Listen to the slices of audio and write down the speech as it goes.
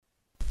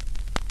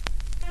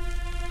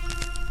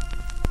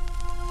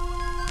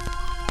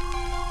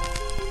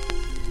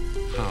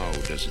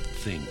does it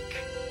think?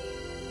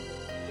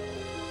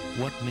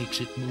 What makes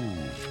it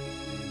move?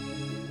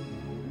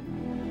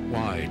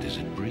 Why does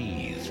it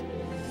breathe?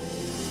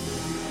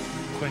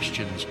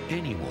 Questions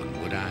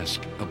anyone would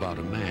ask about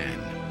a man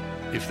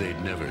if they'd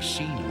never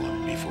seen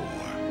one before.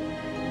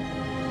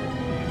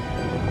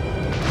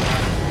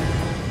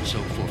 So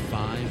for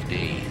 5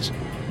 days,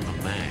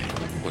 a man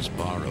was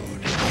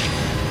borrowed.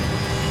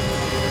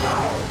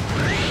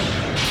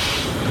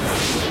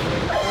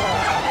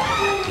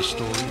 The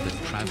story that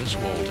Travis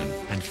Walton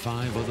and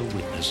 5 other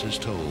witnesses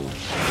told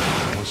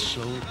was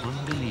so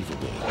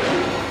unbelievable,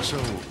 so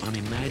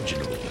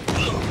unimaginable,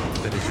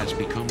 that it has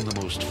become the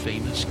most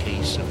famous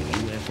case of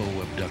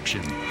UFO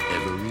abduction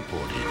ever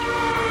reported.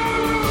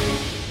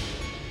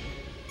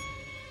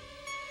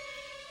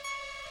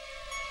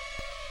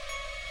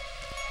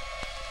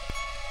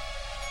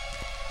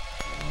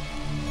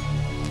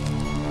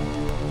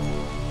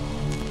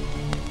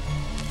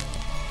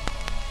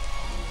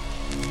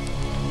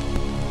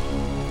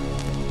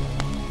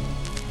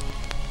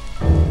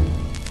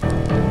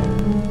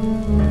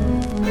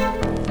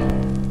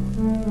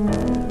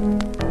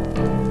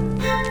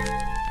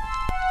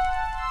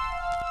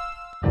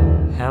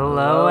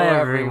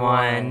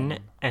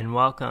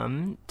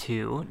 Welcome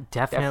to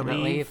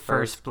Definitely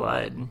First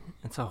Blood.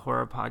 It's a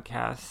horror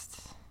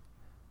podcast,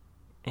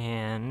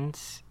 and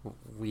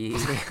we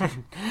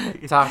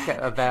talk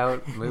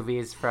about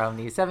movies from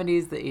the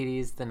 70s, the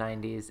 80s, the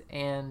 90s,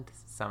 and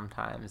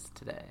sometimes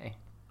today.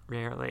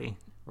 Rarely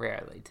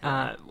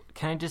today.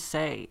 Can I just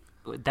say,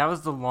 that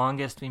was the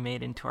longest we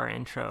made into our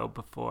intro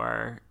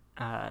before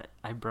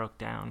I broke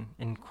down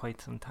in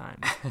quite some time.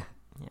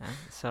 Yeah,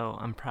 so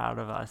I'm proud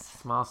of us.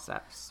 Small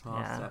steps.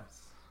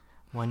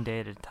 One day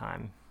at a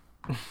time.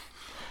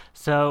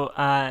 So,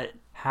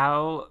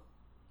 how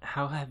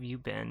have you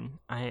been?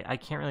 I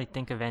can't really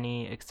think of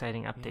any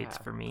exciting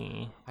updates for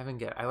me. I've been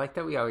good. I like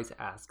that we always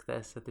ask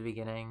this at the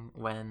beginning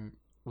when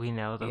we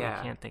know that we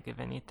can't think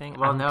of anything.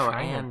 Well,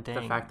 and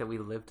the fact that we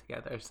live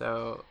together.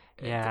 So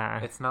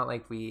it's not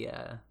like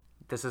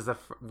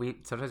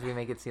sometimes we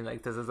make it seem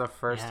like this is the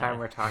first time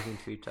we're talking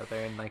to each other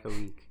in like a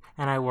week.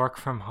 And I work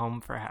from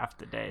home for half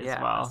the day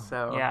as well.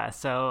 So I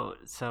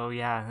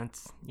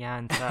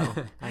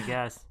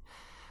guess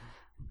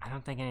I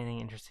don't think anything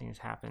interesting has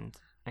happened.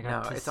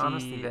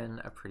 Honestly been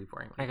a pretty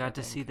boring week. I got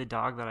to see the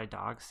dog that I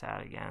dog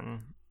sat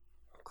again.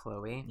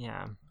 Chloe.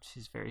 Yeah,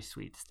 she's very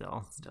sweet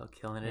still. Still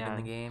killing it in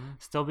the game.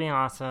 Still being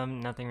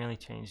awesome. Nothing really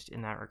changed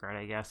in that regard,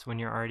 I guess. When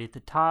you're already at the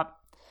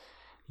top,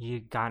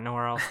 you got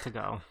nowhere else to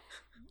go.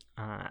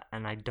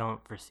 And I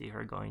don't foresee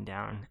her going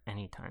down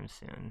anytime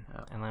soon.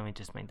 Oh. And let me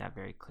just make that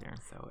very clear.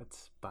 So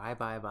it's bye.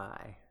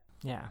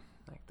 Yeah.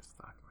 Like the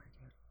stock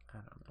market. I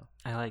don't know.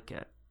 I like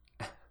it.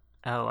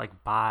 Oh,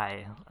 like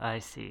bye. I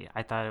see.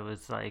 I thought it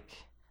was like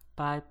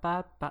bye,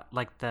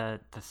 like the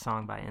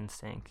song by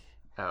NSYNC.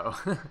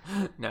 Oh.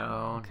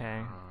 No.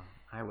 Okay.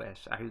 I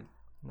wish. I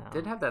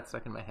did have that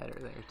stuck in my head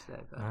earlier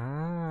today. But...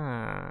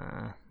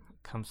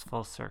 comes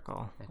full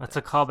circle. That's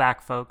a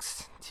callback,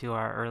 folks, to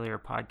our earlier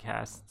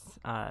podcasts.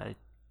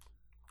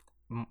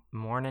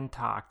 Morning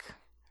talk.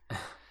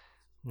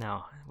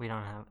 No, we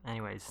don't have.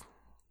 Anyways,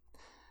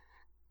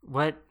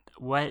 what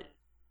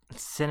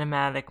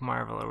cinematic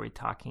marvel are we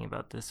talking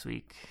about this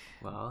week?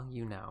 Well, we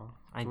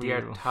do.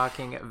 Are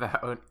talking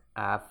about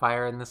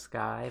Fire in the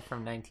Sky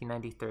from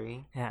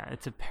 1993. Yeah,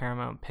 it's a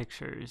Paramount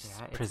Pictures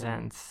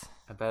presents.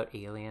 About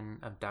alien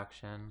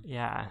abduction.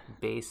 Yeah.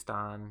 Based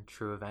on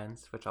true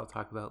events, which I'll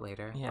talk about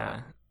later.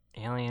 Yeah.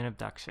 Alien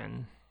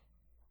abduction.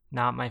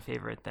 Not my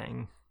favorite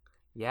thing.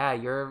 Yeah,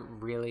 you're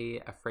really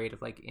afraid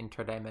of like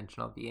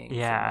interdimensional beings.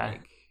 Yeah. And,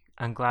 like,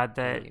 I'm glad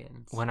that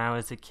aliens. When I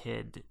was a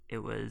kid, it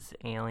was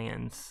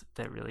aliens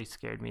that really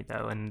scared me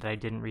though. And I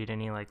didn't read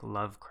any like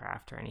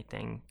Lovecraft or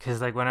anything.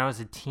 Because like when I was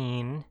a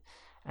teen,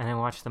 and I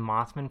watched the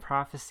Mothman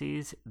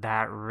Prophecies,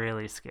 that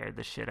really scared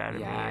the shit out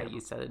of me. Yeah,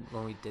 you said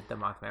when we did the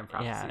Mothman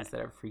Prophecies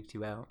that it freaked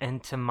you out.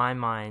 And to my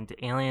mind,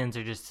 aliens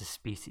are just a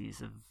species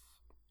of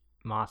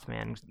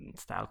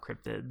Mothman-style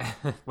cryptid,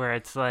 where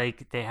it's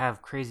like they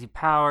have crazy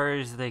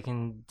powers, they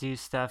can do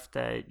stuff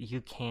that you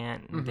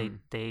can't, mm-hmm.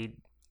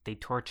 they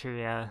torture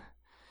you,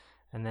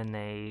 and then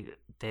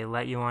they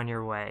let you on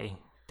your way.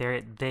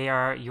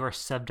 You're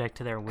subject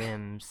to their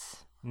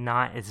whims.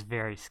 It's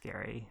very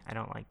scary. I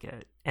don't like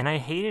it. And I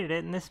hated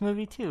it in this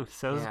movie too,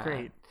 so it was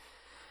great.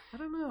 I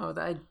don't know.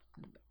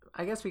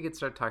 I guess we could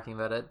start talking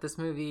about it. This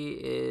movie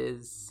it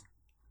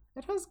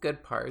has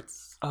good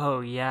parts.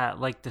 Oh yeah,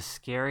 like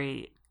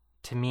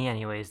to me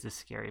anyways, the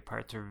scary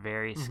parts are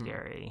very mm-hmm.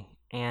 scary.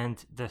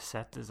 And the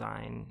set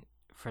design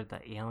for the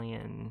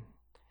alien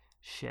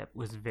ship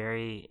was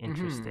very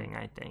interesting,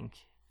 I think.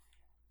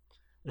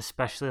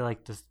 Especially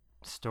like the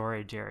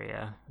storage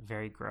area,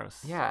 very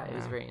gross. Yeah, it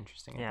was very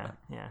interesting. Yeah.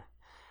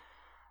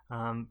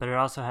 But it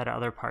also had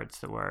other parts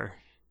that were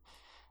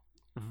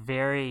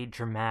very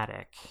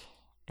dramatic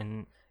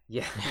and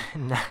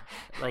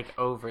like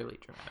overly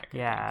dramatic.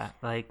 Yeah,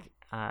 like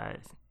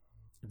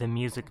The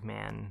Music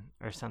Man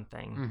or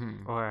something,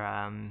 mm-hmm. or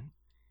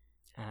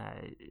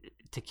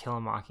To Kill a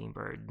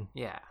Mockingbird.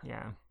 Yeah.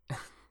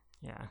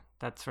 Yeah,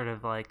 that's sort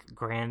of like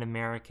grand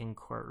American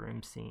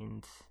courtroom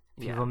scenes.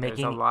 People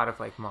making there's a lot of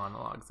like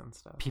monologues and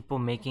stuff. People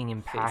making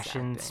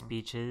impassioned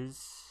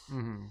speeches.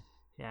 Mm-hmm.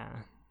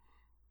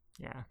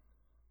 Yeah.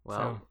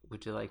 Well,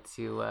 would you like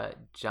to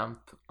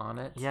jump on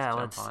it? Yeah,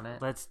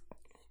 let's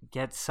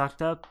get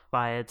sucked up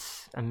by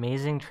its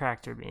amazing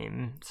tractor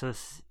beam. So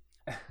it's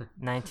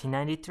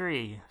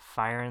 1993,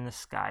 Fire in the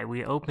Sky.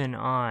 We open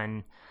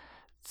on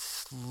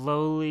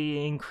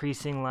slowly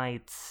increasing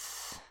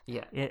lights.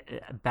 Yeah.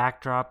 A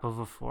backdrop of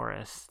a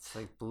forest. It's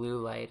like blue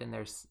light and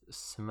there's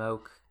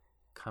smoke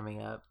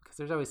coming up because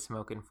there's always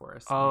smoke in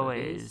forests.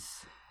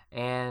 Always.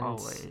 And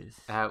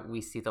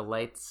we see the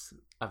lights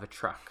of a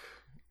truck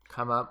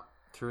come up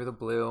through the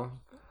blue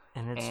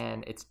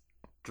and it's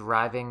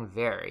driving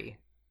very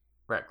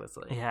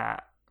recklessly. Yeah.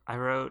 I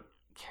wrote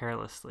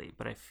carelessly,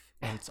 but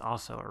and it's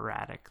also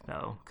erratic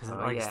though because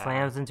it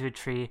slams into a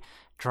tree,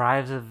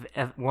 drives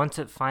once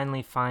it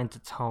finally finds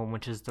its home,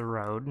 which is the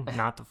road,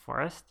 not the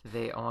forest.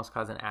 They almost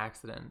cause an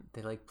accident.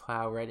 They like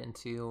plow right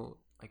into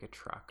like a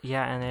truck.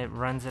 Yeah, and it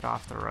runs it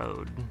off the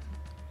road.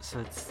 So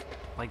it's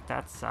like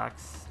that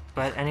sucks.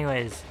 But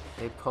anyways,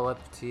 they pull up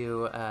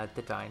to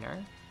the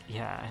diner.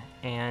 Yeah,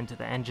 and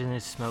the engine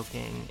is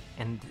smoking,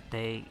 and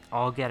they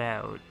all get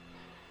out,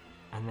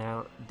 and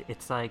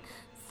it's like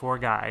 4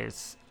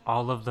 guys.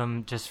 All of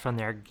them, just from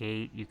their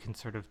gait, you can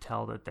sort of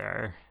tell that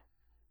they're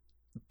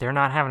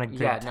not having a good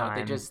time.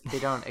 Yeah, no, they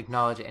don't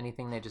acknowledge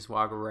anything. They just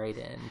walk right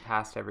in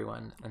past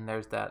everyone, and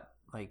there's that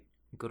like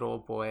good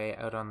old boy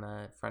out on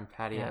the front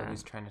patio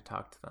who's trying to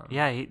talk to them.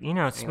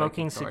 Yeah,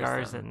 smoking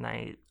cigars at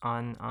night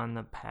on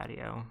the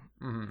patio.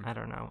 Mm-hmm. I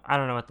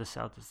don't know what the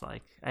South is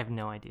like. I have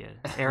no idea.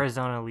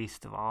 Arizona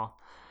least of all.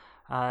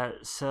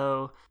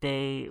 So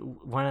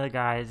one of the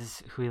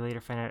guys who we later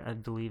find out, I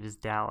believe, is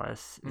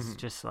Dallas, is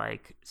just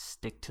like,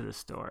 stick to the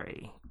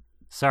story.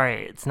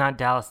 Sorry, it's not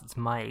Dallas, it's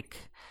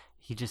Mike.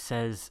 He just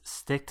says,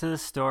 stick to the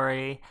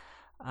story,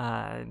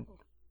 and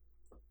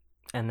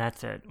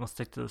that's it. We'll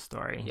stick to the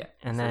story. Yeah,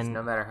 and then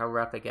no matter how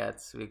rough it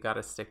gets, we got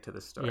to stick to the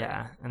story.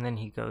 Yeah, and then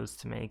he goes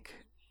to make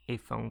a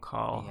phone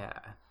call. Yeah.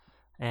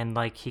 And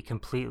like he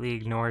completely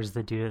ignores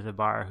the dude at the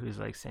bar who's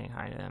like saying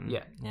hi to him.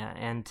 Yeah. Yeah,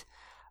 and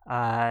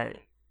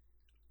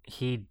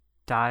he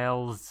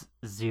dials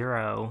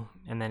 0,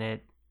 and then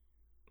it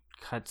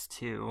cuts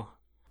to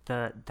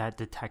that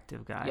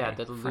detective guy. Yeah,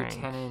 the Frank.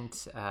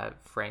 Lieutenant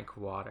Frank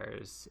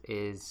Waters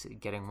is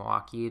getting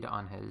walkied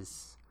on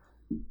his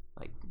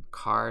like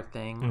car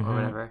thing or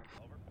whatever.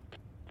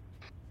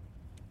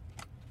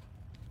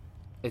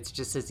 It's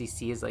just as he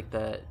sees like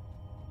the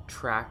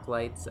track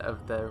lights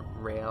of the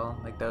rail,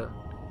 like the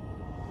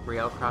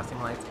rail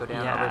crossing lights go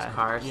down over his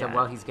car. So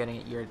while he's getting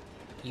it,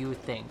 you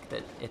think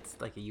that it's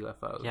like a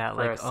UFO. Yeah,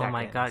 like, oh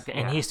my God.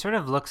 And he sort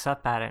of looks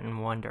up at it in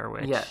wonder,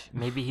 which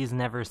maybe he's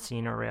never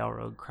seen a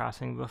railroad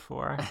crossing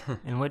before,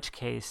 in which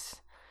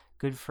case,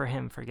 good for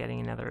him for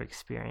getting another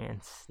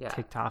experience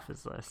ticked off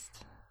his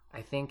list.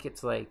 I think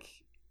it's like,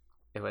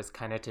 it was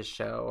kind of to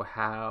show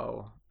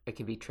how it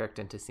can be tricked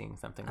into seeing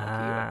something like a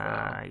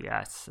UFO.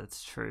 Yes,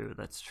 that's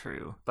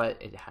true. But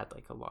it had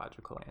like a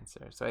logical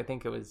answer. So I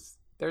think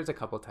there's a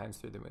couple times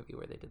through the movie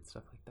where they did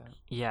stuff like that.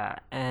 Yeah,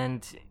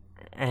 and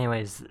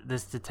anyways,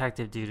 this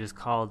detective dude is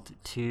called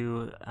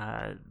to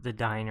the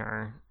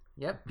diner.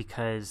 Yep.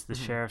 Because the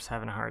sheriff's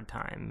having a hard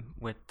time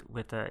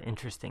with an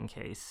interesting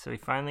case. So he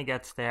finally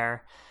gets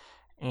there,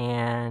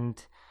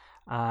 and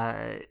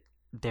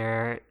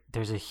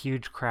there's a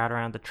huge crowd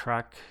around the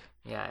truck.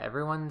 Yeah,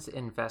 everyone's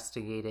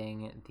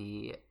investigating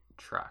the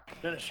truck.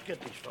 Dennis,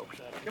 get these folks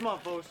out. Come on,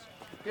 folks.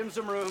 Give them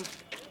some room.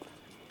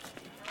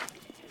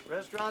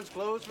 Restaurant's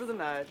closed for the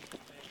night.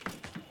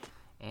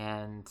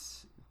 And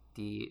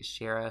the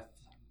sheriff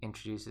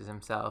introduces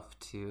himself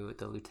to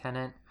the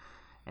lieutenant,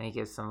 and he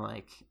gives some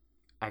like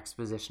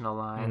expositional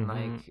line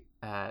like,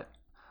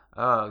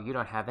 oh, you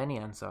don't have any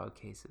unsolved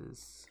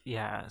cases.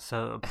 Yeah,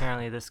 so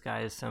apparently this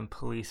guy is some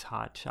police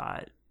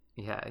hotshot.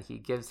 Yeah, he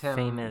gives him...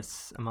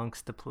 famous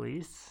amongst the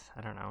police?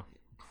 I don't know.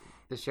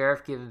 The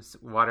sheriff gives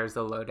Waters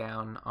the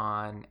lowdown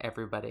on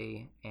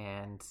everybody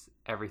and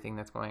everything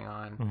that's going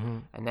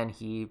on. And then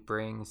he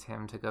brings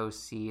him to go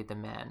see the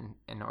men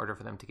in order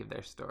for them to give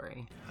their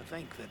story. I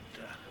think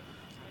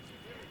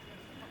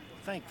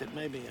that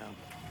maybe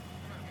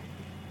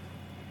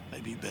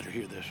you better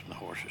hear this from the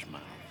horse's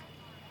mouth.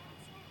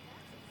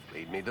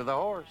 Lead me to the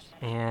horse.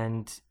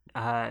 And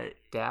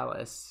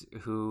Dallas,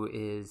 who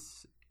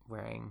is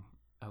wearing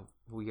a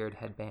weird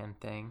headband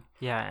thing.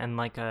 Yeah, and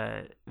like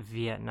a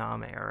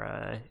Vietnam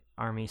era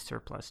army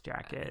surplus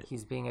jacket.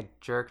 He's being a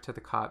jerk to the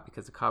cop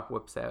because the cop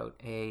whips out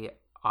a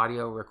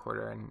audio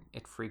recorder and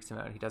it freaks him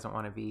out. He doesn't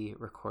want to be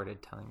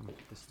recorded telling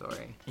the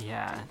story.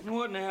 Yeah.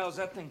 What in the hell is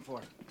that thing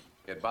for?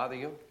 It bother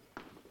you?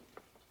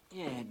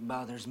 Yeah, it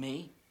bothers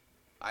me.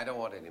 I don't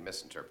want any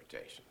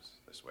misinterpretations.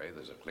 This way,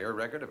 there's a clear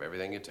record of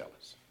everything you tell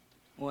us.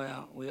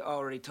 Well, we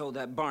already told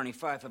that Barney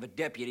Fife of a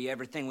deputy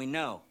everything we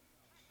know.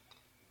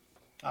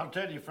 I'll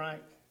tell you,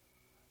 Frank.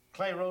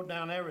 Clay wrote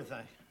down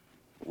everything.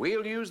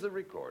 We'll use the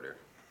recorder.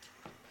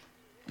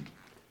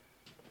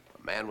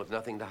 A man with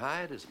nothing to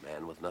hide is a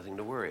man with nothing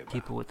to worry about.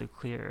 People with a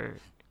clear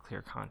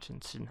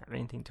conscience shouldn't have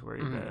anything to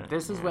worry about.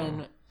 This is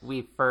when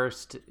we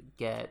first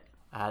get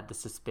the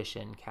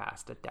suspicion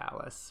cast at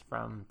Dallas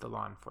from the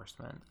law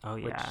enforcement. Oh,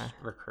 yeah. Which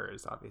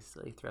recurs,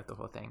 obviously, throughout the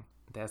whole thing.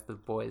 They ask the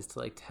boys to,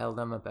 like, tell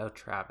them about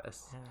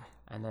Travis. Yeah.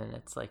 And then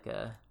it's like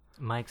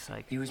Mike's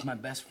like... He was my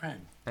best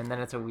friend. And then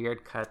it's a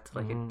weird cut to,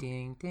 like, a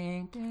ding,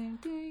 ding, ding,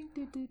 ding,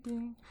 ding, ding,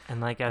 ding.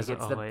 And, like, as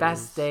it's always... the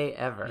best day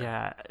ever.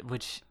 Yeah,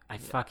 which I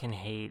fucking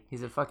hate.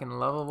 He's a fucking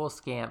lovable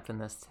scamp in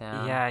this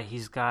town. Yeah,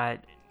 he's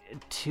got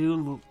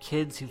 2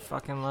 kids who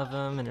fucking love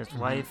him, and his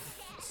wife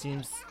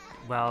seems...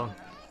 Well...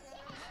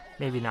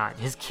 Maybe not.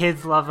 His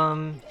kids love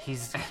him.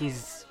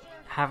 He's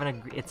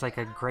having it's like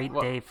a great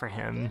day for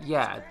him.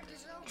 Yeah,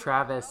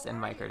 Travis and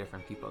Mike are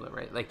different people, though,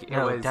 right? Like it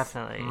was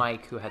definitely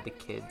Mike who had the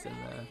kids in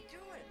the.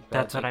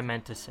 That's what I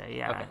meant to say.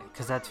 Yeah,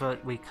 because that's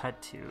what we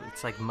cut to.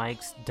 It's like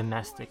Mike's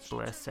domestic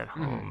bliss at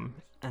home,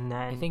 and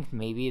then I think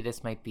maybe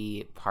this might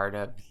be part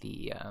of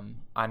the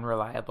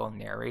unreliable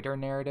narrator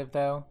narrative,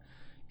 though,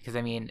 because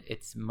I mean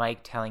it's Mike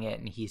telling it,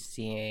 and he's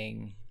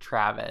seeing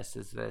Travis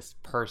as this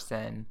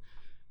person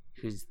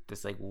who's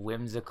this like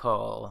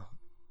whimsical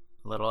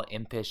little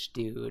impish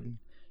dude,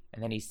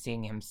 and then he's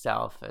seeing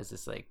himself as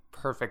this like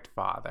perfect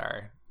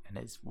father, and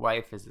his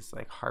wife is this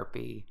like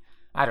harpy.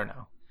 I don't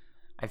know.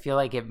 I feel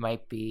like it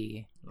might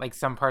be like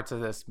some parts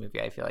of this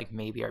movie I feel like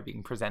maybe are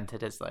being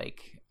presented as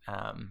like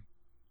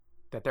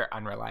that they're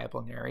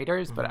unreliable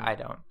narrators, but I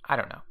don't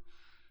know.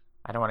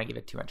 I don't want to give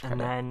it too much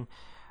credit. And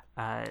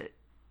then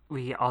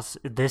we also,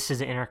 this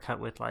is intercut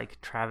with like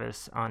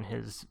Travis on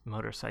his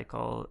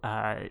motorcycle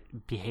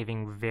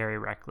behaving very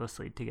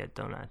recklessly to get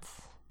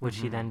donuts, which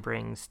he then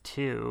brings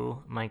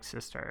to Mike's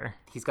sister.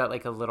 He's got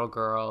like a little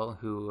girl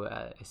who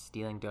is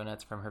stealing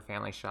donuts from her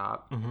family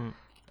shop,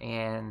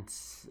 and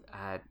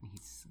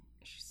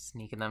she's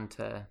sneaking them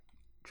to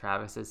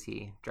Travis as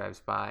he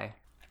drives by.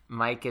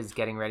 Mike is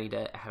getting ready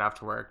to head off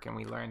to work, and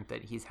we learned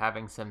that he's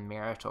having some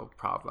marital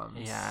problems.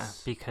 Yeah,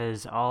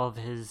 because all of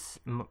his...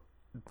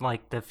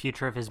 like the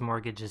future of his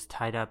mortgage is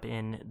tied up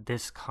in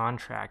this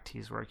contract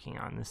he's working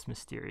on, this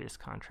mysterious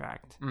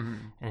contract,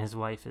 and his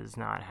wife is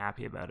not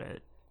happy about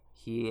it.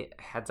 He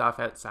heads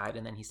off outside,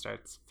 and then he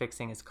starts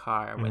fixing his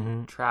car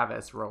when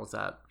Travis rolls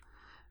up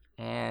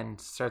and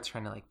starts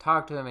trying to like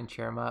talk to him and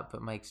cheer him up,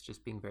 but Mike's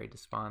just being very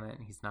despondent.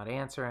 He's not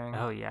answering.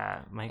 Oh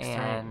yeah,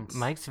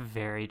 Mike's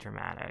very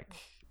dramatic.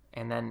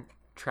 And then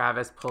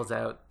Travis pulls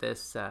out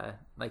this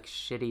like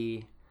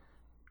shitty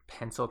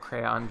pencil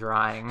crayon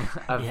drawing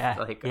of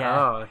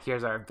oh,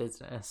 here's our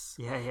business.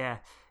 Yeah.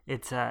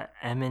 It's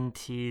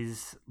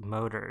M&T's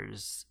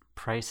Motors.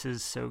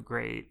 Prices so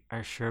great.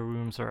 Our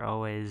showrooms are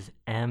always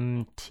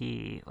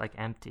MT, like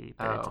empty,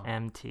 but it's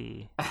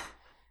MT.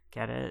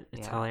 Get it?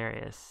 It's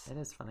hilarious. It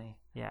is funny.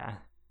 Yeah.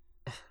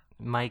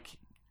 Mike.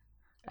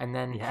 And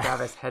then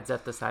Travis heads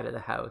up the side of the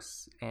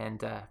house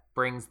and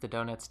brings the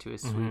donuts to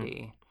his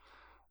sweetie,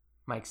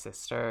 Mike's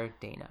sister,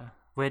 Dana.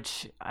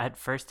 Which, at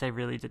first, I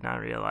really did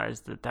not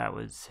realize that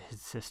was his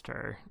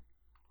sister.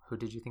 Who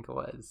did you think it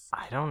was?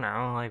 I don't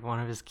know, like one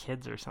of his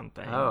kids or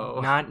something.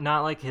 Oh.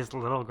 Not like his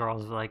little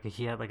girls, like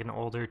he had like an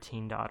older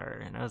teen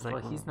daughter. And I was like,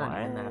 well, he's not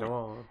even that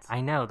old.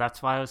 I know,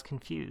 that's why I was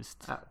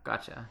confused. Oh,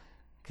 gotcha.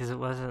 Because it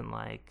wasn't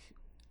like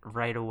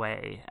right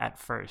away at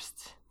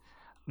first.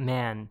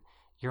 Man,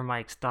 you're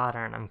Mike's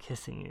daughter and I'm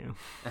kissing you.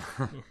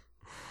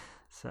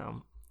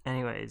 So,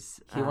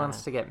 anyways. He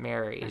wants to get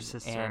married,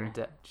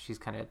 and she's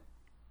kind of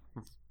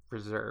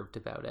reserved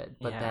about it,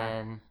 but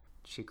then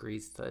she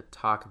agrees to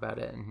talk about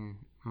it, and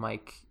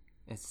Mike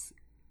it's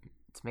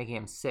making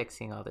him sick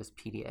seeing all this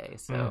PDA,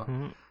 so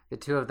the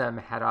two of them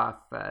head off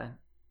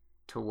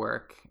to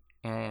work,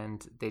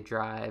 and they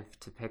drive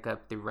to pick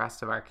up the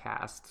rest of our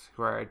cast,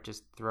 who are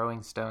just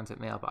throwing stones at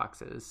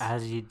mailboxes,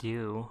 as you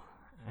do.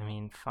 I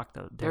mean, fuck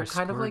those. They're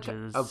kind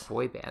scourges. Of like a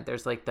boy band.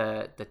 There's like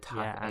the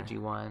tough edgy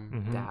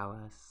one,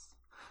 Dallas,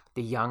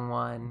 the young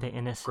one, the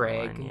innocent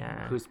Greg,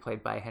 one, who's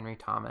played by Henry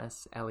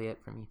Thomas, Elliot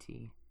from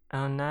E.T.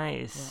 Oh,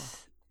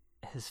 nice.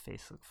 Yeah. His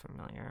face looked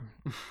familiar.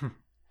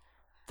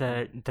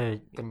 the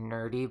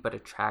nerdy but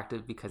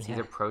attractive because he's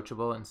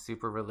approachable and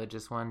super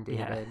religious one,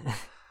 David.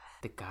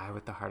 The guy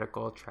with the heart of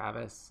gold,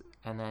 Travis.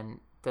 And then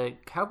the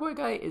cowboy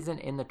guy isn't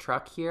in the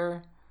truck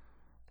here,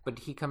 but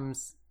he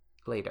comes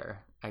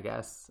later, I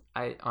guess.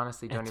 I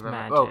honestly don't even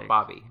remember. Oh,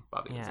 Bobby.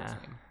 Bobby is his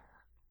name.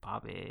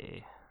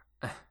 Bobby.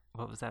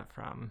 What was that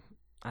from?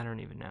 I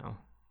don't even know.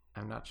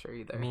 I'm not sure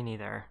either. Me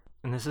neither.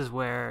 And this is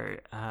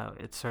where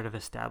it's sort of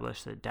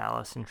established that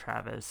Dallas and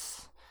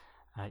Travis,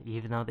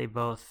 even though they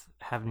both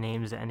have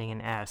names ending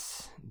in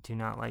S, do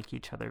not like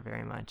each other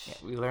very much.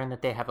 Yeah, we learn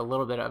that they have a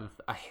little bit of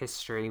a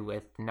history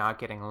with not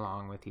getting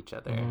along with each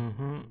other.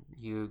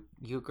 You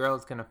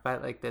girls gonna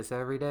fight like this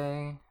every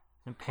day?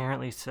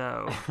 Apparently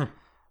so.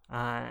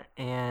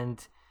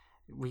 And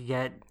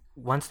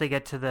once they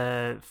get to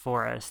the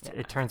forest,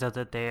 it turns out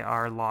that they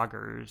are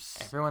loggers.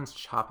 Everyone's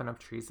chopping up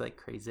trees like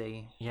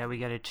crazy. Yeah, we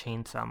get a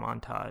chainsaw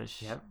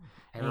montage. Yep.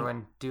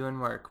 Everyone doing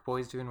work.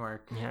 Boys doing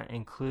work. Yeah,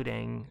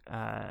 including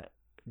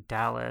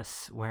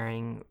Dallas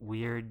wearing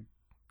weird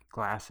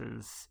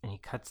glasses and he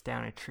cuts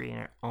down a tree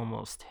and it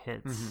almost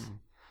hits Mm-hmm.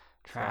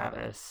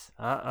 Travis.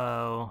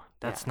 Uh-oh.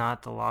 That's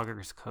not the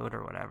logger's code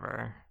or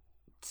whatever.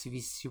 To be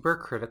super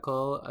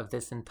critical of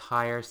this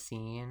entire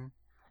scene,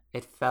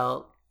 it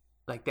felt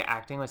like the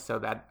acting was so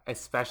bad,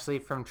 especially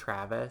from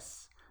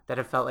Travis, that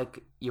it felt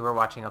like you were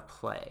watching a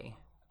play.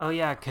 Oh,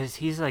 yeah, because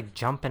he's, like,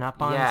 jumping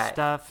up on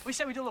stuff. We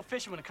said we do a little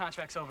fishing when the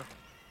contract's over.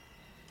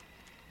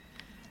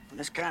 When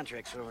this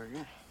contract's over,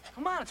 yeah.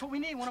 Come on, it's what we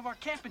need, one of our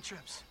camping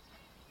trips.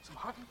 Some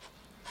hunting,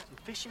 some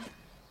fishing,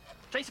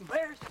 chasing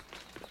bears.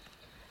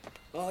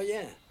 Oh,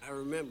 yeah, I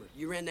remember.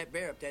 You ran that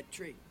bear up that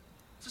tree.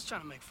 Just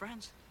trying to make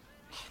friends.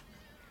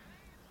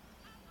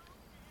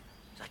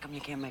 How come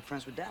you can't make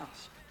friends with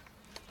Dallas?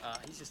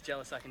 He's just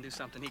jealous I can do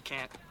something he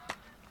can't.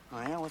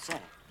 Oh, yeah? What's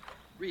that?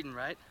 Reading,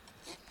 right?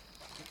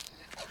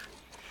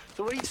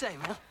 So what do you say,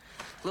 man?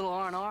 Little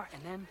R&R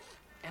and then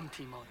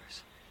MT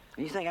Motors.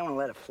 You think I'm gonna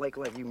let a flake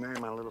like you marry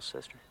my little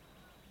sister?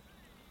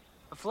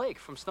 A flake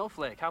from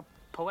Snowflake. How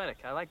poetic.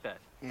 I like that.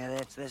 Yeah,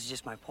 that's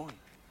just my point.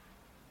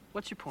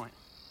 What's your point?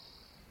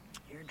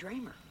 You're a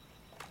dreamer.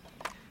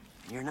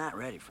 You're not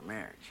ready for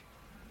marriage.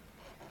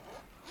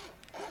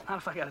 Not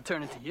if I gotta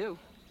turn into you,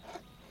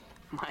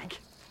 Mike.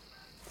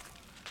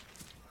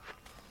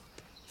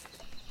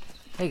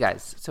 Hey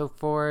guys, so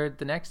for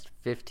the next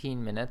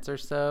 15 minutes or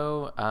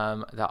so,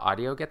 the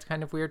audio gets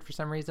kind of weird for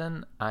some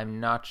reason.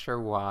 I'm not sure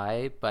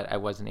why, but I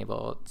wasn't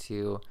able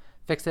to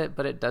fix it,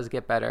 but it does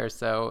get better.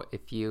 So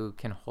if you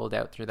can hold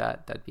out through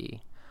that, that'd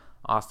be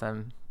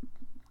awesome.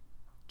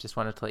 Just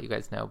wanted to let you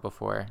guys know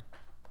before.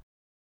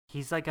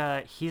 He's like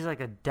a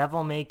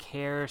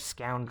devil-may-care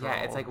scoundrel.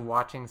 Yeah, it's like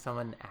watching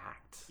someone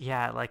act.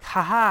 Yeah, like,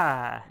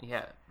 haha.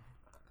 Yeah.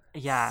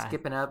 Yeah.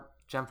 Skipping up,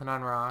 jumping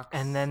on rocks.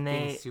 And then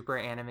being super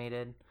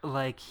animated.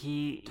 Like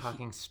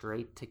talking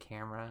straight to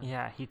camera.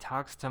 Yeah, he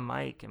talks to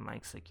Mike, and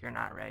Mike's like, "You're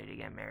not ready to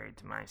get married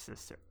to my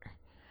sister."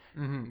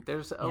 Mm-hmm.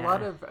 There's a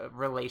lot of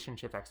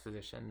relationship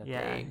exposition that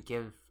they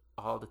give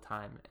all the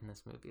time in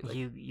this movie. Like,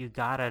 you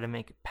gotta to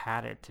make it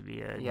padded to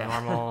be a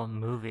normal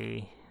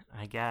movie,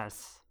 I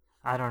guess.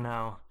 I don't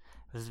know.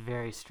 It was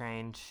very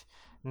strange.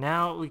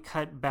 Now we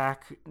cut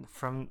back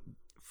from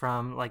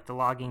like the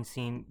logging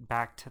scene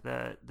back to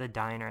the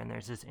diner, and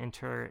there's this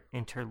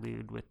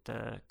interlude with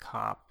the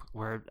cop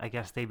where I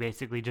guess they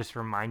basically just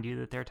remind you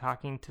that they're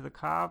talking to the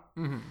cop.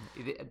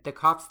 Mm-hmm. The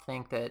cops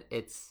think that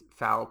it's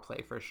foul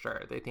play for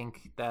sure. They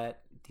think that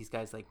these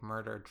guys like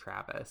murdered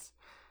Travis,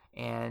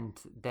 and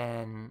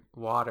then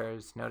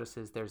Waters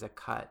notices there's a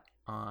cut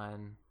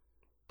on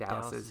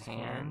Dallas's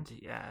hand.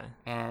 Yeah,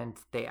 and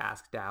they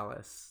ask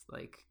Dallas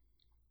like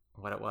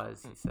what it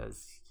was. He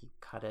says he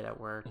cut it at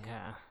work.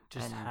 Yeah,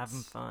 just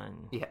having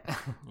fun. Yeah.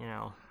 You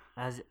know,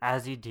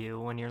 as you do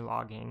when you're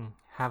logging,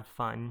 have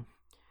fun.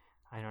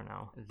 I don't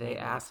know. They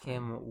ask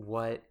him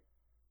what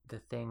the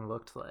thing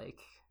looked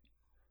like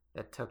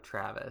that took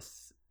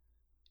Travis,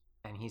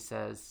 and he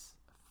says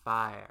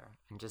fire.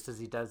 And just as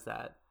he does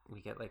that,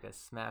 we get like a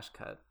smash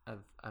cut of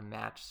a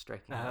match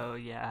striking. Oh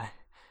yeah.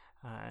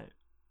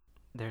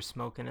 They're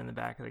smoking in the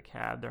back of the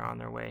cab. They're on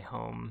their way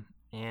home,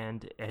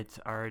 and it's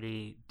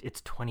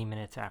 20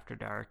 minutes after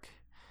dark.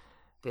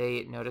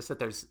 They notice that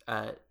there's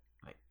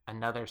like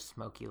another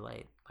smoky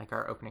light, like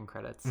our opening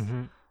credits,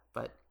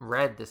 but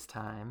red this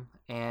time,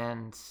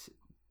 and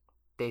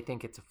they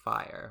think it's a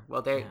fire.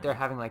 Well, they're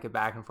having like a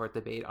back and forth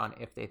debate on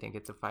if they think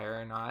it's a fire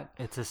or not.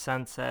 It's a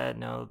sunset.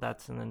 No,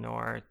 that's in the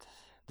north.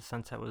 The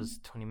sunset was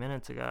 20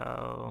 minutes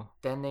ago.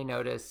 Then they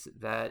notice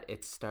that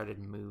it started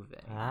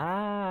moving.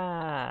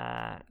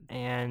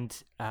 And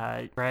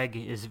Greg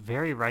is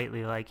very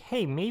rightly like,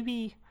 hey,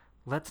 maybe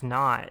let's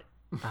not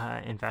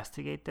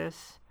investigate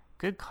this.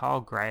 Good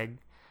call, Greg.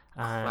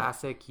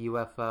 Classic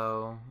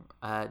UFO.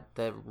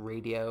 The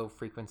radio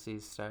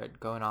frequencies start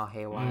going all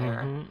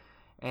haywire.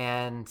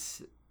 And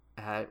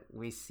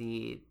we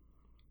see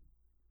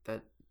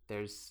that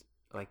there's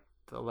like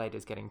the light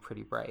is getting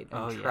pretty bright,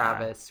 and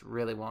Travis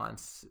really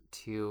wants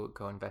to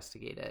go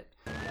investigate it.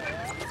 What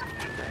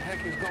the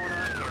heck is going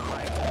on here,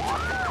 Mike?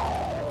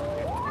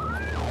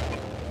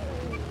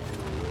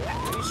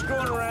 Are you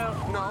screwing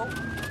around? No.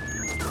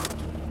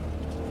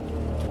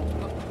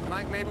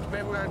 Mike, maybe we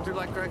ought to do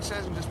like Greg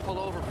says and just pull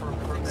over for a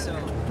minute. So,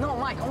 no,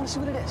 Mike, I want to see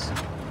what it is.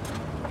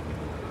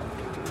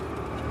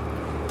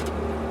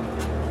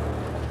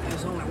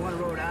 There's only one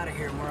road out of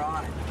here, and we're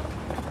on it.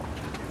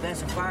 If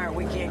that's a fire,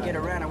 we can't get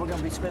around it. We're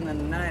gonna be spending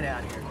the night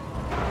out here.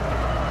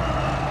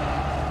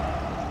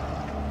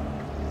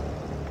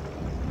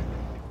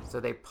 So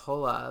they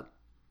pull up,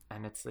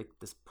 and it's like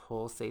this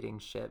pulsating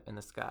ship in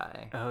the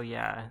sky. Oh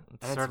yeah,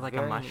 it's and sort of like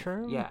a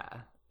mushroom. Yeah,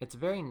 it's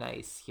very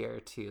nice here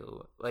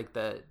too. Like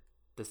the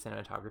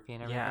cinematography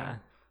and everything. Yeah,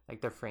 like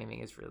the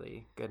framing is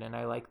really good, and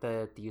I like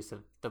the use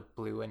of the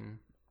blue and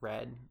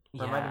red.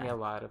 Reminded me a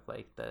lot of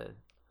like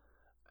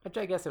which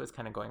I guess it was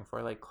kind of going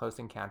for, like Close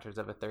Encounters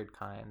of a Third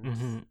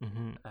Kind,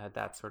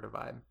 that sort of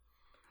vibe.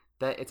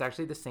 It's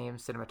actually the same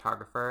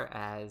cinematographer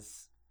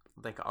as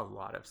like a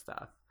lot of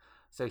stuff.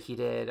 So he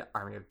did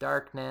Army of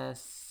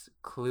Darkness,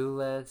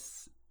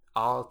 Clueless,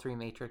 all three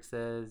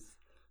Matrixes,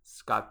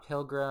 Scott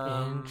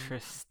Pilgrim,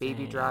 Interesting.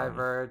 Baby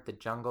Driver, The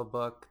Jungle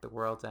Book, The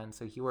World's End.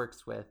 So he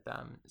works with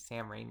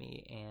Sam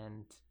Raimi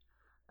and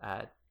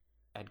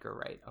Edgar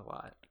Wright a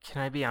lot.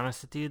 Can I be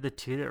honest with you? The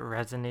two that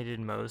resonated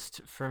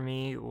most for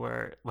me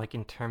were, like,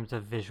 in terms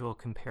of visual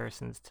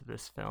comparisons to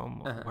this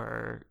film,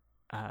 were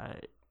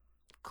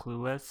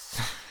Clueless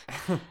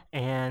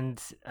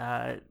and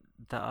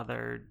the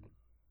other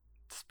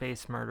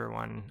space murder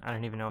one. I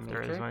don't even know if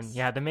Matrix? there is one.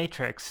 Yeah, The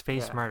Matrix,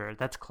 space Yeah. murder.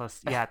 That's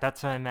close. Yeah,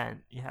 that's what I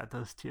meant. Yeah,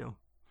 those two.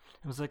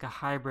 It was like a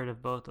hybrid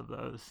of both of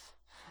those.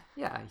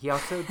 Yeah, he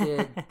also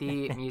did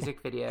the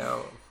music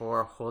video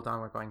for Hold On,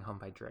 We're Going Home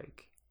by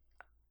Drake.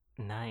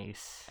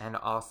 Nice. And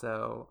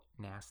also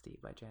Nasty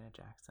by Janet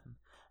Jackson.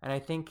 And I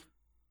think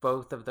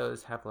both of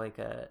those have like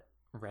a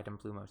red and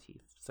blue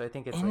motif. So I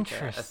think it's like a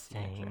signature.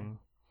 Interesting.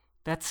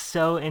 That's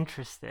so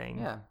interesting.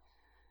 Yeah.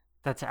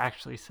 That's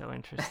actually so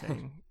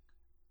interesting.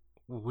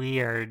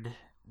 Weird,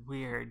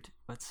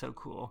 but so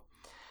cool.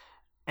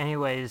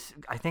 Anyways,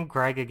 I think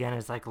Greg again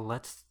is like,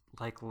 let's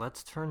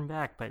turn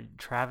back, but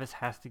Travis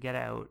has to get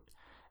out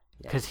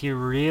because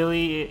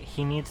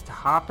he needs to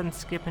hop and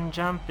skip and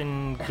jump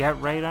and get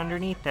right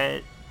underneath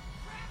it.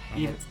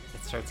 And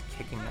it starts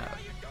kicking up.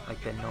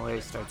 Like the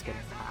noise starts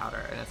getting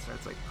louder and it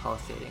starts like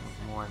pulsating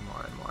more and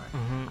more and more.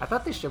 Mm-hmm. I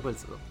thought this ship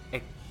was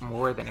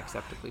more than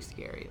acceptably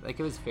scary. Like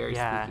it was very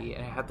spooky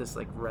and it had this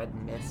like red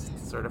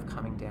mist sort of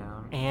coming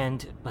down.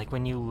 And like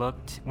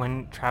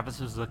when Travis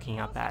was looking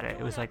up at it,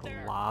 it was like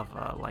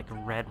lava, like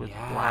red with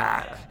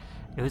black.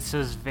 It was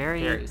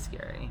very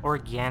scary,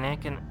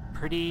 organic and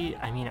pretty.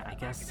 I mean, I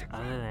guess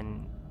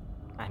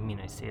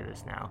I say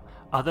this now.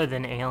 Other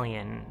than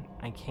Alien,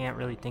 I can't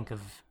really think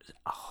of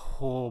a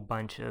whole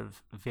bunch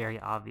of very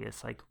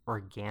obvious like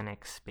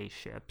organic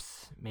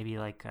spaceships. Maybe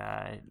like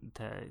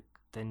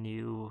the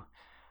new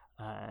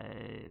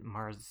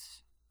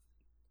Mars,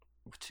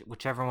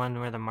 whichever one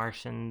where the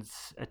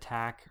Martians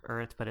attack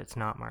Earth, but it's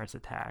not Mars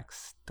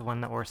Attacks. The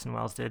one that Orson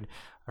Welles did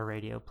a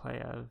radio play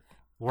of.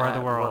 War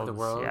of the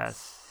Worlds.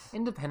 Yes.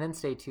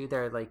 Independence Day too.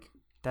 They're like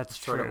that's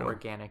sort true. of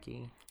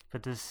organic-y.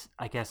 But this,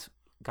 I guess,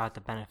 got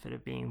the benefit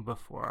of being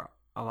before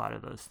a lot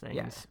of those things.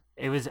 Yeah.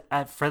 It was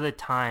for the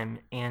time,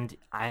 and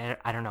I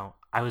don't know.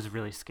 I was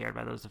really scared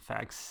by those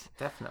effects.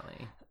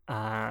 Definitely.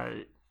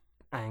 I'm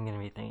gonna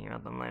be thinking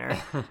about them later.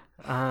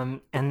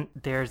 And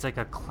there's like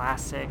a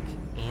classic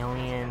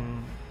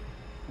alien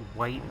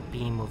white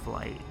beam of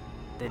light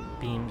that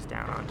beams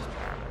down onto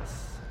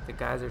Travis. The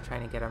guys are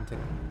trying to get him to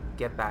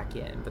get back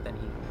in, but then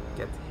he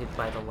gets hit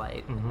by the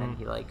light, and then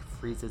he like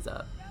freezes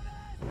up.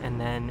 And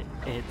then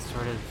it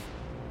sort of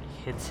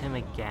hits him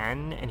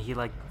again, and he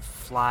like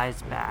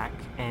flies back,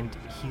 and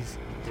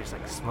there's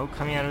like smoke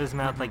coming out of his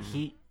mouth. Like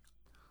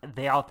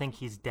they all think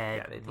he's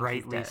dead, they think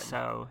rightly he's dead.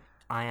 so.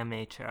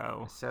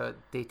 IMHO. So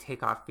they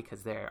take off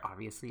because they're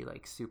obviously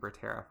like super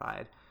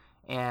terrified,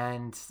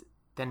 and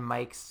then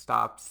Mike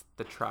stops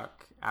the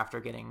truck after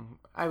getting,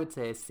 I would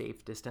say, a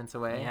safe distance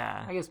away.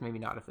 Yeah. I guess maybe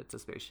not if it's a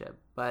spaceship,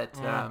 but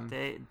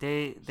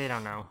they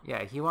don't know.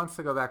 Yeah, he wants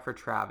to go back for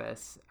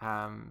Travis,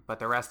 but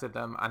the rest of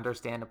them,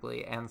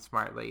 understandably and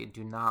smartly,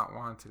 do not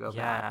want to go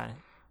back.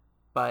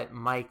 But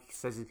Mike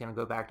says he's going to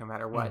go back no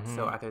matter what,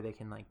 so either they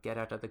can like get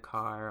out of the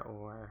car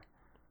or...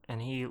 And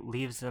he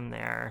leaves them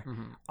there,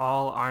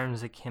 all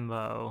arms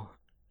akimbo,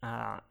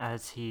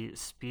 as he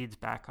speeds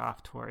back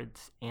off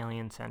towards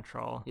Alien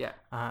Central. Yeah.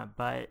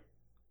 But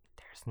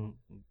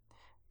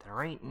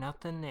there ain't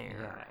nothing there.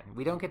 Yeah,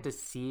 we don't get to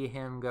see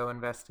him go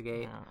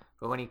investigate,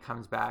 but when he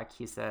comes back,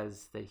 he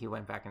says that he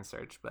went back and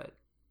searched, but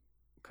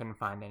couldn't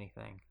find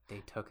anything.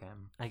 They took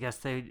him. I guess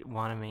they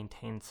want to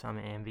maintain some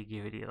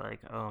ambiguity, like,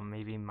 oh,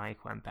 maybe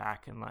Mike went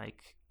back and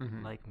like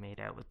made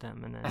out with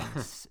them and then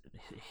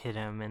hit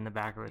him in the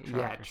back of the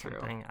truck or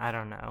something. I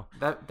don't know.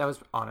 That was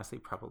honestly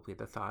probably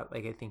the thought.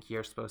 Like, I think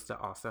you're supposed to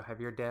also have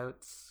your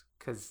doubts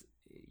because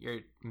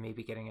you're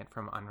maybe getting it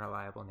from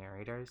unreliable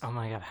narrators. Oh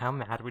my god, how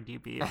mad would you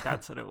be if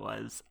that's what it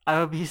was? I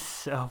would be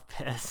so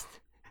pissed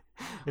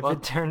if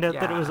it turned out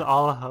that it was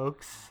all a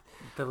hoax.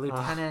 The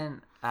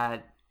lieutenant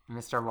at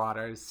Mr.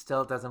 Waters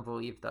still doesn't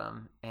believe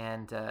them,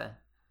 and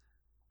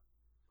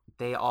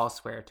they all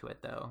swear to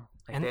it though.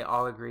 Like, they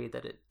all agree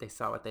that they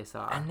saw what they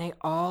saw, and they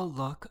all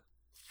look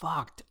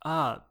fucked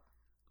up.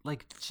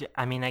 Like,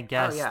 I mean, I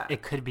guess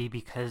it could be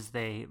because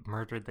they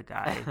murdered the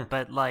guy,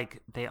 but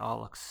like they all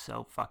look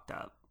so fucked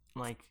up,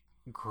 like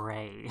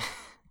gray.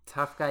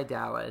 Tough guy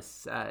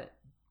Dallas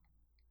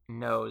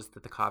knows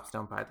that the cops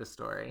don't buy the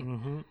story,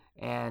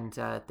 and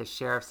the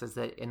sheriff says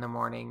that in the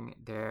morning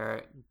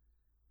they're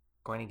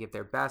going to give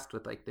their best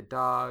with like the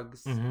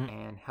dogs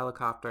and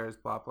helicopters,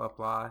 blah blah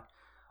blah,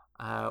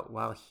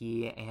 while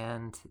he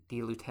and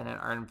the lieutenant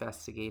are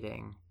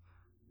investigating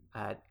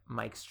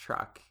Mike's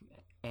truck,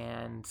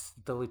 and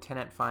the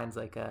lieutenant finds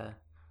like a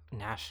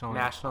National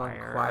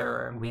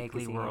Enquirer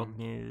Weekly magazine. World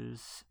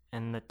News,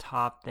 and the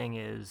top thing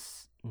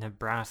is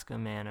Nebraska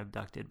man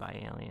abducted by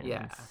aliens.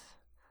 Yeah.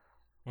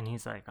 And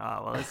he's like,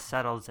 oh well, this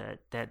settles it,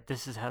 that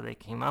this is how they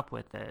came up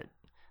with it.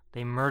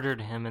 They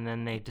murdered him, and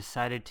then they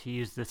decided to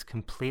use this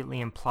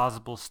completely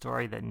implausible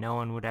story that no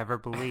one would ever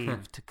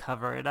believe to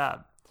cover it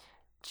up.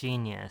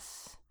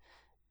 Genius.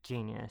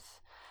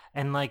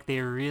 And like they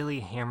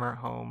really hammer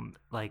home,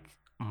 like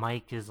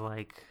Mike is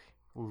like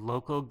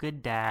local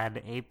good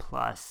dad, A+.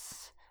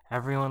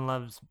 Everyone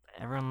loves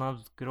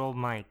good old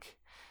Mike.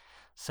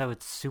 So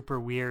it's super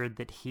weird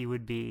that he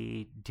would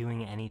be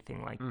doing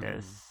anything like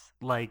this.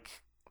 Like,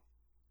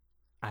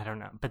 I don't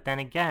know. But then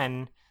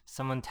again,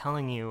 someone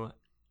telling you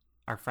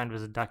our friend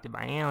was abducted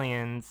by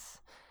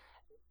aliens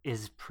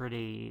is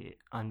pretty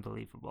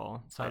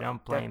unbelievable. So I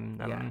don't blame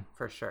them. Yeah,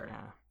 for sure.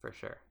 For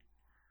sure.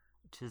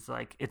 Which is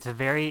like,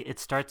 it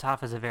starts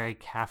off as a very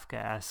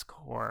Kafkaesque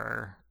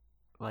horror,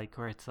 like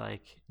where it's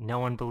like, no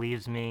one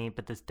believes me,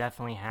 but this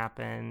definitely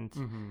happened.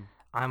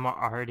 I'm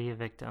already a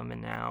victim,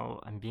 and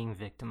now I'm being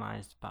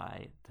victimized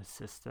by the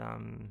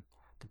system,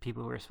 the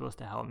people who are supposed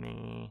to help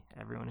me,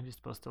 everyone who's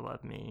supposed to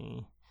love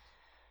me,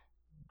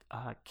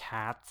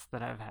 cats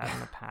that I've had in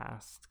the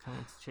past.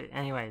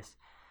 Anyways,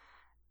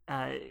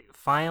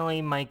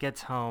 finally Mike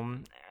gets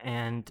home,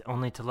 and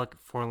only to look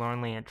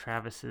forlornly at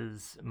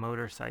Travis's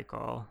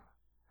motorcycle.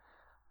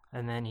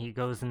 And then he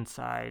goes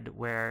inside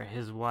where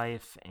his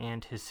wife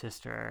and his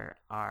sister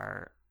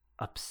are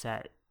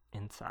upset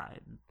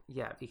inside.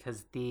 Yeah,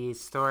 because the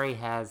story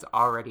has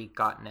already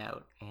gotten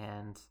out,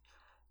 and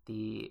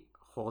the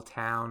whole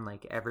town,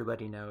 like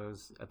everybody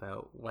knows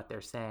about what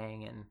they're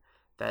saying and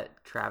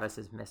that Travis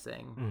is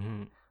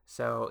missing.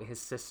 So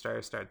his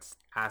sister starts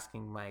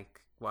asking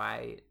Mike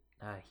why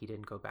he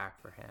didn't go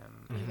back for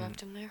him. You left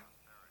him there?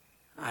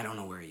 I don't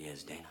know where he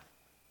is, Dana.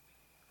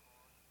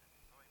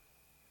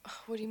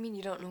 What do you mean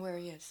you don't know where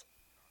he is?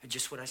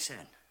 Just what I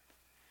said.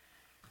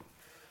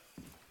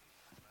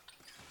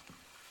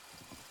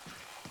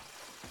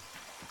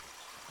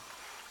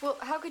 Well,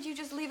 how could you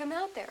just leave him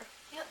out there?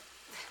 Yeah,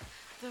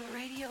 the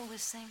radio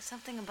was saying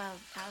something about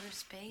outer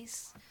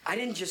space. I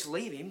didn't just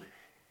leave him.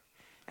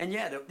 And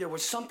yeah, there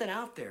was something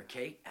out there,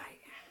 Kate.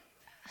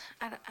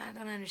 I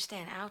don't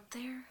understand. Out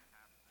there?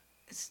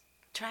 Is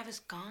Travis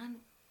gone?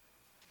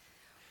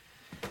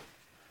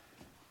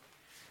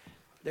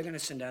 They're gonna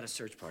send out a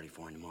search party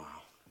for him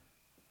tomorrow.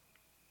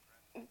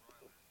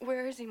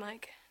 Where is he,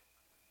 Mike?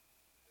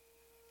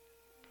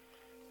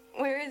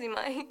 Where is he,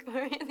 Mike?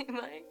 Where is he,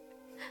 Mike?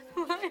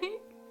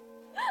 Mike?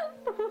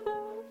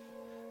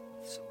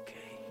 It's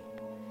okay.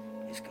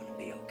 It's gonna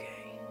be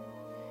okay.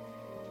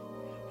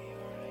 It'll be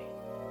all right.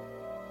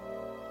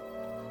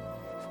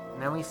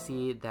 And then we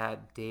see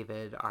that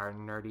David, our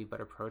nerdy but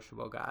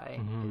approachable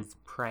guy, is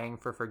praying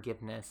for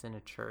forgiveness in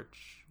a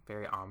church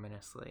very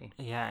ominously.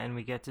 Yeah, and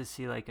we get to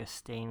see like a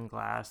stained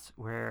glass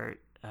where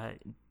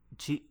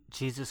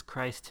Jesus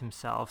Christ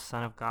himself,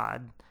 Son of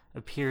God,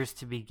 appears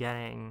to be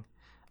getting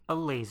a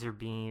laser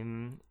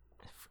beam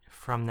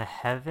from the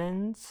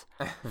heavens,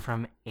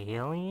 from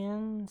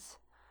aliens.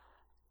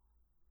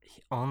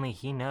 Only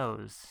he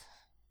knows.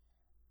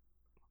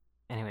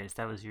 Anyways,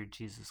 that was your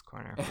Jesus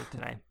Corner for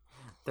today.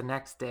 The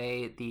next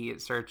day, the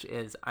search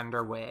is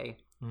underway,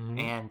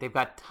 and they've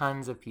got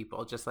tons of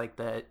people. Just like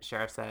the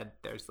sheriff said,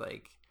 there's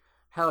like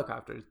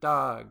helicopters,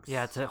 dogs.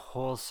 Yeah, it's a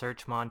whole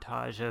search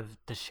montage of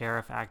the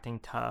sheriff acting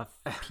tough,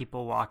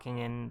 people walking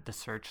in the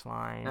search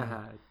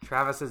line.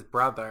 Travis's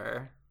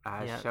brother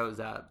shows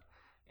up,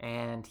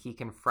 and he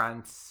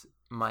confronts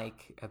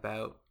Mike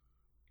about,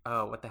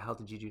 oh, what the hell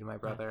did you do to my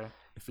brother?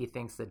 He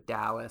thinks that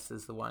Dallas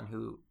is the one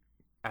who,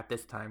 at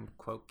this time,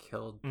 quote,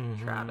 killed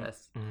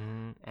Travis.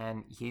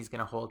 And he's going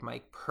to hold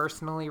Mike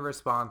personally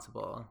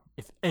responsible.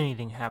 If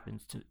anything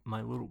happens to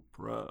my little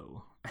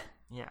bro.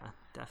 Yeah,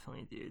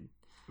 definitely, dude.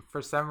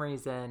 For some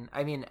reason,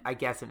 I mean, I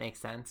guess it makes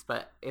sense,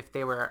 but if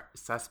they were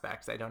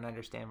suspects, I don't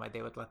understand why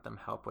they would let them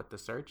help with the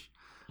search.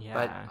 Yeah.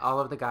 But all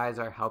of the guys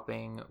are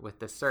helping with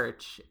the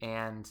search,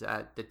 and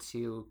the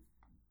two,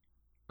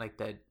 like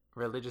the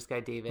religious guy,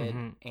 David,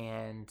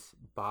 and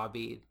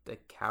Bobby, the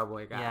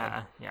cowboy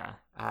guy.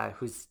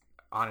 Who's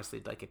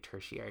honestly like a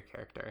tertiary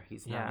character.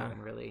 He's not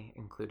even really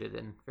included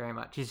in very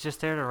much. He's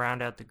just there to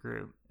round out the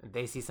group.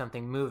 They see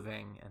something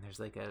moving, and there's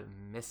like a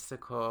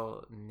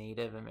mystical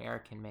Native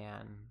American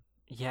man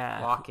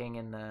walking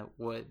in the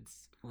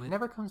woods.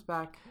 Never comes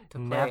back to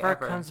play. Never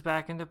comes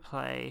back into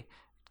play.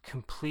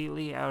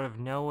 Completely out of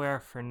nowhere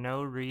for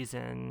no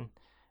reason.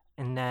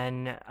 And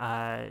then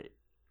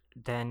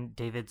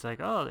David's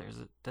like, oh,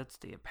 that's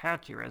the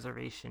Apache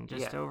reservation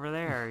just over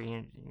there.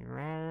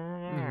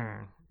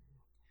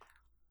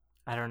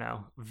 I don't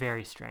know.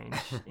 Very strange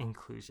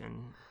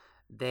inclusion.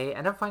 They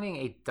end up finding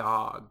a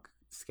dog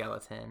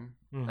skeleton.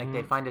 Like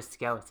they find a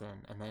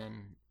skeleton, and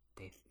then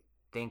they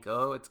think,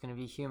 oh, it's going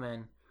to be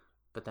human.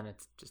 But then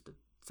it's just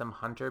some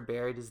hunter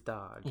buried his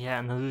dog. Yeah,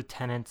 and the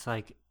lieutenant's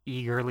like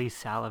eagerly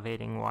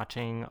salivating,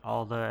 watching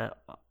all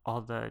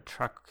the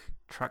truck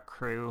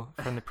crew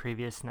from the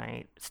previous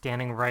night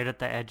standing right at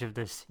the edge of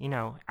this,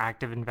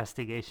 active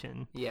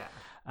investigation. Yeah.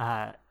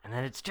 And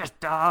then it's just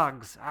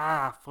dogs.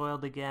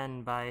 Foiled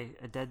again by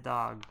a dead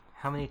dog.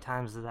 How many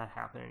times does that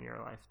happen in your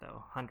life,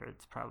 though?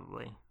 Hundreds,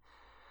 probably.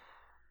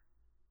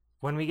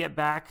 When we get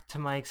back to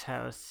Mike's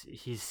house,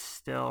 he's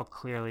still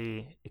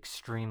clearly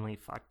extremely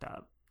fucked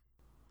up.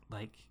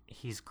 Like,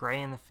 he's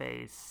gray in the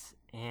face,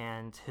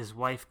 and his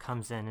wife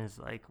comes in and is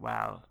like,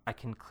 wow, I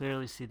can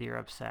clearly see that you're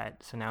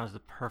upset, so now is the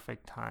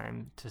perfect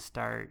time to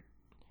start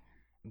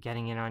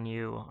getting in on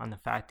you on the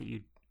fact that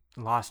you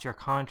lost your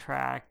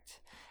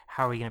contract.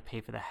 How are we going to pay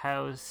for the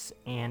house?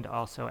 And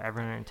also,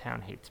 everyone in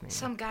town hates me.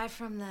 Some guy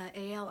from the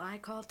ALI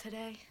called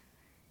today.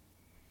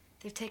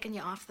 They've taken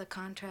you off the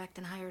contract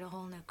and hired a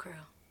whole new crew.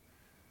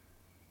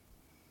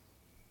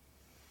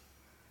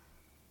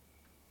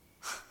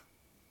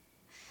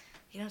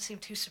 You don't seem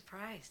too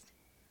surprised.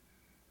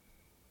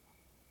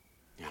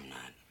 I'm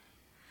not.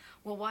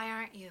 Well, why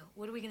aren't you?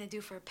 What are we going to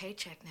do for a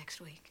paycheck next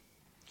week?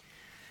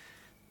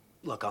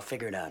 Look, I'll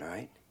figure it out, all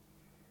right?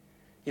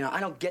 You know,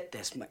 I don't get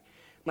this.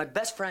 My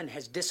best friend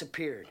has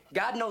disappeared.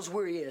 God knows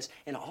where he is,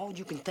 and all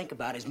you can think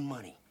about is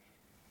money.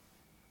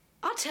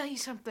 I'll tell you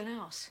something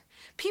else.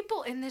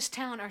 People in this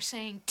town are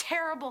saying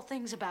terrible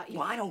things about you.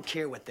 Well, I don't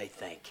care what they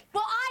think.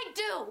 Well, I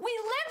do. We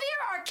live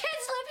here. Our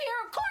kids live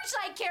here. Of course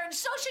I care, and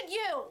so should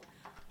you.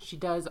 She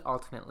does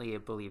ultimately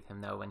believe him,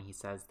 though, when he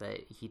says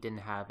that he didn't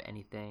have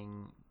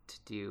anything to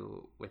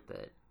do with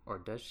it. Or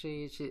does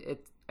she?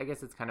 I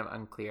guess it's kind of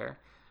unclear.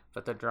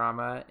 But the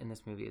drama in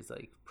this movie is,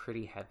 like,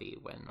 pretty heavy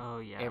when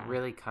it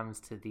really comes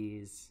to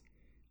these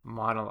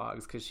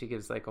monologues. Because she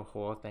gives, like, a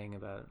whole thing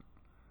about,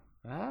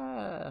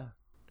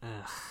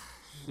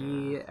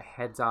 He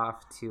heads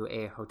off to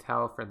a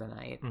hotel for the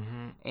night.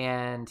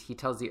 And he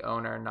tells the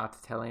owner not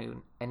to tell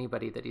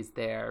anybody that he's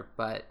there,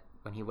 but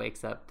when he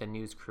wakes up, the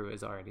news crew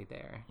is already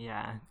there.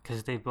 Yeah,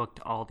 because they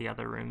booked all the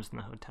other rooms in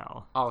the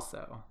hotel.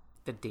 Also,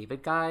 the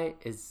David guy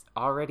is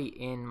already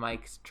in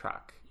Mike's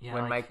truck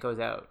when Mike goes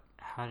out.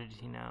 How did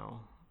he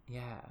know?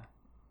 Yeah.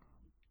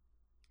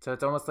 So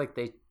it's almost like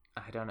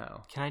I don't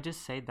know. Can I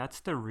just say, that's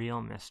the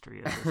real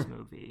mystery of this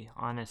movie,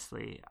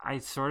 honestly. I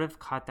sort of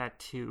caught that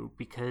too,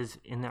 because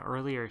in the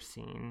earlier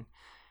scene,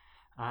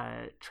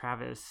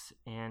 Travis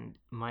and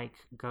Mike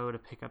go to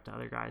pick up the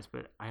other guys,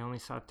 but I only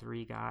saw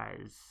 3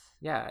 guys.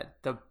 Yeah,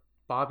 the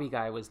Bobby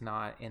guy was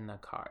not in the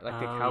car. Like,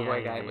 the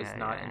cowboy guy was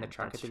not in the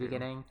truck at the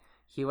beginning.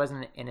 He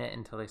wasn't in it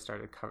until they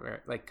started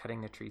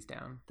cutting the trees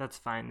down. That's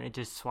fine. They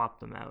just swapped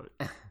them out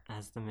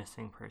as the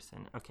missing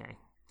person. Okay.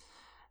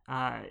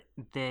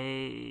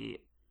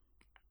 They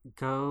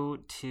go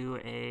to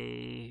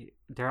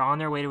they're on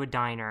their way to a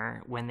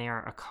diner when they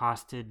are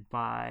accosted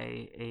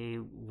by a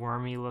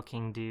wormy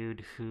looking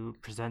dude who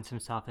presents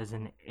himself as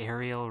an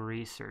aerial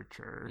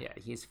researcher. Yeah,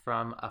 he's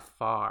from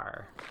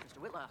afar. Mr.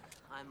 Whitlock,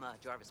 I'm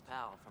Jarvis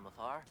Powell from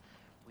afar.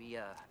 We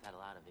have had a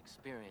lot of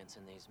experience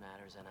in these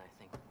matters, and I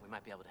think we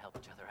might be able to help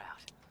each other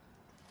out.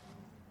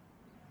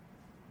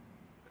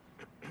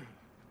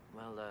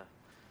 Well,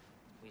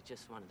 we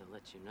just wanted to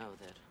let you know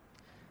that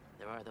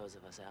there are those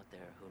of us out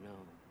there who know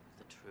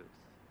the truth.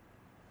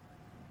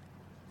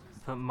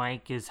 But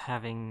Mike is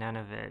having none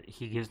of it.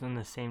 He gives them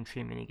the same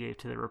treatment he gave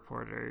to the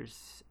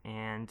reporters,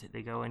 and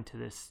they go into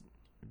this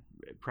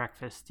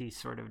breakfasty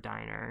sort of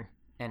diner.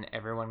 And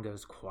everyone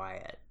goes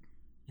quiet.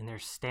 And they're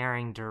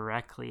staring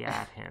directly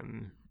at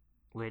him,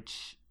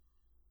 which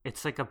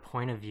it's like a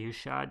point of view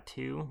shot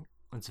too.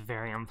 It's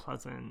very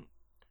unpleasant.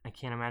 I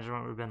can't imagine what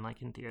it would have been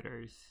like in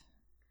theaters.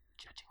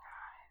 Judging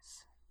our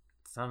eyes.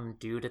 Some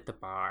dude at the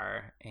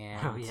bar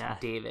and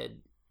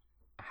David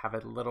have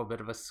a little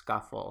bit of a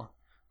scuffle,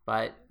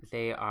 but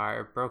they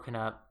are broken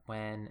up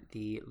when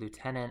the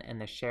lieutenant and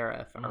the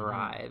sheriff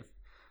arrive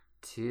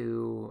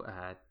to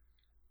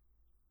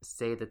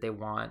say that they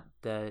want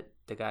the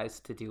guys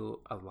to do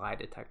a lie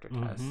detector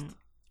test.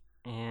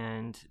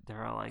 And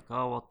they're all like,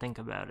 oh, well, think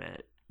about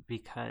it,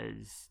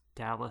 because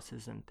Dallas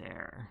isn't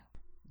there.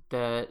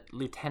 The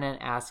lieutenant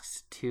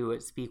asks to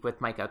speak with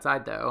Mike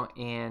outside, though,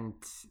 and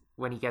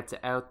when he gets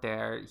out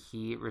there,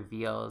 he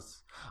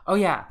reveals... Oh,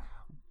 yeah,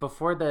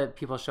 before the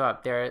people show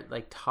up, they're,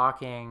 like,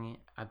 talking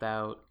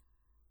about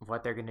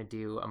what they're going to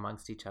do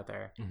amongst each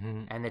other.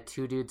 And the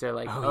 2 dudes are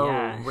like,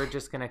 we're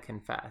just going to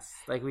confess.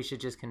 Like, we should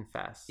just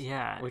confess.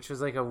 Yeah. Which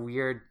was, like, a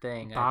weird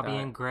thing. Bobby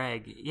and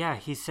Greg. Yeah,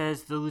 he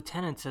says, the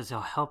lieutenant says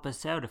he'll help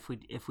us out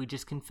if we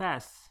just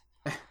confess.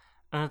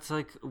 And it's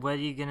like, what are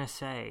you going to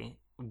say?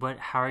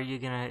 How are you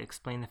going to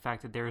explain the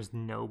fact that there is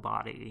no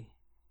body?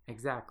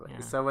 Exactly.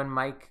 Yeah. So when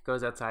Mike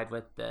goes outside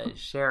with the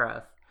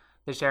sheriff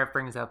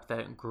brings up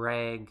that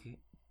Greg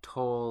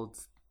told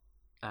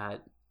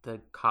the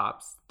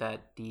cops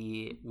that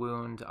the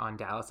wound on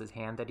Dallas's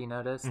hand that he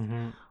noticed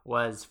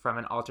was from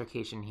an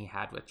altercation he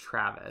had with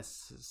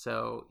Travis.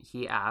 So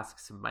he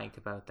asks Mike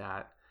about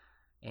that,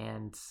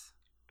 and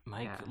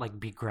Mike like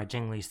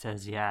begrudgingly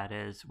says, "Yeah, it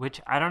is." Which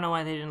I don't know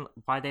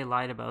why they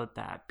lied about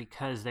that,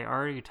 because they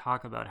already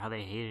talk about how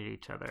they hated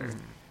each other.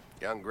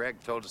 Young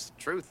Greg told us the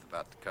truth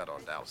about the cut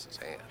on Dallas's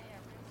hand.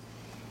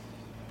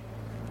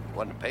 It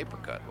wasn't a paper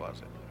cut, was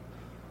it?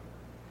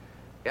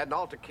 He had an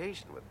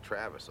altercation with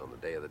Travis on the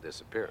day of the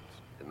disappearance.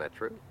 Isn't that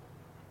true?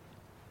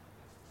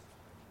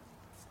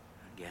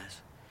 I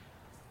guess.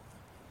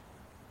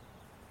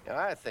 Yeah,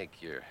 I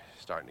think you're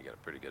starting to get a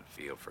pretty good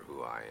feel for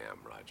who I am,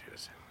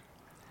 Rogers.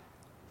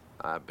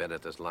 I've been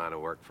at this line of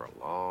work for a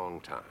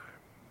long time.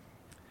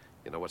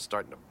 You know what's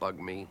starting to bug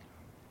me?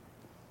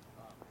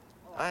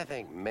 I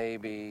think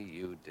maybe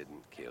you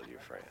didn't kill your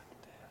friend.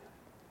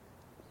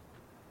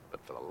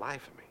 But for the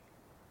life of me,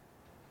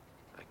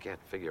 I can't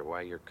figure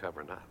why you're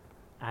covering up.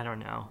 I don't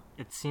know.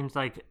 It seems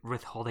like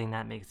withholding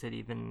that makes it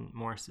even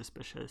more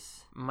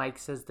suspicious. Mike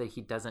says that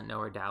he doesn't know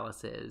where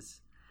Dallas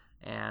is,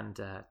 and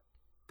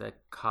the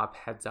cop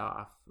heads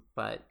off.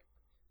 But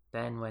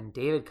then when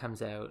David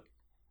comes out,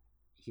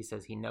 he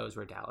says he knows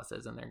where Dallas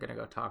is, and they're going to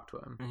go talk to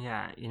him.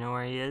 Yeah, you know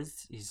where he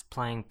is? He's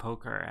playing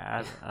poker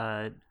at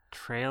a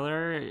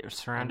trailer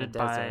surrounded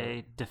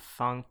by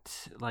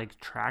defunct, like,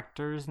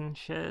 tractors and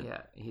shit.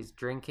 Yeah, he's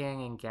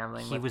drinking and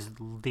gambling. He was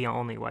the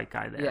only white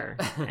guy there.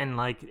 Yeah. And,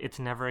 like, it's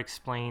never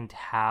explained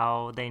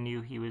how they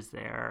knew he was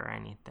there or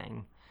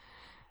anything.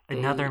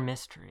 Another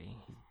mystery.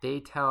 They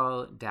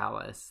tell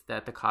Dallas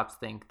that the cops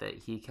think that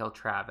he killed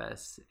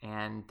Travis,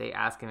 and they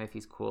ask him if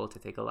he's cool to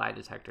take a lie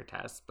detector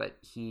test, but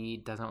he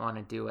doesn't want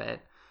to do it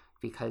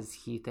because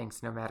he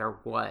thinks no matter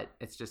what,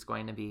 it's just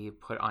going to be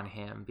put on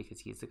him because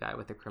he's the guy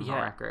with the criminal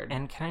record.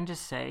 And can I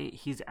just say,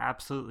 he's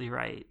absolutely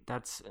right.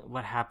 That's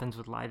what happens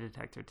with lie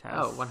detector tests.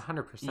 Oh,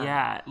 100%.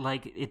 Yeah,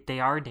 like, they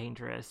are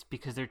dangerous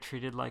because they're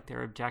treated like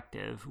they're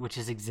objective, which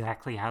is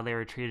exactly how they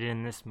were treated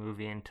in this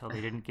movie until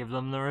they didn't give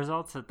them the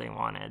results that they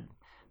wanted.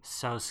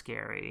 So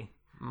scary.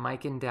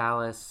 Mike and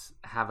Dallas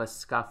have a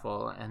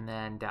scuffle, and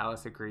then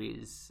Dallas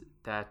agrees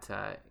that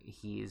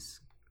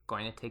he's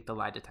going to take the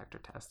lie detector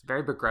test.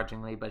 Very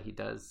begrudgingly, but he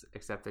does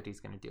accept that he's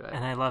going to do it.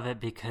 And I love it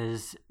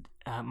because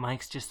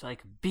Mike's just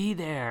like, be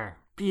there.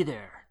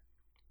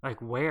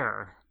 Like,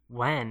 where?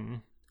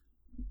 When?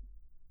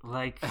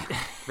 Like,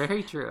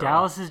 very true.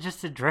 Dallas is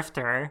just a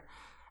drifter.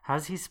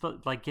 How's he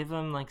supposed, like, give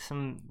him, like,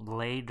 some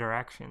lay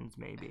directions,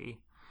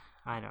 maybe?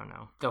 I don't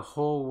know. The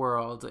whole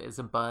world is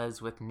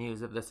abuzz with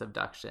news of this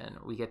abduction.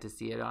 We get to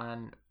see it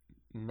on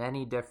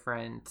many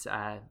different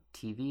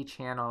TV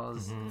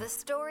channels. Mm-hmm. The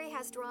story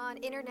has drawn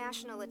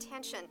international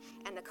attention,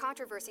 and the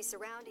controversy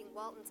surrounding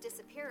Walton's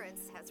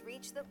disappearance has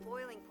reached the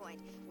boiling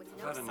point with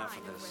no sign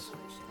of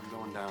resolution. I'm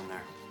going down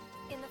there.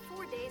 In the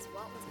 4 days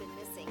Walton's been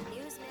missing,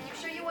 newsmen You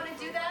sure you want to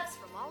do that?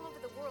 from all over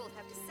the world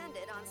have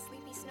descended on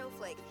Sleepy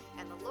Snowflake,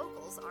 and the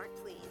locals aren't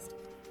pleased.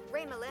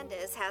 Ray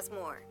Melendez has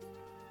more.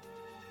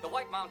 The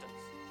White Mountains.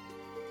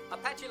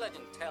 Apache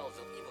legend tells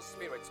of evil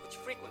spirits which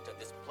frequented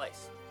this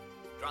place,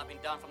 dropping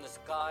down from the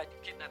sky to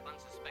kidnap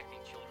unsuspecting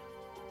children.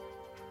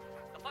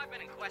 The 5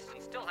 men in question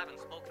still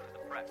haven't spoken to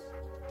the press.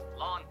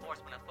 Law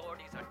enforcement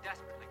authorities are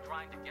desperately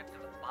trying to get to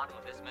the bottom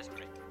of this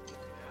mystery.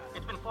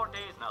 It's been 4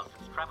 days now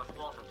since Travis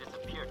Walton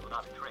disappeared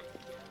without a trace,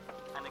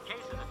 and the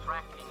case is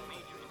attracting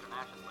major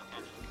international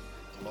attention.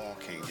 The law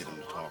can't get them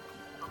to talk.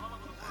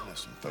 I know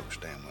some folks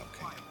damn well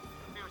can.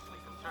 Fiercely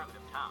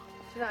conservative town.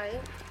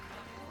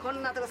 こ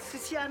んなとこ寿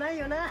司屋ない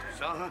よな。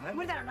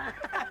無理だろな。入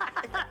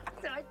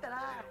った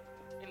な。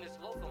 In this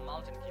local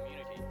mountain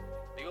community,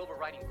 the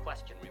overriding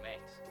question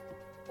remains: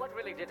 what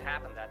really did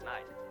happen that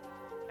night?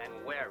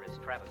 And where is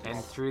Travis Walton?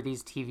 And through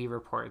these TV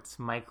reports,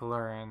 Mike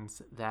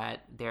learns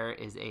that there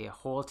is a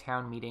whole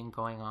town meeting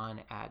going on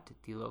at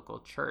the local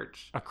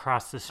church.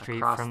 Across the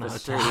street from the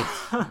hotel.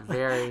 Street.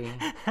 Very,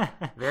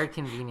 very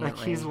conveniently. Like,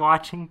 he's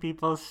watching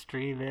people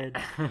stream it.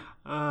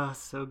 Oh,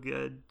 so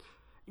good.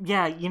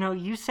 Yeah, you know,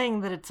 you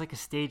saying that it's like a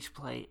stage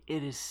play,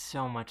 it is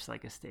so much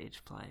like a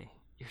stage play.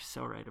 You're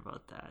so right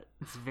about that.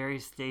 It's a very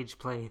stage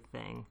play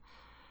thing.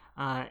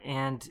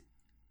 And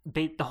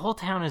the whole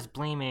town is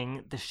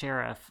blaming the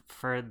sheriff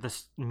for the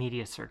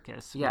media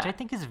circus, which I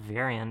think is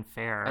very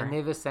unfair. And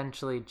they've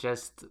essentially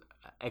just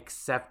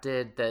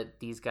accepted that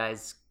these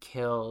guys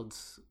killed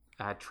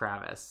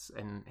Travis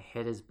and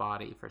hid his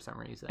body for some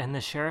reason. And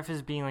the sheriff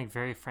is being, like,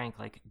 very frank,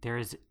 like, there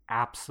is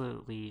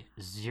absolutely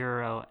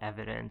zero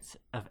evidence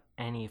of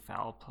any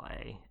foul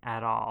play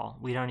at all.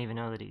 We don't even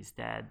know that he's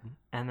dead.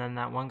 And then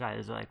that one guy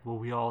is like, well,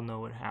 we all know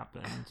what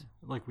happened.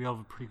 Like, we all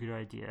have a pretty good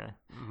idea.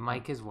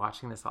 Mike is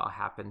watching this all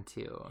happen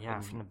too. Yeah,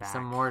 from the back.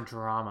 Some more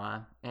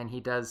drama. And he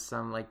does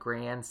some, like,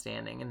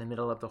 grandstanding in the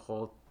middle of the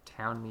whole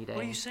town meeting.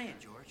 What are you saying,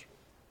 George?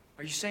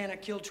 Are you saying I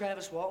killed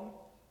Travis Walton?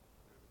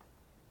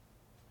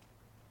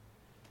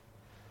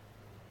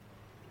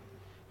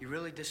 You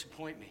really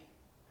disappoint me.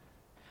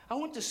 I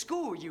went to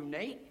school with you,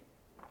 Nate.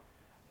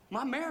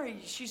 My Mary,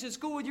 she's in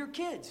school with your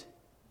kids.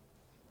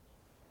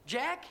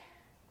 Jack?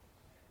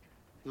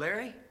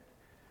 Larry?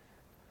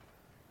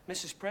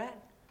 Mrs. Pratt?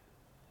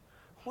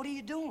 What are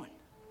you doing?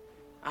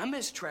 I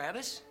miss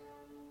Travis.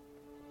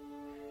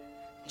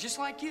 Just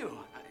like you.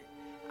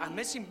 I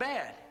miss him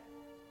bad.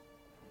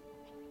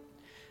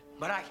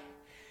 But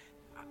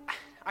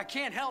I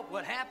can't help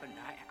what happened.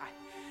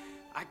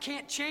 I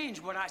can't change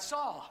what I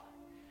saw.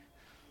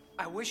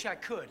 I wish I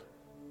could.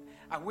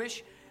 I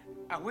wish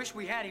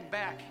we had him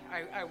back.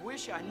 I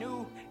wish I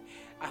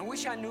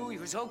knew he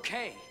was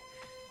okay.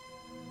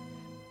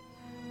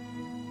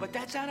 But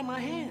that's out of my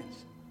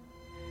hands.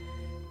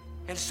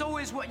 And so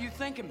is what you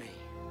think of me.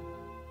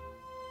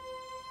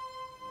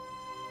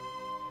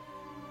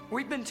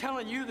 We've been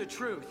telling you the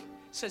truth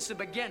since the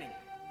beginning.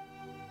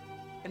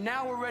 And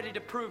now we're ready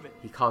to prove it.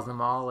 He calls them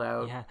all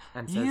out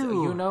and says,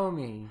 you know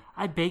me.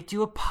 I baked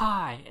you a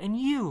pie, and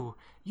you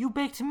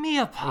baked me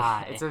a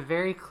pie. It's a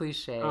very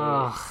cliche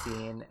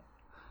scene.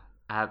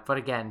 But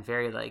again,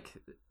 very like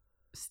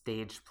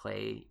stage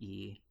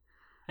play-y.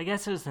 I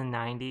guess it was the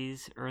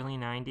 90s, early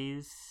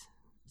 90s,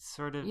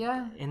 sort of.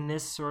 Yeah. In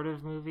this sort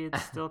of movie, it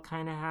still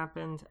kind of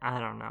happened. I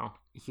don't know.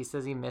 He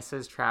says he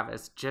misses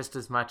Travis just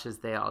as much as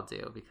they all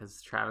do,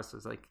 because Travis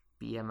was like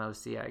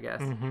BMOC, I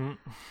guess. Mm-hmm.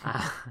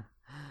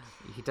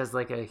 He does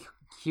like a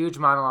huge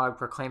monologue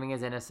proclaiming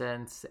his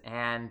innocence,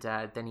 and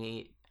then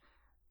he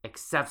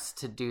accepts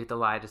to do the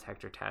lie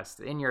detector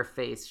test. In your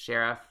face,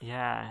 Sheriff.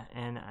 Yeah,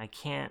 and I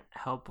can't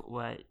help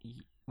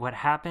what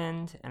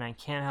happened, and I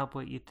can't help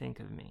what you think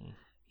of me.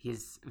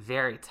 He's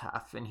very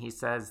tough, and he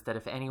says that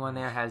if anyone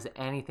there has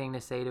anything to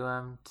say to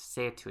him, to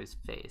say it to his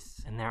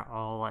face. And they're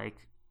all like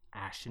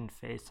ashen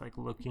face, like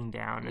looking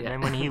down. And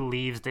then when he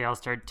leaves, they all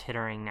start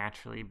tittering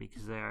naturally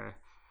because they're,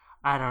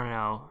 I don't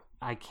know.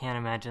 I can't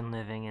imagine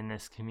living in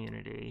this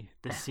community.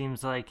 This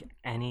seems like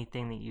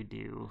anything that you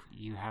do,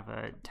 you have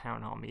a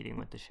town hall meeting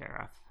with the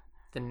sheriff.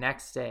 The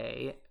next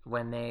day,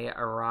 when they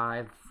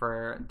arrive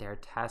for their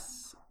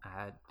tests,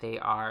 they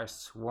are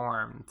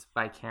swarmed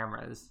by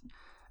cameras.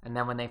 And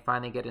then when they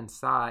finally get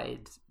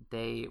inside,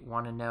 they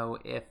want to know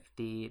if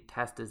the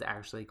test is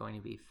actually going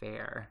to be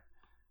fair.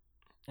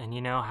 And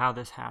you know how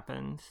this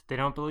happened? They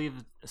don't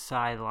believe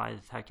Cy, the lie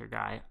detector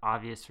guy,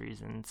 obvious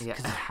reasons.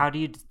 Because how do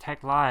you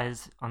detect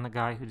lies on the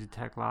guy who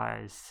detects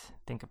lies?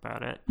 Think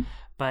about it.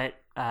 But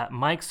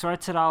Mike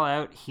sorts it all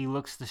out. He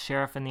looks the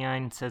sheriff in the eye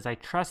and says, I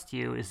trust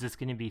you. Is this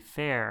going to be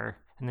fair?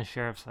 And the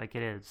sheriff's like,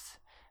 it is.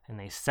 And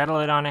they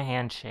settle it on a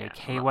handshake.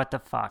 Hey, what the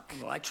fuck?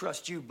 Well, I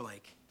trust you,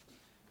 Blake.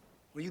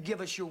 Will you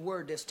give us your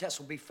word this test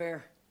will be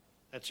fair?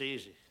 That's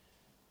easy.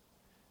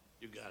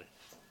 You got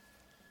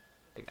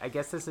it. I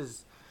guess this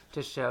is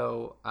to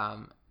show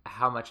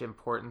how much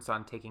importance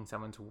on taking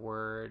someone's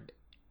word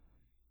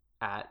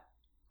at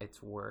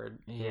its word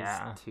is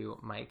to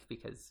Mike,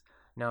 because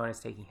no one is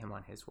taking him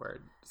on his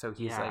word. So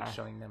he's like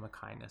showing them a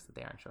kindness that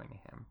they aren't showing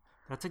to him.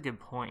 That's a good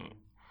point.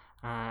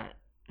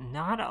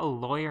 Not a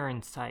lawyer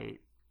in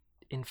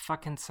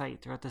fucking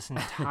sight throughout this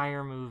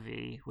entire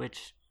movie,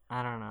 which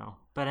I don't know.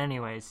 But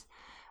anyways,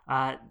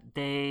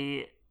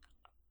 they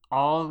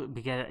all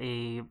get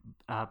a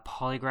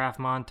polygraph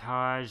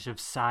montage of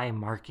Cy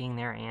marking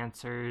their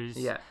answers.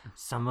 Yeah.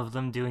 Some of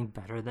them doing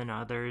better than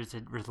others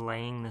at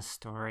relaying the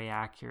story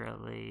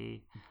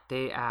accurately.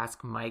 They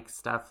ask Mike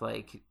stuff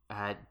like,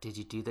 did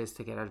you do this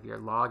to get out of your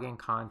logging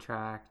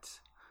contract?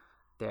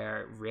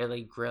 They're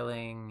really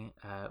grilling,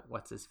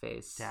 what's his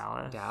face?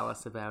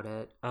 Dallas about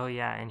it. Oh,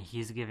 yeah, and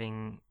he's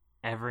giving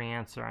every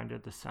answer under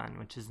the sun,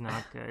 which is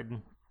not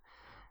good.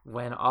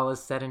 When all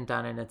is said and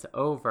done and it's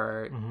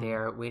over,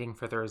 they're waiting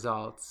for the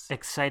results.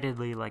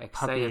 Excitedly, like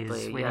puppies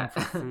waiting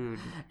for food.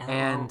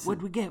 And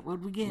what'd we get?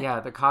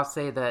 Yeah, the cops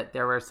say that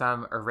there were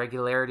some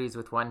irregularities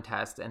with one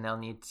test and they'll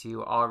need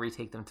to all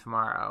retake them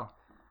tomorrow.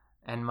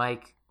 And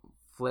Mike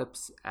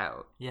flips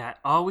out. Yeah,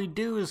 all we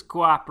do is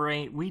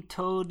cooperate. We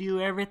told you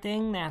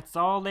everything. That's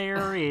all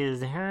there is.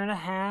 Did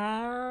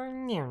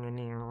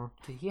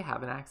he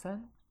have an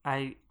accent?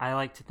 I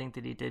like to think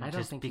that he did,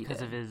 just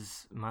because of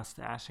his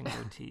mustache and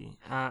goatee.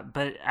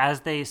 But as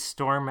they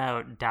storm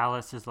out,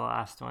 Dallas is the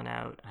last one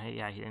out. He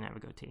didn't have a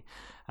goatee.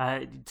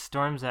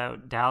 Storms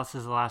out. Dallas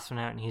is the last one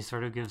out, and he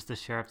sort of gives the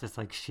sheriff this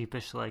like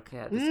sheepish, like,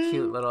 this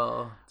cute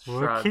little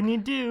shrug. What can you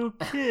do,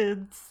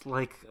 kids?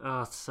 Like,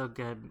 oh, it's so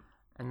good.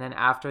 And then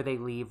after they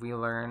leave, we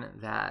learn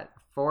that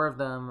 4 of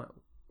them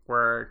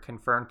were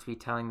confirmed to be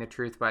telling the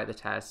truth by the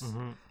test.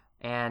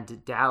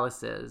 And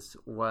Dallas's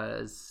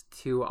was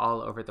too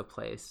all over the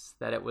place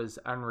that it was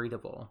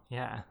unreadable.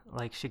 Yeah,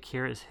 like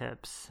Shakira's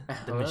hips.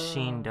 The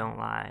machine don't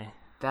lie.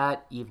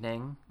 That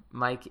evening,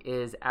 Mike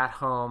is at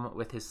home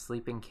with his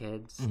sleeping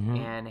kids,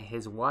 and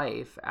his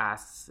wife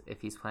asks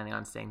if he's planning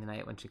on staying the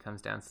night when she comes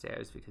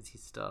downstairs because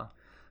he's still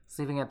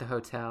sleeping at the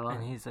hotel.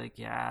 And he's like,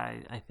 yeah,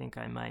 I think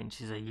I might. And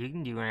she's like, you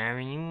can do whatever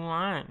you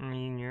want. I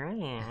mean,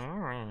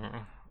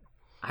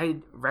 I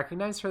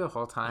recognized her the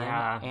whole time.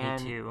 Yeah,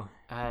 me too.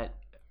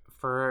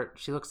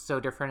 She looks so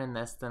different in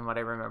this than what I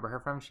remember her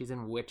from. She's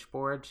in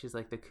Witchboard. She's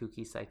like the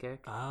kooky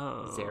psychic.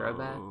 Oh,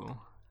 Zarabet.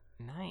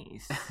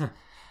 Nice.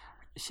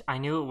 I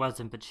knew it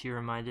wasn't, but she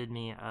reminded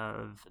me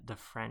of the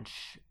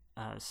French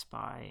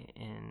spy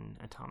in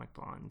Atomic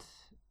Blonde.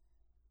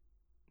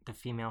 The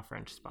female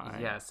French spy.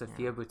 Yeah,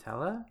 Sophia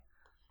Boutella?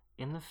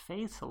 In the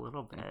face a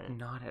little bit.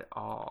 Not at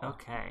all.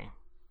 Okay.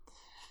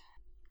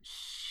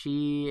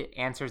 She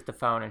answers the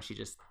phone and she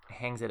just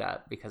hangs it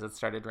up because it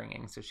started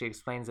ringing. So she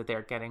explains that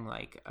they're getting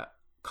like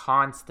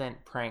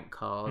constant prank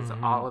calls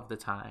all of the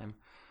time.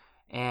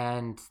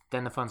 And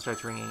then the phone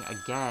starts ringing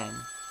again.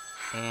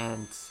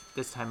 And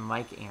this time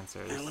Mike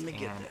answers.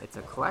 And it's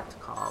a collect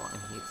call and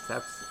he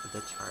accepts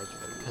the charges.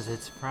 Because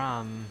it's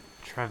from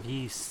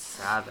Travis.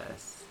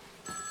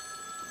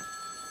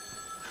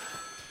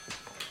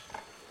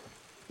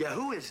 Yeah,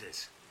 who is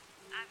this?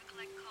 I have a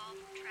collect call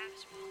from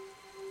Travis Walton.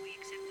 Will you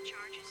accept the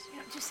charges?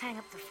 Just hang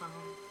up the phone.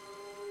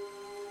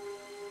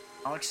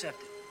 I'll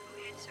accept it.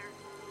 Go ahead, sir.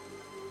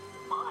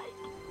 Mike.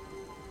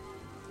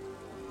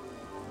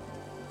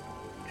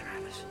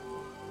 Travis.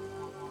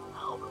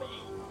 Help me.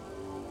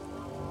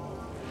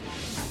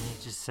 And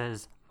he just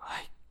says,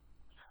 Mike.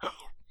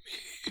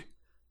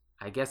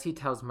 I guess he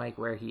tells Mike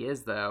where he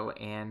is, though,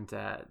 and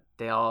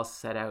they all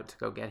set out to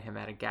go get him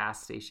at a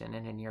gas station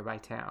in a nearby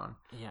town.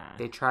 Yeah.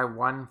 They try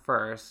one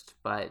first,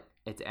 but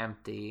it's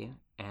empty,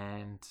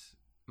 and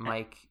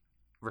Mike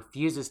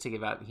refuses to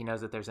give up. He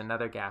knows that there's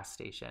another gas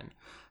station.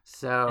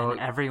 So and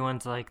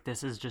everyone's like,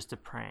 this is just a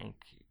prank.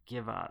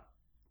 Give up.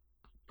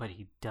 But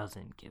he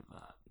doesn't give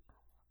up.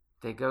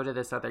 They go to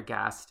this other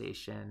gas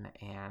station,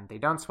 and they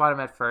don't spot him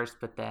at first,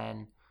 but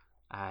then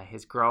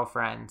his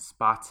girlfriend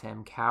spots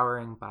him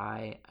cowering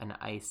by an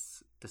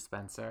ice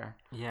dispenser.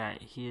 Yeah,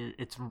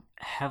 it's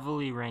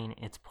heavily rain.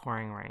 It's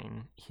pouring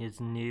rain. He's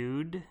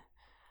nude,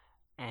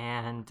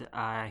 and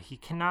he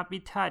cannot be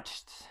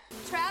touched.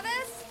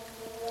 Travis?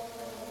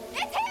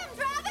 It's him,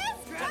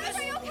 Travis! Travis,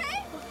 are you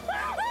okay?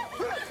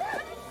 Travis?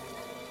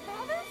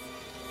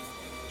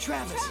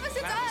 Travis! Travis,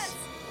 it's us!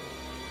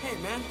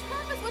 Hey, man.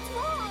 Travis, what's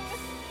wrong?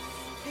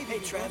 Hey,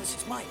 Travis,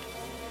 it's Mike.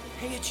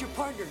 Hey, it's your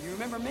partner. You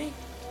remember me?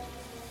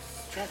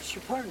 Travis,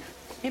 your partner.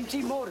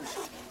 MT Motors.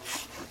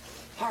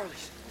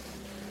 Harley's.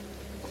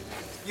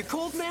 You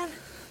cold, man?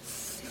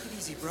 Take it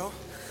easy, bro.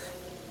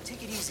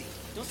 Take it easy.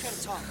 Don't try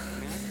to talk,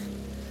 man.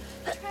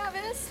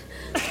 Travis?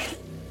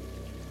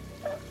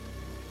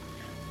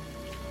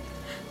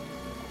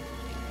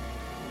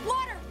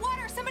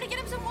 Water! Somebody get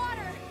him some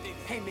water!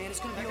 Hey, man, it's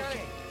gonna be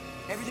okay.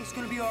 Everything's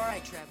gonna be all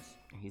right, Travis.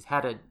 He's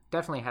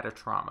definitely had a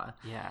trauma.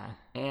 Yeah.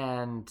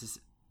 And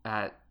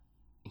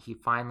he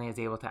finally is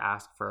able to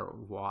ask for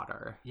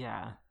water.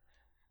 Yeah.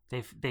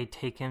 They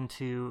take him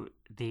to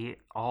the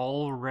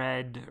all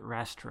red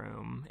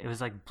restroom. It was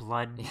like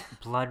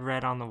blood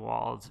red on the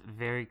walls,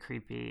 very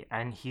creepy.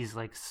 And he's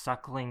like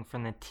suckling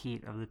from the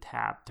teat of the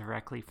tap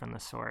directly from the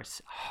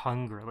source,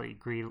 hungrily,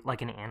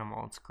 like an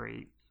animal. It's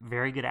great.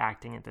 Very good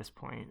acting at this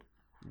point.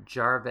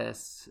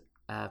 Jarvis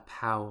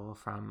Powell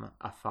from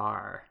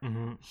afar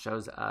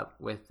shows up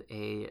with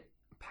a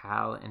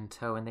pal in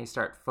tow, and they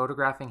start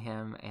photographing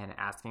him and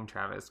asking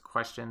Travis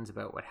questions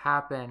about what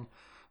happened.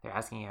 They're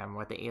asking him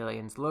what the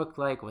aliens look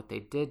like, what they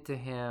did to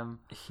him.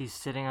 He's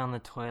sitting on the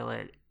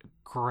toilet,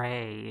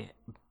 gray,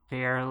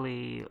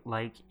 barely,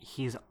 like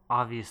he's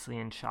obviously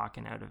in shock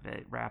and out of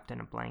it, wrapped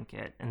in a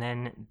blanket. And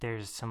then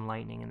there's some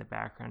lightning in the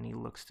background. He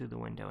looks through the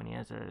window and he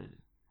has a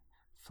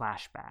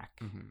flashback,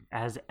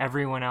 as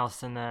everyone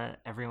else.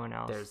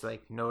 There's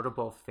like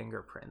notable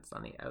fingerprints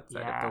on the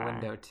outside of the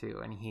window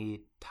too, and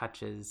he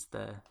touches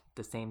the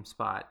same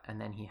spot, and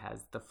then he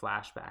has the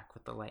flashback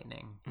with the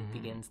lightning. He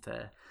begins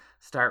to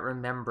start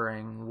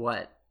remembering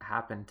what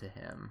happened to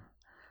him.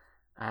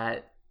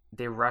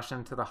 They rush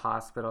him to the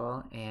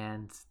hospital,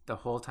 and the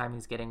whole time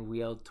he's getting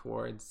wheeled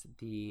towards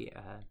the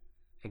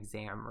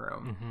exam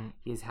room,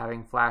 he's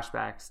having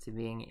flashbacks to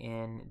being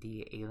in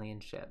the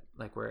alien ship.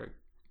 Like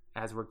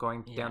as we're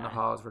going down the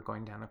halls, we're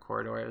going down the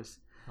corridors.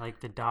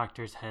 Like the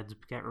doctor's heads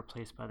get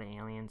replaced by the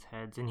aliens'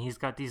 heads, and he's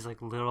got these like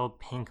little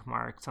pink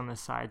marks on the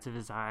sides of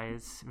his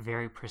eyes,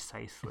 very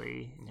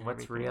precisely.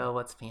 What's real?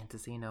 What's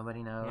fantasy?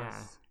 Nobody knows.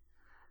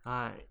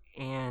 Yeah.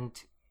 And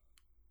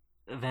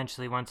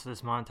eventually, once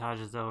this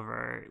montage is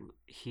over,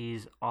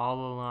 he's all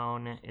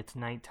alone. It's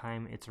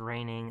nighttime. It's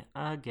raining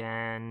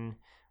again,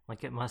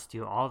 like it must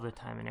do all the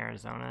time in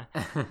Arizona.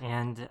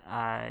 And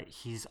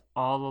he's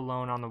all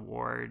alone on the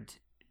ward,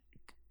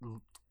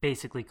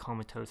 basically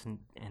comatose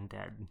and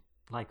dead,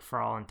 like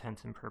for all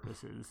intents and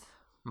purposes.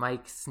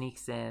 Mike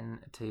sneaks in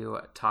to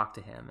talk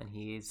to him, and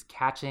he's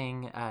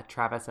catching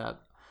Travis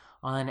up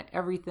on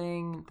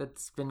everything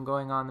that's been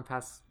going on the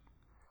past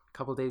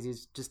couple days.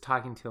 He's just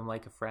talking to him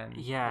like a friend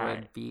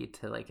would be,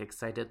 to like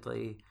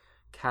excitedly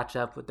catch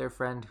up with their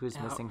friend who's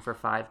missing for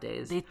 5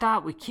 days. They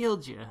thought we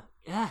killed you.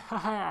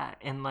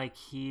 And like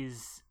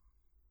he's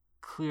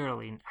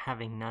clearly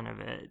having none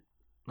of it.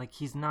 Like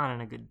he's not in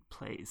a good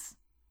place.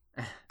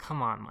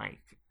 Come on,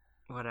 Mike.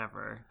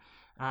 Whatever.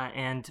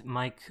 And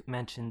Mike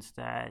mentions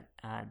that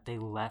they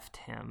left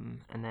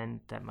him, and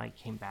then that Mike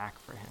came back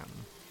for him.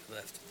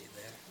 Left me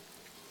there.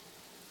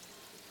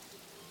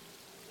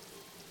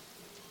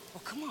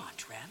 Well, come on,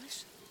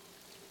 Travis.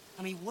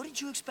 I mean, what did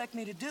you expect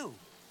me to do?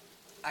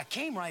 I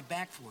came right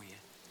back for you.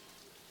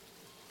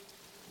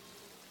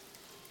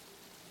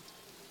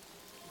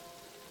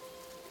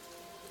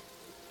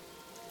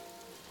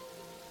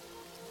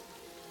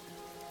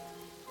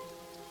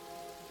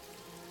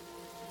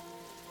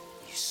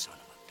 You son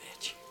of a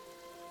bitch.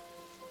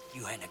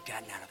 You hadn't have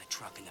gotten out of the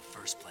truck in the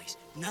first place,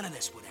 none of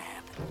this would have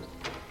happened.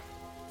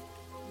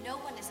 No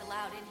one is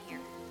allowed in here.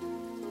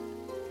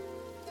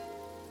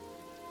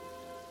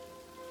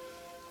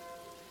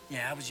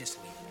 Yeah, I was just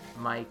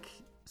leaving. Mike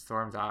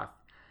storms off.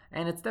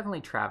 And it's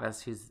definitely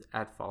Travis who's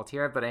at fault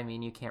here, but I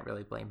mean, you can't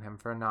really blame him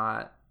for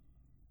not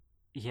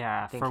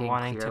Yeah, for thinking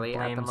wanting to clearly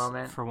at the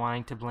moment. for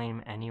wanting to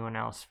blame anyone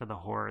else for the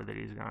horror that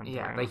he's gone through.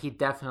 Yeah, like he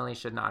definitely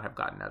should not have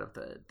gotten out of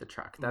the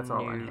truck. That's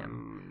all on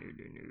him.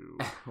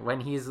 No.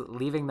 When he's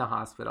leaving the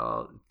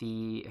hospital,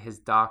 his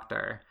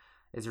doctor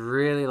is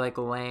really like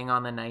laying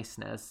on the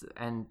niceness,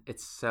 and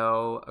it's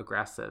so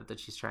aggressive that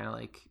she's trying to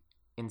like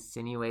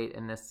insinuate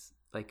in this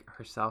like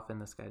herself in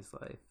this guy's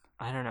life.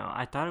 I don't know.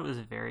 I thought it was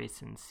very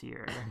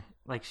sincere.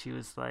 Like she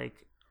was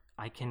like,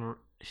 I can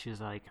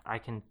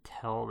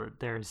tell that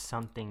there's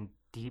something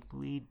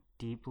deeply,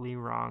 deeply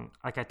wrong.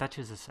 Like I thought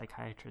she was a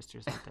psychiatrist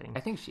or something.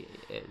 I think she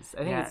is.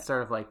 I think it's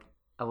sort of like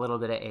a little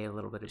bit of A, a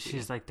little bit of B.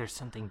 She's like, there's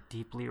something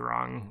deeply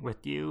wrong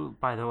with you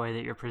by the way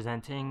that you're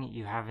presenting.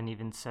 You haven't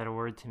even said a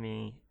word to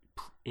me.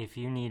 If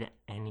you need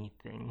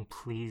anything,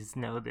 please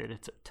know that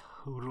it's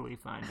totally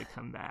fine to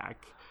come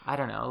back. I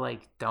don't know.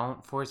 Like,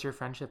 don't force your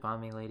friendship on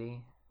me,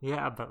 lady.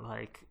 Yeah, but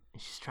like,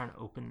 she's trying to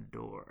open the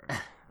door.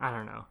 I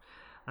don't know.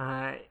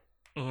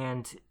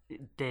 And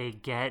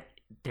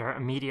they're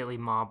immediately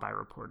mobbed by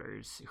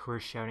reporters who are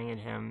shouting at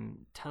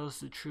him, tell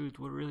us the truth,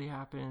 what really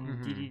happened,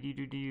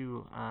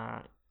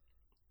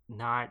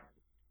 Not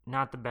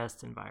the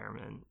best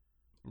environment.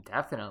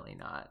 Definitely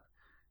not.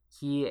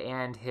 He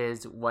and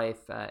his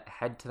wife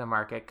head to the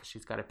market because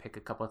she's got to pick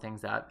a couple of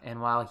things up, and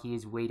while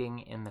he's waiting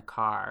in the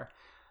car,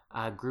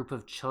 a group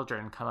of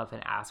children come up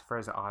and ask for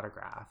his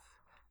autograph,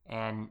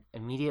 and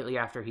immediately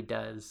after he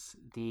does,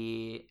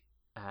 the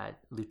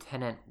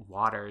Lieutenant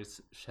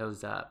Waters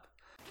shows up.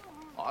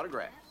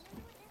 Autographs.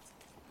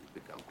 You've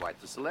become quite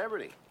the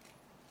celebrity.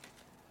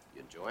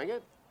 You enjoying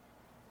it?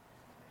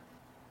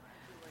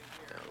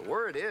 Now, the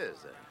word is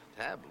that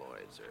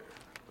tabloids are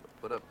going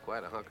to put up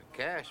quite a hunk of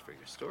cash for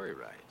your story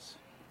rights.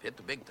 You've hit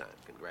the big time.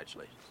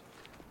 Congratulations.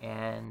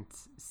 And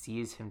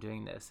sees him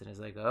doing this and is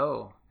like,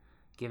 oh,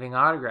 giving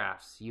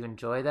autographs. You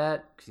enjoy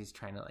that? Because he's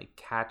trying to like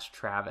catch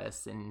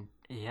Travis and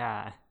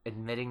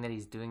admitting that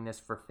he's doing this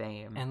for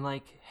fame. And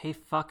like, hey,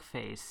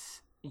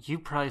 fuckface, you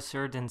probably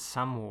served in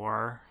some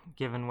war,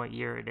 given what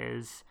year it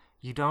is.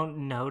 You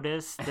don't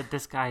notice that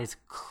this guy is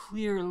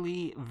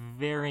clearly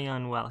very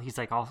unwell. He's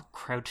like all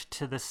crouched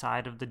to the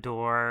side of the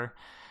door.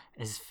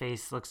 His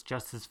face looks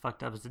just as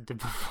fucked up as it did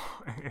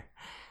before.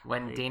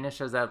 When Dana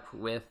shows up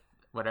with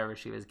whatever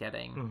she was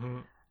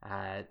getting,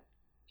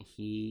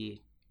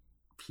 he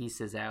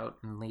pieces out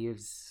and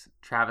leaves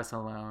Travis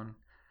alone.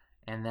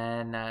 And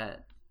then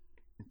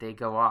they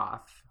go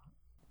off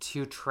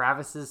to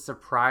Travis's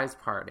surprise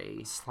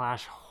party /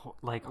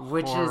 like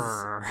which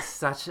horror. Is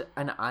such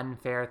an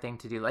unfair thing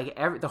to do. Like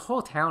the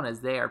whole town is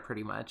there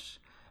pretty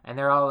much, and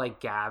they're all like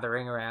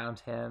gathering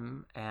around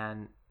him,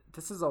 and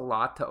this is a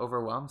lot to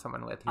overwhelm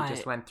someone with who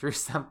just went through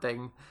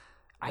something.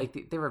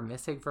 Like they were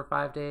missing for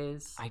 5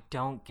 days. I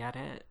don't get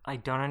it. I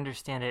don't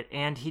understand it.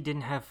 And he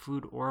didn't have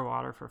food or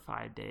water for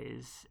 5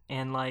 days.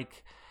 And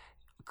like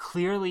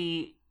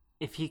clearly,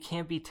 if he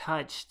can't be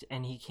touched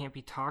and he can't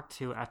be talked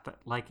to at the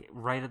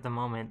right at the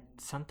moment,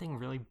 something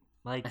really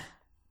like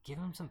give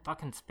him some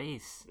fucking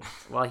space.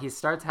 Well, he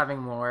starts having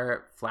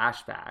more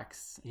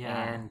flashbacks.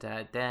 Yeah.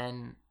 And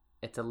then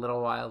it's a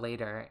little while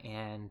later,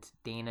 and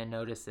Dana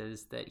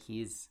notices that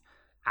he's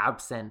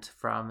absent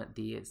from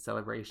the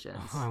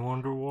celebrations. I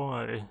wonder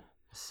why.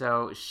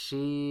 So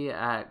she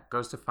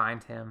goes to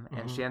find him,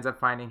 and she ends up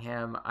finding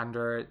him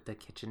under the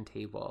kitchen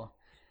table.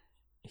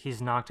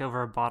 He's knocked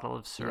over a bottle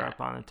of syrup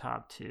on the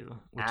top too,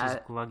 which is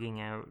glugging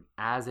out.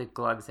 As it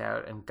glugs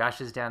out and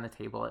gushes down the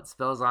table, it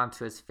spills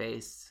onto his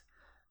face,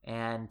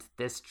 and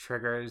this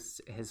triggers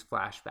his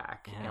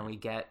flashback, and we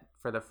get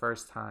for the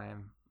first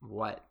time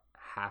what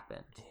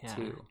happened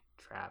to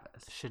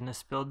Travis. Shouldn't have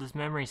spilled his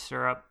memory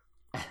syrup.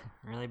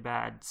 Really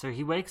bad. So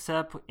he wakes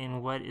up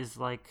in what is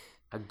like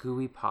a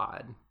gooey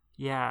pod.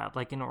 Yeah,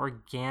 like an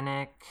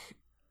organic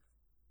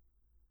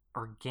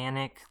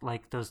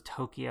like those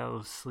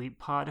Tokyo sleep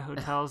pod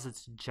hotels.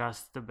 It's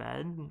just the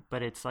bed,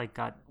 but it's like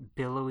got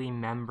billowy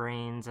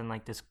membranes and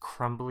like this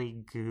crumbly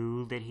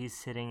goo that he's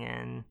sitting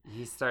in.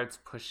 He starts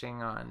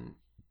pushing on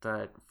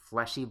the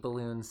fleshy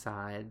balloon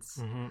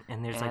sides,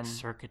 and there's like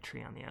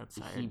circuitry on the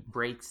outside. He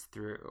breaks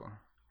through,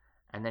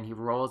 and then he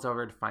rolls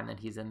over to find that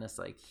he's in this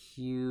like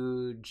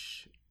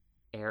huge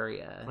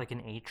area, like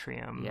an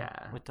atrium,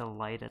 with the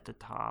light at the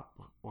top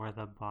or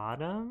the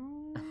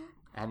bottom.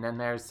 And then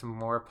there's some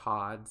more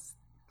pods,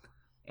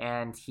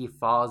 and he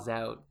falls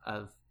out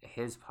of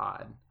his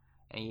pod,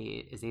 and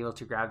he is able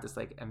to grab this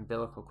like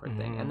umbilical cord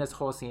thing. And this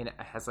whole scene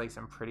has like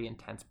some pretty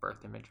intense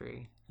birth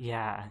imagery.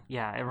 Yeah.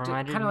 It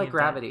reminded kind me of like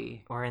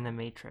Gravity, or in The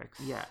Matrix.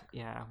 Yeah.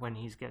 When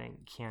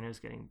Keanu's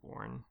getting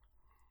born.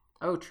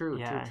 Oh, true.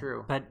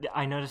 But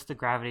I noticed the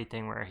gravity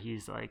thing where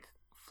he's like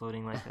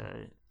floating like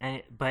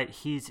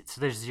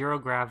so there's zero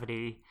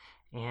gravity,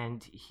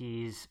 and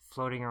he's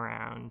floating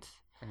around.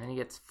 And then he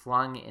gets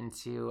flung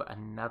into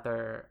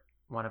another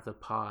one of the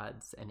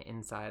pods, and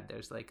inside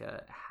there's like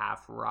a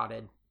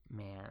half-rotted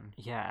man.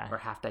 Yeah. Or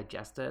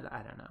half-digested.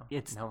 I don't know.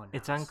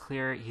 It's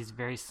unclear. He's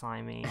very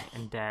slimy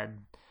and dead.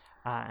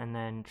 And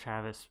then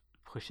Travis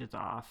pushes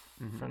off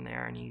from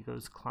there, and he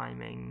goes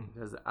climbing. He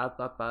goes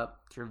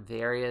up through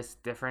various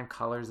different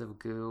colors of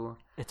goo.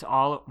 It's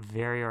all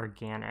very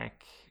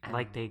organic,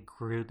 like they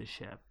grew the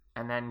ship.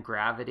 And then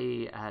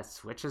gravity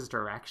switches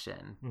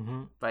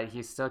direction, but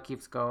he still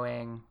keeps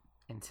going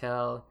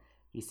until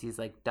he sees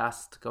like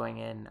dust going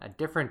in a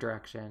different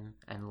direction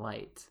and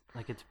light.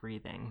 Like it's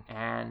breathing.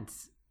 And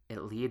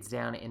it leads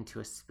down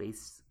into a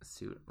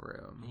spacesuit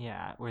room.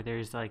 Yeah, where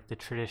there's like the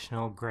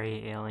traditional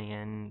gray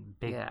alien,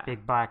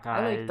 big black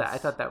eyes. I like that. I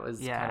thought that was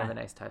kind of a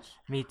nice touch.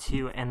 Me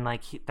too. And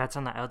like that's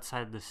on the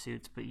outside of the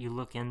suits, but you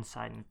look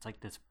inside and it's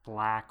like this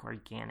black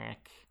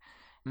organic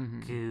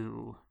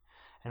goo.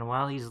 And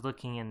while he's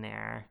looking in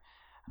there,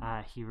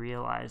 he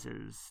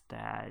realizes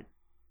that,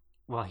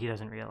 well, he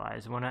doesn't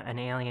realize. When an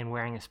alien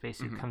wearing a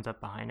spacesuit comes up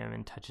behind him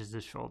and touches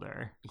his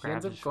shoulder. He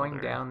ends up going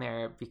down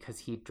there because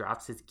he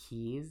drops his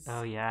keys.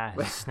 Oh, yeah,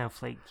 his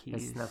snowflake keys.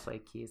 His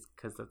snowflake keys,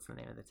 because that's the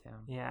name of the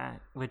town. Yeah,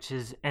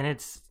 and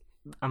it's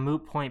a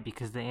moot point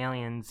because the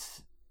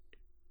aliens,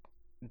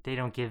 they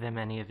don't give him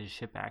any of his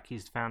shit back.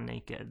 He's found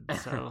naked,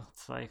 so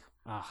it's like,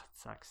 oh, it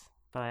sucks.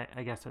 But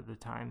I guess at the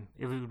time,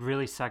 it would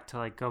really suck to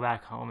like go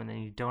back home and then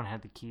you don't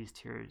have the keys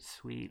to your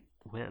sweet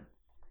whip.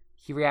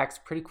 He reacts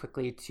pretty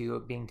quickly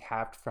to being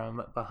tapped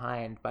from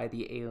behind by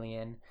the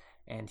alien,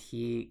 and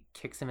he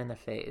kicks him in the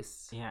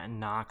face. Yeah, and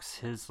knocks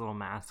his little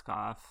mask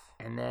off.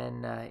 And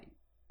then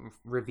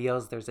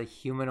reveals there's a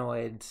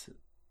humanoid,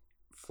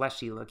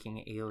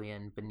 fleshy-looking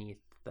alien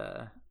beneath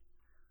the...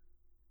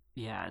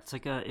 Yeah, it's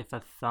like if a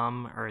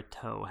thumb or a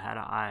toe had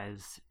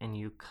eyes and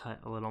you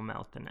cut a little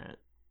mouth in it.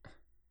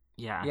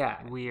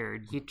 Yeah,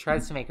 weird. He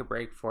tries to make a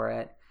break for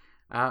it,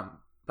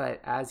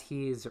 but as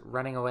he's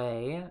running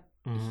away,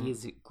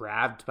 he's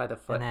grabbed by the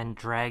foot. And then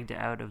dragged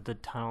out of the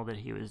tunnel that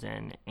he was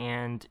in.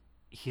 And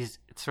it's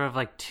sort of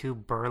like two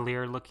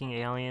burlier looking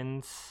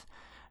aliens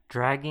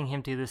dragging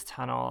him through this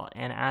tunnel.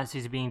 And as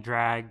he's being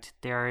dragged,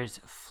 there's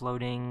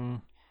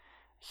floating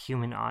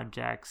human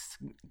objects,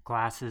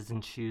 glasses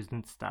and shoes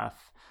and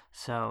stuff.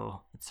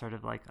 So it's sort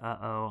of like,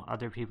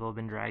 other people have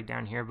been dragged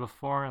down here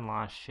before and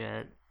lost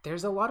shit.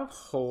 There's a lot of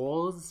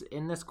holes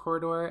in this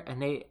corridor,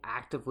 and they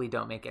actively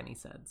don't make any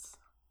sense.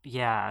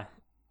 Yeah.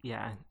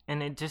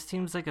 And it just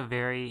seems like a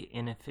very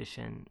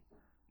inefficient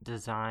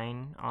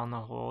design on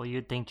the whole.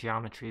 You'd think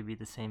geometry would be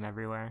the same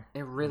everywhere.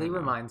 It really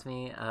reminds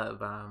me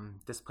of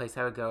this place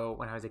I would go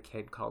when I was a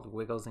kid called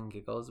Wiggles and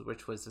Giggles,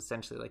 which was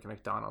essentially like a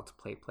McDonald's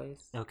play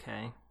place.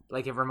 Okay.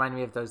 Like, it reminded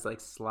me of those,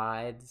 like,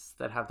 slides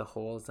that have the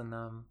holes in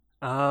them.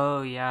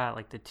 Oh, yeah,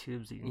 like the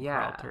tubes that you can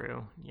crawl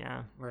through.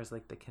 Yeah. Whereas,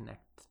 like, the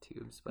Connect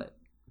tubes, but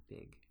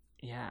big.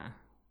 Yeah,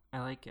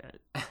 I like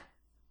it.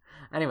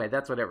 Anyway,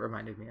 that's what it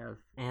reminded me of.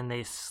 And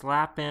they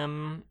slap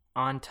him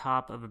on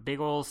top of a big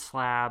old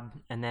slab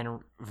and then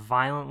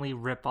violently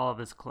rip all of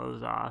his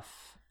clothes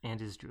off and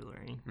his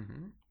jewelry.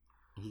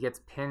 He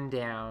gets pinned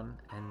down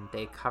and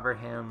they cover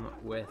him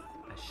with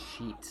a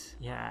sheet.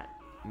 Yeah.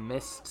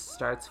 Mist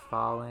starts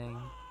falling.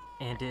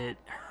 And it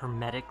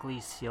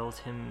hermetically seals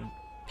him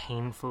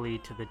painfully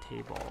to the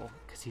table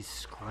because he's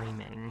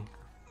screaming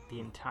the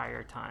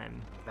entire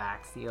time.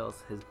 Vac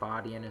seals his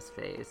body and his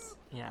face.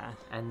 Yeah.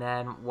 And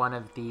then one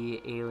of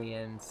the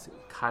aliens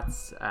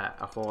cuts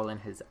a hole in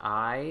his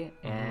eye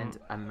and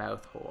a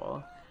mouth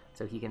hole.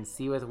 So he can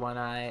see with one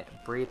eye,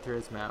 breathe through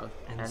his mouth.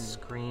 And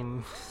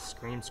scream.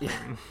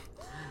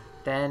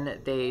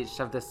 Then they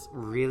shove this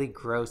really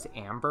gross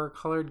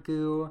amber-colored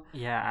goo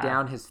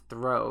down his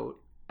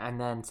throat. And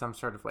then some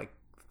sort of, like,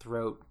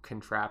 throat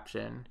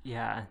contraption.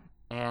 Yeah.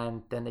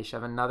 And then they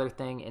shove another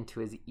thing into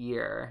his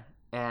ear.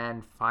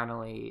 And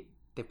finally,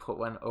 they put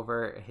one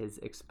over his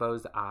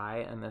exposed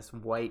eye, and this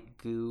white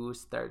goo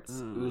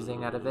starts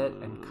oozing out of it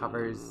and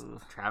covers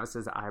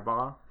Travis's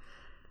eyeball.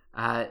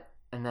 And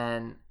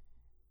then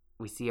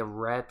we see a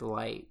red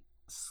light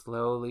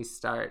slowly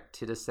start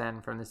to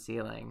descend from the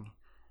ceiling,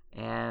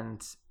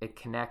 and it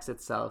connects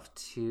itself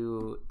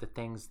to the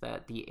things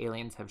that the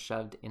aliens have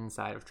shoved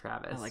inside of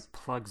Travis. It, like,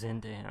 plugs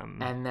into him.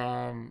 And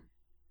then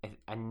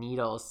a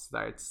needle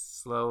starts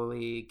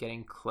slowly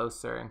getting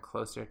closer and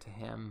closer to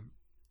him.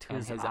 To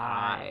his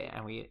eye,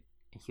 and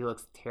he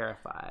looks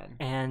terrified.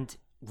 And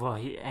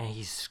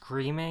he's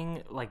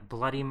screaming like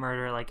bloody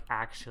murder, like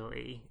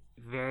actually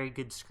very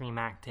good scream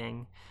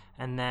acting.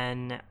 And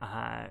then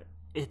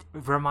it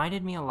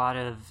reminded me a lot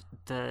of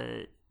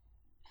the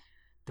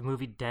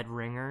movie Dead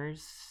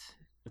Ringers.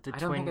 I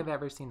don't think I've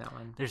ever seen that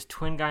one. There's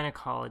twin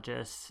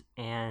gynecologists,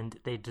 and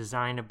they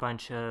design a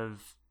bunch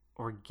of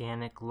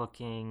organic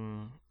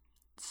looking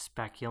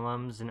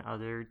speculums and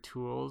other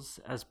tools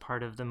as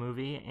part of the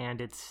movie,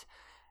 and it's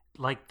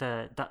like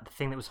the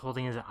thing that was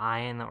holding his eye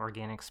and the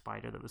organic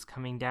spider that was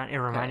coming down. It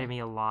reminded me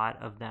a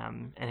lot of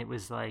them, and it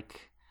was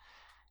like,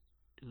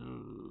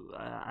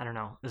 I don't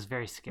know, it was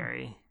very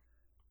scary.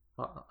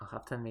 Well, I'll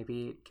have to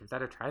maybe give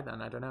that a try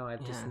then. I don't know.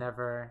 I've just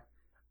never...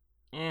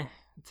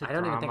 It's a I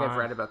don't even think I've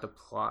read about the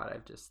plot.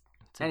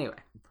 Anyway.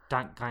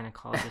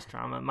 Gynecologist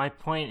drama. My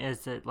point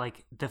is that,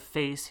 like, the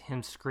face,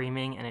 him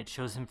screaming, and it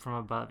shows him from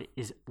above,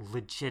 is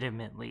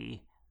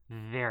legitimately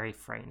very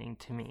frightening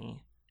to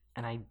me.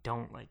 and I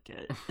don't like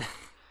it.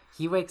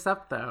 He wakes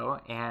up,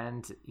 though,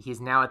 and he's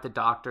now at the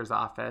doctor's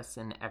office,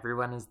 and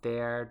everyone is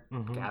there,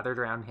 gathered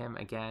around him.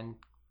 Again,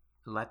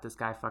 let this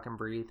guy fucking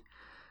breathe.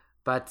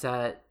 But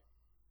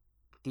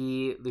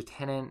the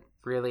lieutenant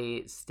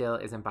really still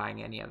isn't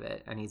buying any of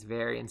it, and he's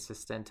very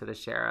insistent to the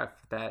sheriff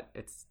that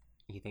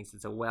he thinks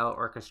it's a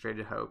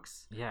well-orchestrated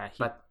hoax. Yeah.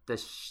 But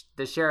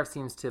the sheriff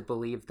seems to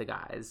believe the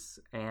guys,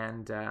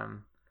 and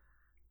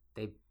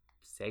they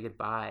say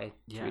goodbye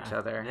to each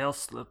other. They'll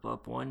slip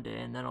up one day,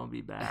 and then I'll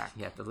be back.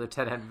 Yeah, the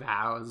lieutenant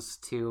vows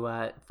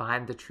to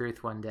find the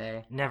truth one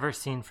day. Never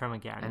seen from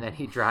again. And then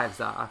he drives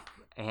off.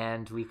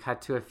 And we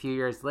cut to a few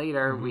years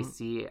later. We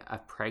see a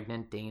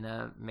pregnant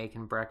Dana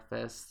making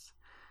breakfast.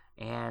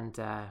 And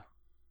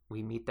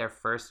we meet their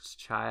first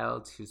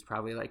child, who's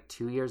probably like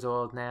 2 years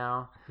old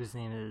now. Whose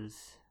name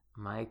is?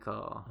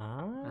 Michael.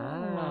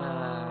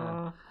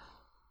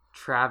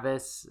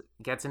 Travis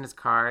gets in his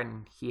car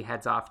and he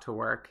heads off to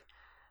work.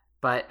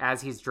 But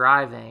as he's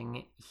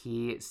driving,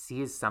 he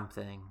sees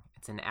something.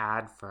 It's an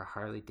ad for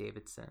Harley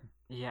Davidson.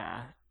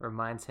 Yeah.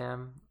 Reminds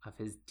him of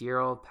his dear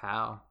old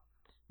pal,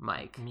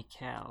 Mike.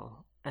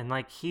 Mikhail. And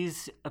like he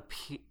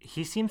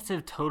seems to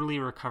have totally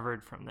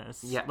recovered from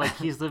this. Yeah. Like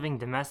he's living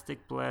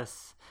domestic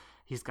bliss.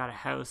 He's got a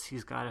house.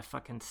 He's got a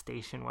fucking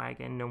station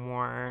wagon. No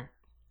more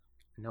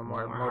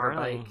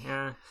motorbike.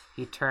 Yeah.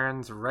 He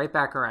turns right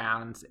back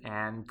around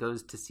and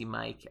goes to see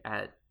Mike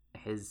at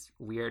his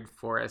weird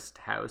forest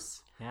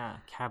house. Yeah,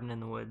 cabin in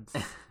the woods.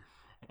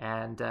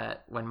 And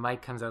when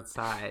Mike comes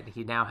outside,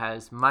 he now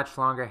has much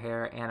longer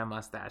hair and a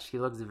mustache. He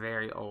looks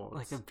very old.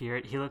 Like a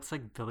beard. He looks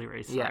like Billy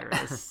Ray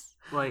Cyrus.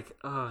 Like,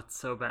 oh, it's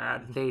so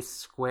bad. They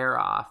square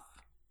off,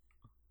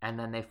 and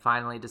then they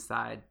finally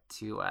decide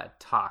to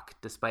talk,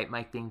 despite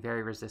Mike being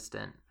very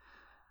resistant.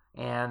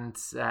 And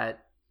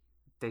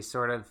they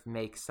sort of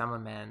make some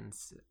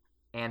amends,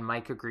 and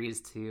Mike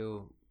agrees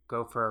to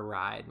go for a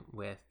ride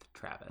with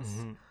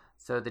Travis.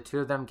 So the two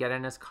of them get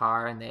in his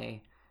car, and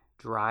they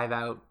drive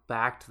out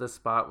back to the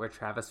spot where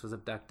Travis was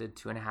abducted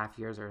 2.5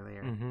 years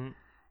earlier.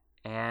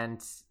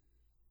 And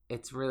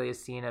it's really a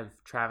scene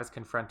of Travis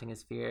confronting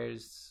his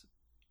fears.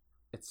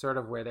 It's sort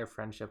of where their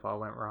friendship all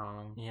went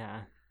wrong.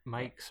 Yeah.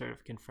 Mike sort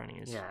of confronting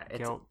his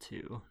guilt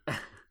too.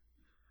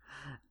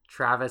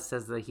 Travis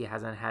says that he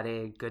hasn't had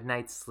a good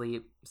night's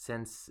sleep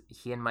since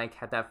he and Mike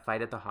had that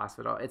fight at the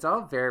hospital. It's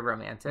all very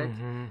romantic.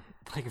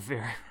 Like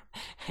very...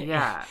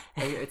 Yeah.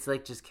 It's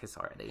like, just kiss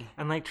already.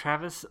 And like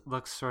Travis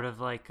looks sort of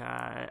like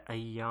a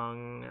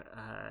young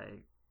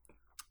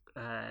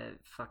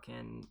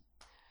fucking...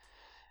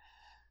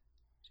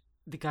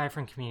 The guy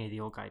from Community, the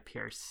old guy,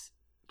 Pierce.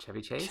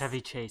 Chevy Chase?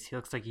 Chevy Chase. He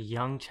looks like a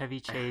young Chevy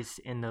Chase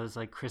in those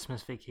like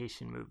Christmas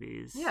Vacation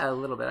movies. Yeah, a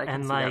little bit. I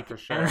can see like, that for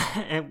sure.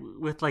 And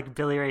with like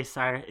Billy Ray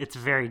Cyrus, it's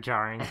very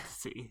jarring to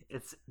see.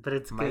 But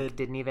it's Mike good.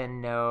 Didn't even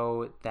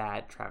know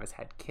that Travis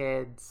had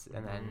kids,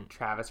 and then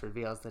Travis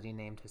reveals that he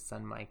named his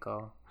son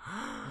Michael.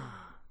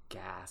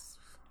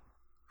 Gasp.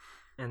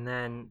 And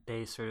then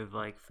they sort of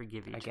like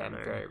forgive each other.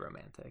 Again, very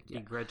romantic. Yeah.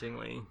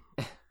 Begrudgingly.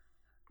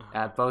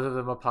 Both of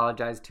them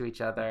apologize to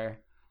each other.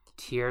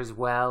 Tears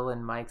well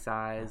in Mike's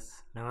eyes.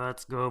 Now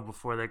let's go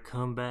before they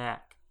come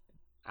back.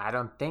 I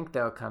don't think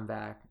they'll come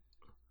back.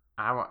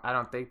 I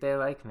don't think they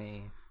like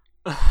me.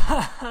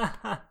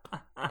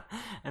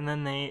 And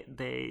then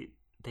they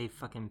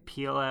fucking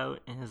peel out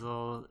in his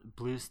little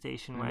blue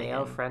station wagon.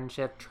 Male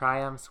friendship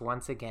triumphs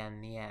once again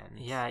in the end.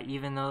 Yeah,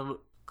 even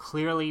though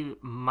clearly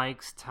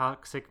Mike's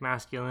toxic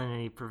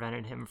masculinity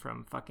prevented him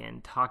from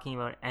fucking talking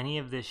about any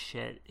of this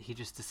shit. He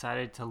just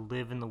decided to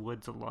live in the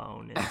woods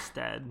alone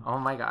instead. Oh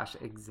my gosh,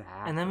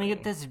 exactly. And then we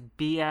get this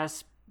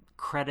BS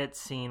credit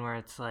scene where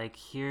it's like,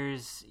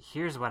 here's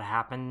what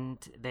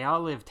happened. They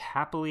all lived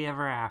happily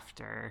ever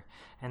after,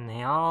 and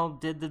they all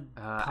did the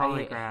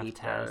polygraph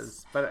test.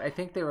 Those, but I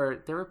think they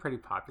were pretty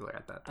popular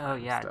at that time. Oh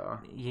yeah, still.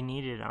 You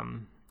needed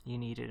them.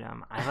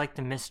 I like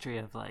the mystery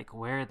of like,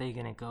 where are they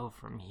gonna go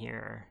from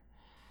here?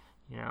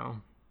 You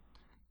know,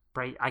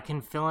 bright. I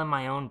can fill in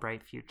my own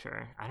bright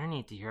future. I don't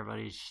need to hear about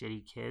his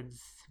shitty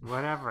kids.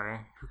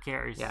 Whatever. Who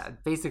cares? Yeah,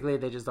 basically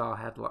they just all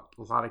had a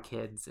lot of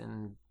kids,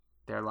 and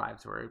their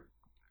lives were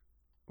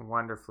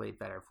wonderfully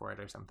better for it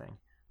or something.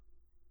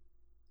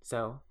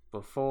 So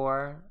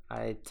before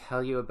I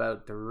tell you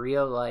about the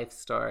real life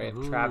story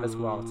of Travis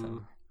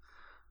Walton,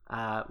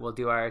 we'll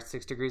do our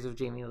 6 degrees of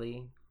Jamie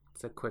Lee.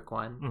 It's a quick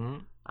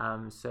one.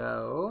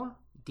 So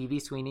D.B.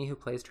 Sweeney, who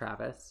plays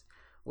Travis,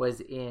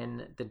 was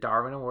in the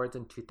Darwin Awards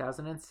in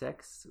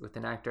 2006 with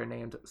an actor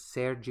named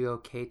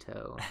Sergio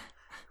Cato,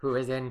 who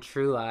was in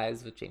True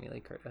Lies with Jamie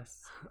Lee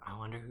Curtis. I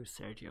wonder who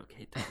Sergio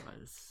Cato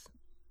was,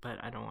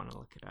 but I don't want to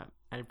look it up.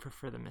 I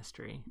prefer the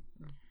mystery.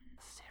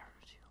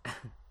 Sergio.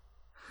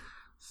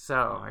 So,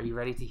 are you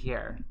ready to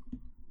hear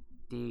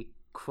the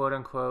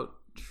quote-unquote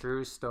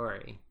true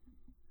story?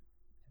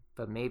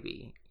 But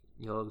maybe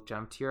you'll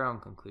jump to your own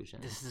conclusion.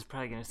 This is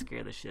probably going to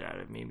scare the shit out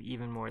of me,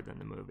 even more than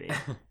the movie.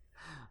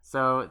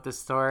 So, the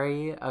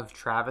story of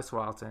Travis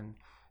Walton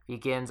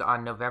begins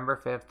on November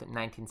 5th,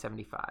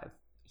 1975.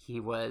 He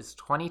was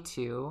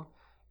 22,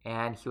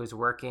 and he was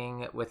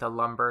working with a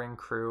lumbering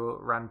crew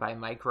run by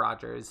Mike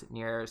Rogers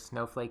near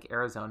Snowflake,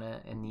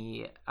 Arizona in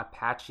the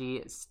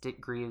Apache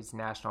Sitgreaves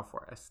National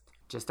Forest.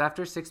 Just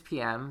after 6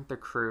 p.m., the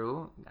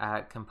crew,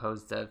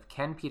 composed of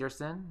Ken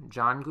Peterson,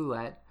 John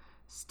Goulet,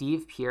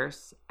 Steve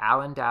Pierce,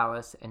 Alan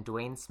Dallas, and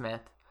Dwayne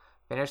Smith,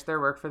 finished their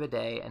work for the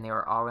day, and they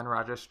were all in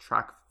Rogers'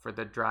 truck for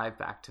the drive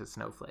back to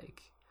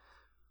Snowflake.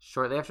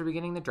 Shortly after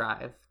beginning the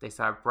drive, they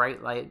saw a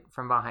bright light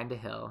from behind a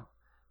hill,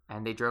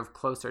 and they drove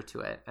closer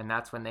to it, and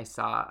that's when they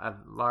saw a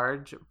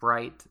large,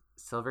 bright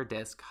silver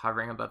disc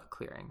hovering above a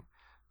clearing.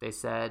 They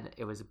said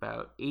it was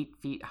about 8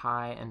 feet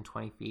high and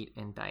 20 feet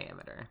in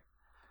diameter.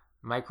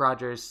 Mike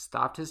Rogers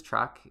stopped his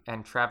truck,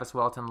 and Travis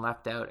Walton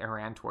leapt out and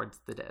ran towards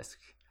the disc.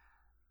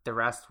 The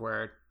rest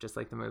were, just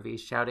like the movie,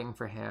 shouting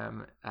for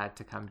him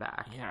to come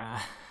back. Yeah.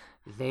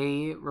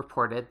 They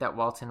reported that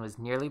Walton was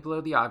nearly below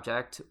the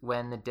object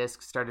when the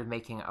disc started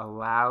making a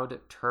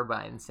loud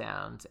turbine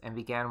sound and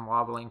began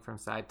wobbling from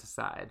side to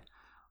side.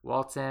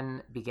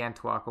 Walton began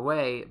to walk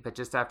away, but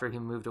just after he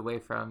moved away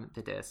from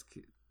the disc,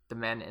 the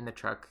men in the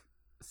truck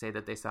say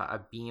that they saw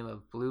a beam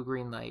of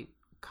blue-green light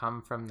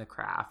come from the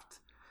craft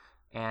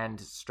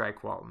and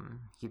strike Walton.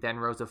 He then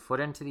rose a foot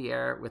into the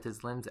air with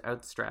his limbs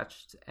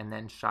outstretched and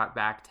then shot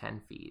back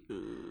 10 feet.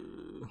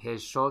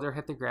 His shoulder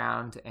hit the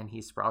ground and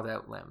he sprawled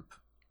out limp.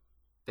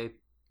 They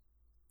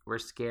were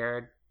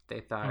scared.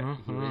 They thought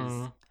he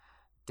was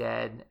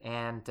dead,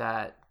 and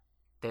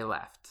they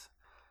left.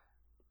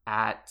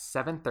 At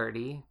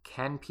 7:30,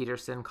 Ken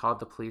Peterson called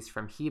the police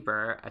from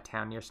Heber, a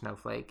town near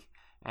Snowflake,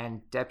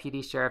 and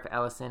Deputy Sheriff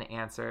Ellison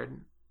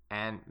answered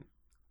and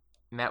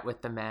met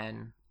with the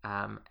men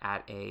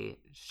at a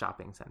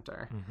shopping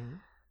center.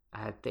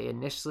 They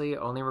initially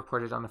only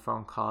reported on the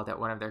phone call that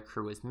one of their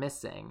crew was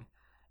missing,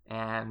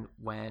 and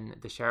when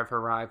the sheriff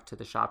arrived to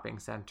the shopping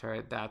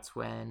center, that's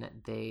when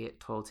they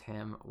told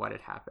him what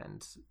had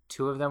happened.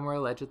 2 of them were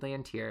allegedly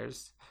in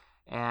tears,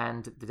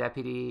 and the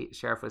deputy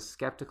sheriff was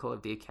skeptical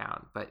of the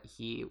account, but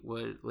he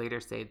would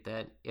later say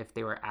that if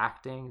they were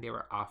acting, they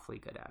were awfully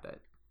good at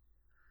it.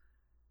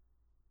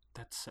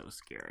 That's so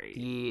scary.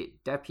 The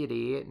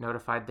deputy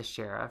notified the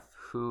sheriff,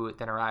 who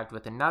then arrived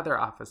with another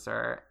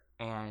officer,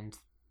 and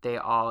they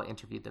all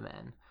interviewed the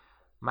men.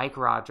 Mike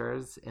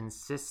Rogers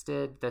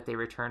insisted that they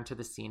return to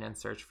the scene and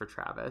search for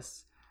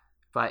Travis,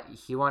 but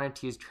he wanted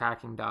to use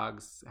tracking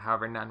dogs,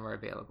 however, none were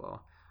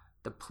available.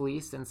 The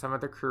police and some of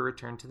the crew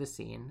returned to the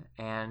scene,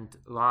 and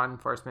law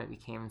enforcement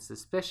became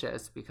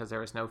suspicious because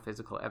there was no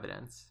physical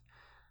evidence.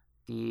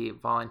 The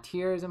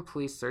volunteers and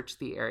police searched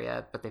the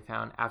area, but they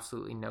found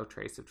absolutely no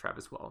trace of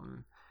Travis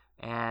Walton.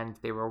 And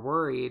they were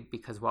worried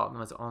because Walton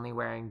was only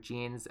wearing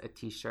jeans, a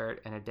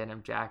t-shirt, and a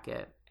denim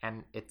jacket,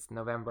 and it's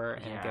November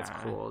and it gets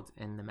cold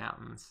in the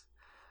mountains.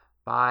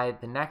 By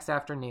the next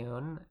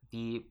afternoon,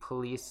 the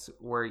police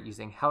were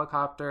using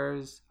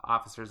helicopters,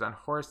 officers on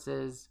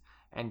horses,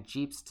 and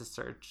jeeps to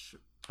search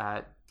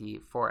the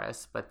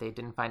forest, but they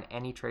didn't find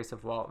any trace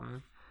of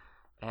Walton.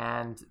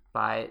 And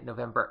by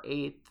November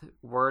 8th,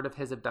 word of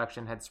his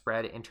abduction had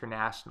spread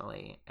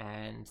internationally,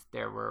 and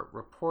there were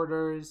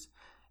reporters,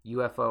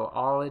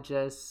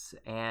 UFOologists,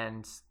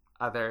 and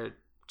other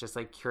just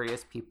like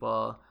curious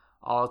people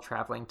all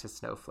traveling to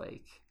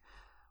Snowflake.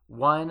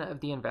 One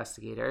of the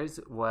investigators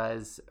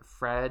was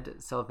Fred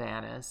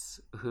Sylvanus,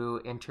 who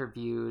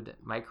interviewed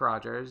Mike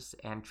Rogers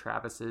and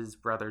Travis's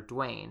brother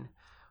Dwayne,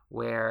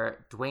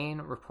 where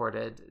Dwayne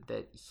reported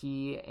that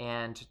he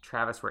and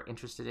Travis were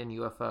interested in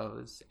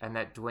UFOs and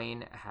that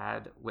Dwayne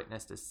had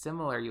witnessed a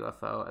similar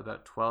UFO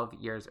about 12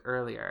 years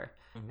earlier.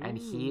 And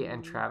he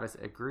and Travis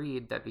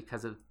agreed that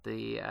because of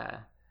the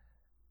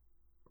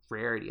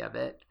rarity of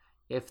it,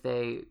 if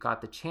they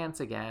got the chance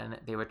again,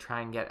 they would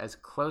try and get as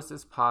close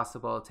as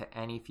possible to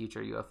any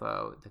future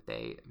UFO that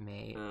they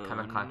may come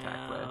in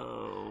contact with.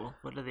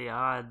 What are the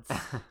odds?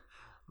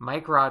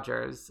 Mike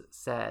Rogers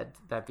said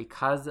that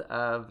because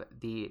of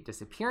the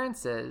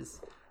disappearance,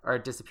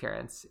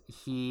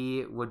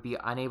 he would be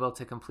unable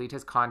to complete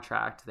his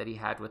contract that he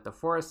had with the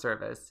Forest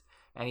Service,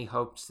 and he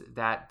hoped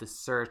that the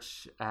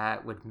search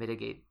would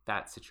mitigate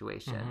that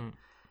situation.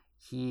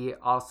 He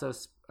also,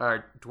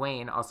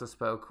 Dwayne also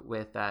spoke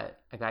with a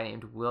guy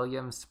named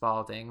William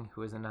Spalding,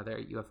 who is another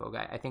UFO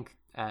guy. I think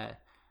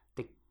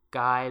the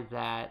guy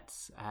that,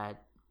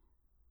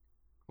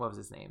 what was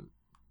his name?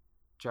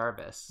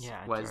 Jarvis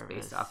was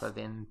based off of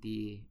in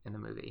the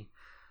movie.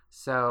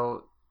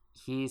 So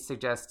he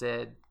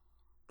suggested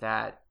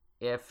that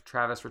if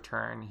Travis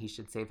returned, he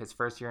should save his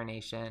first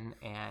urination,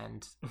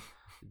 and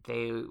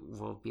they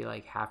will be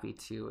like happy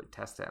to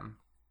test him.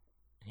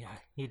 Yeah,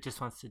 he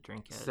just wants to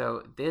drink it.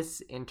 So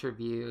this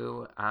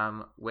interview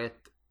with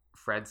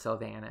Fred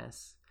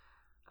Sylvanus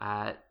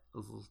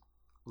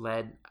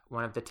led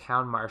one of the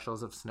town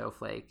marshals of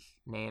Snowflake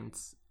named,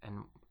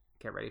 and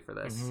get ready for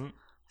this,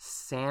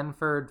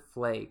 Sanford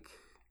Flake.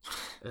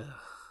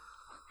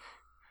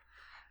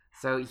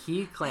 So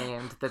he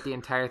claimed that the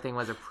entire thing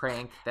was a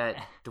prank that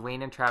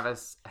Dwayne and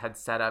Travis had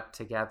set up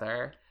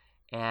together,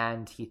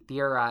 and he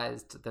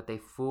theorized that they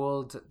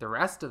fooled the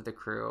rest of the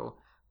crew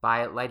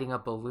by lighting a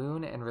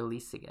balloon and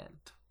releasing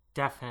it.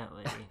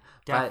 Definitely.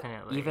 But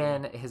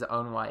even his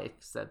own wife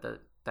said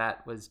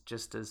that was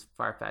just as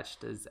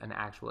far-fetched as an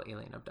actual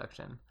alien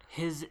abduction.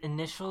 His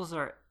initials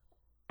are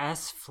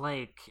S.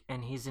 Flake,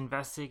 and he's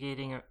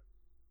investigating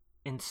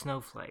in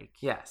Snowflake.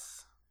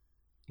 Yes.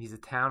 He's a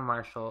town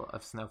marshal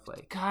of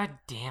Snowflake. God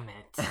damn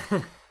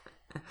it.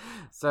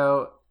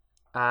 So,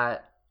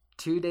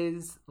 2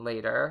 days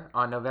later,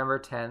 on November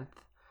 10th,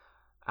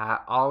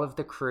 all of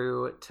the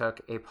crew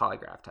took a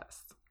polygraph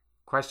test.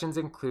 Questions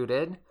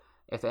included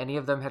if any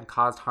of them had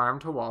caused harm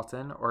to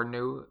Walton or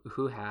knew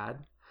who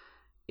had,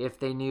 if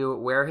they knew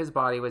where his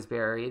body was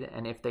buried,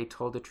 and if they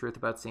told the truth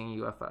about seeing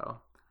a UFO.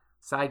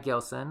 Cy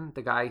Gilson,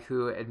 the guy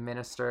who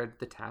administered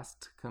the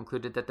test,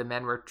 concluded that the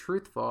men were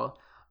truthful,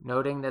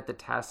 noting that the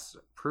test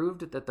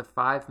proved that the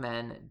 5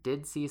 men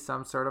did see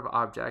some sort of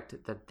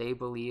object that they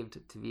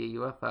believed to be a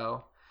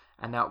UFO,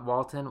 and that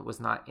Walton was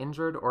not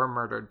injured or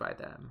murdered by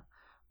them.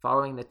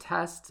 Following the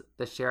test,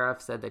 the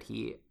sheriff said that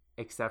he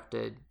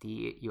accepted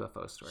the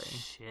UFO story.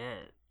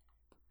 Shit.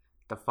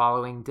 The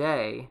following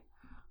day,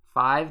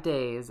 5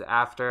 days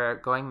after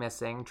going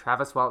missing,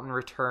 Travis Walton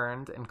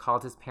returned and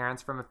called his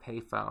parents from a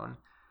payphone,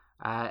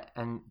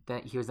 and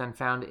then he was then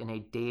found in a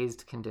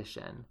dazed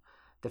condition.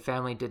 The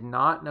family did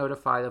not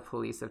notify the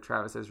police of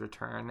Travis's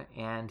return,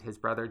 and his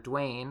brother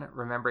Dwayne,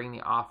 remembering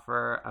the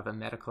offer of a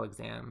medical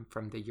exam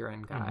from the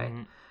urine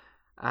guy,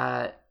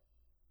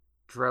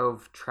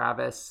 drove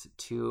Travis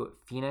to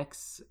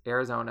Phoenix,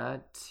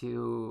 Arizona,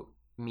 to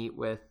meet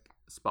with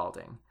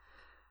Spaulding.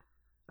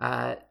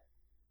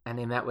 And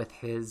they met with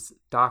his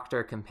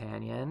doctor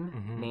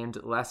companion named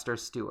Lester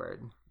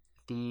Stewart.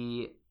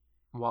 The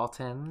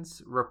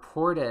Waltons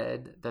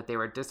reported that they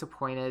were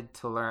disappointed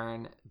to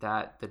learn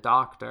that the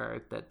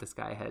doctor that this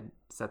guy had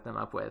set them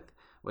up with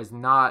was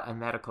not a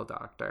medical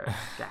doctor.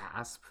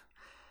 Gasp.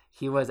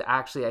 He was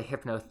actually a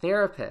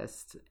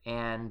hypnotherapist,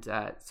 and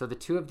so the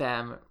two of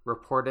them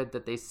reported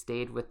that they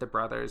stayed with the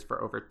brothers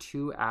for over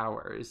 2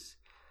 hours.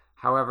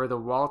 However, the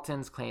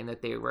Waltons claimed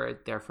that they were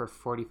there for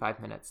 45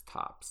 minutes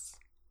tops.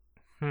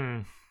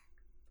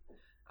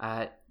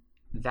 That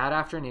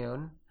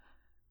afternoon,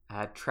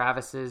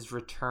 Travis's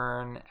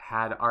return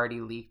had already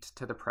leaked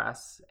to the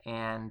press,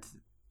 and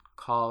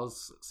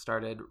calls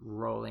started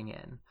rolling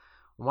in.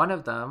 One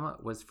of them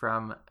was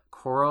from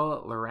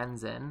Coral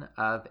Lorenzen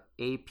of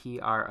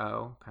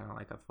APRO, kind of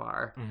like a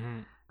FAR,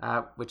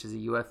 which is a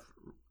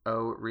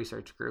UFO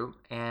research group.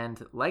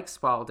 And like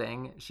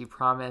Spaulding, she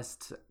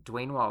promised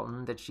Dwayne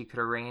Walton that she could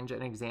arrange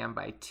an exam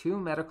by 2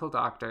 medical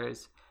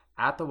doctors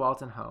at the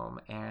Walton home,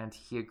 and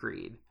he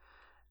agreed.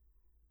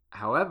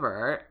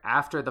 However,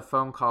 after the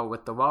phone call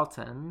with the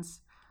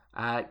Waltons,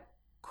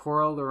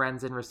 Coral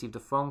Lorenzen received a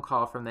phone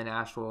call from the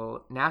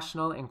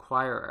National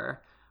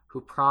Enquirer, who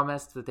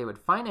promised that they would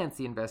finance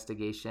the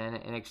investigation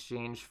in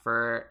exchange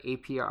for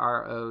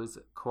APRO's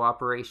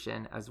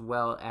cooperation as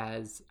well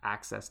as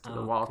access to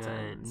the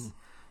Waltons. Good.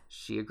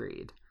 She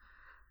agreed.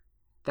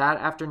 That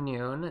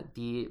afternoon,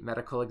 the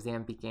medical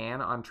exam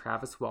began on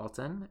Travis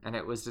Walton, and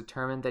it was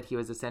determined that he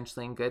was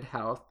essentially in good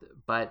health,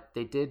 but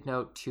they did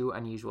note 2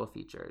 unusual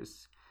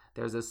features.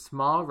 There was a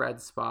small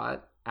red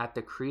spot at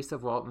the crease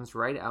of Walton's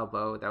right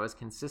elbow that was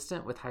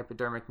consistent with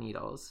hypodermic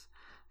needles,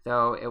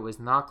 though it was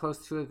not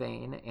close to a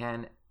vein,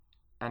 and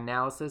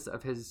analysis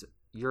of his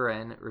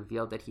urine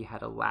revealed that he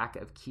had a lack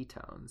of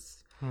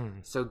ketones.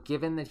 So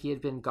given that he had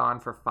been gone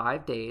for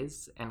 5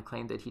 days and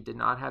claimed that he did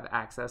not have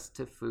access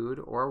to food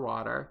or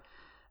water,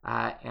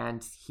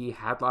 and he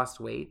had lost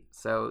weight,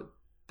 so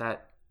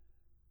that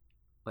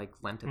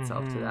lent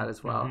itself to that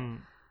as well.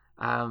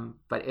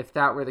 But if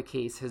that were the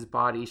case, his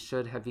body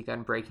should have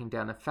begun breaking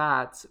down the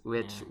fats,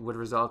 which would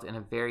result in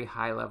a very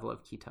high level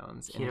of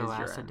ketones in his urine.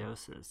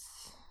 Ketoacidosis,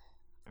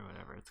 or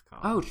whatever it's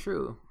called. Oh,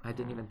 true. I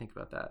didn't even think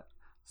about that.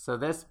 So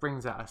this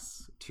brings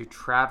us to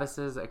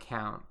Travis's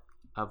account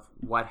of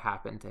what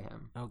happened to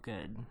him. Oh,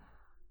 good.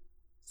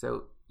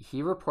 So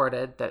he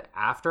reported that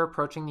after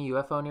approaching the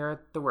UFO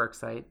near the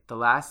worksite, the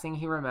last thing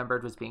he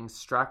remembered was being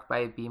struck by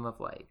a beam of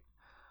light.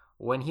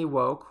 When he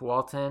woke,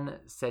 Walton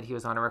said he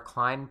was on a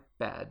reclined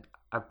bed.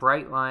 A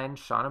bright line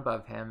shone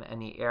above him,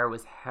 and the air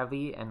was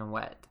heavy and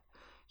wet.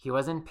 He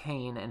was in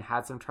pain and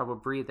had some trouble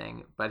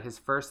breathing, but his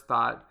first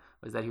thought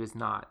was that he was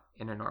not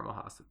in a normal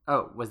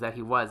hospital. Was that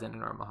he was in a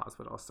normal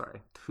hospital.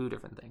 Sorry, 2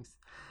 different things.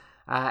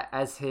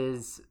 As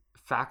his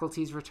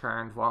faculties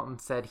returned, Walton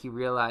said he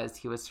realized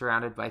he was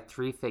surrounded by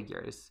 3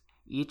 figures,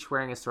 each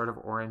wearing a sort of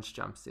orange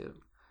jumpsuit.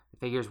 The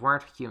figures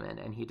weren't human,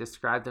 and he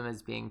described them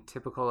as being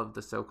typical of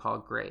the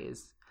so-called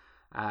Greys,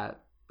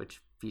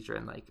 which feature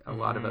in a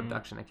lot of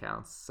abduction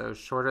accounts. So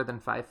shorter than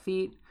 5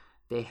 feet,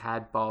 they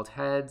had bald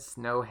heads,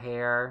 no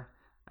hair.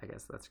 I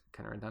guess that's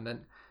kind of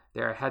redundant.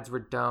 Their heads were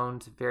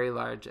domed, very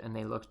large, and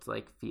they looked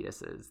like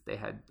fetuses. They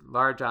had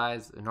large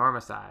eyes,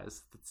 enormous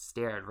eyes that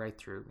stared right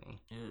through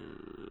me.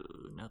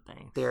 Ooh, no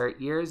thanks. Their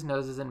ears,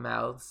 noses, and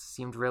mouths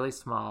seemed really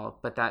small,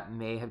 but that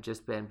may have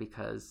just been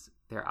because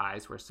their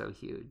eyes were so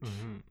huge.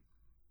 Can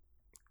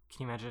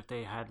you imagine if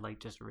they had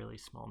just really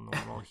small,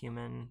 normal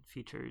human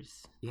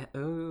features? Yeah.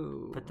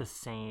 Ooh. But the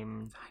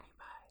same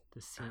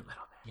The scene. Little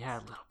bits. Yeah,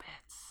 little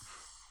bits.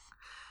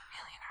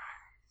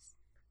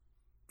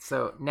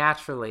 So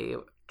naturally,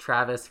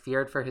 Travis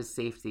feared for his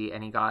safety,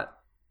 and he got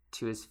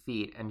to his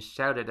feet and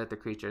shouted at the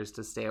creatures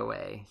to stay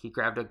away. He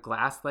grabbed a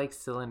glass-like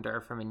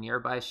cylinder from a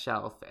nearby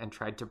shelf and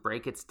tried to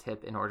break its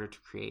tip in order to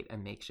create a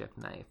makeshift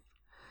knife.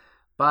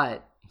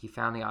 But he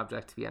found the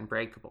object to be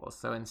unbreakable,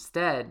 so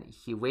instead,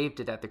 he waved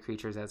it at the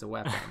creatures as a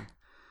weapon.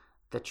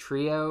 The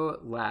trio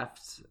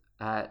left,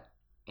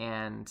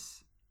 and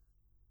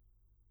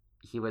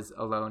he was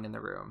alone in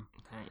the room.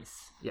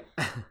 Nice. Yeah.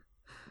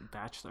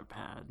 Bachelor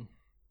pad.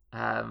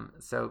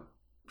 So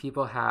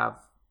people have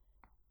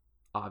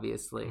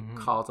obviously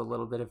called a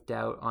little bit of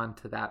doubt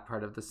onto that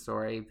part of the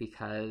story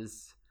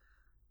because,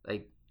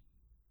 like,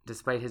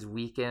 despite his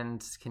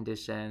weakened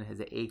condition,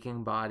 his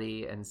aching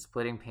body and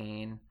splitting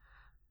pain,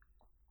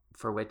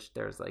 for which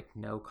there's like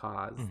no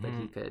cause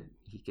that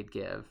he could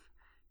give,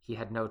 he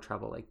had no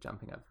trouble like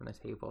jumping up from the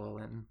table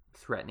and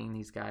threatening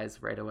these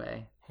guys right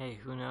away. Hey,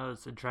 who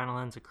knows?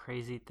 Adrenaline's a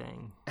crazy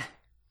thing.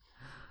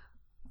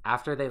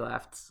 After they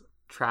left,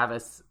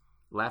 Travis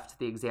left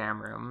the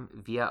exam room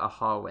via a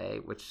hallway,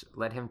 which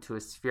led him to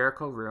a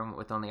spherical room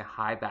with only a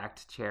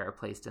high-backed chair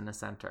placed in the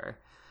center.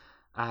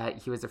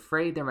 He was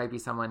afraid there might be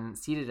someone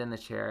seated in the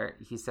chair.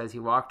 He says he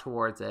walked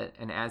towards it,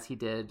 and as he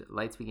did,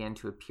 lights began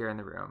to appear in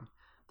the room.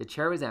 The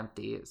chair was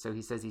empty, so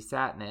he says he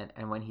sat in it,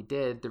 and when he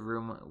did, the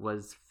room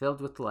was filled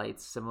with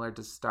lights similar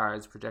to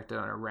stars projected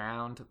on a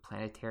round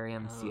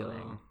planetarium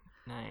ceiling.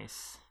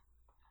 Nice.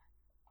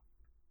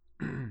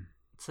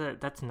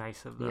 That's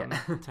nice of them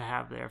to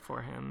have there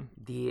for him.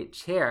 The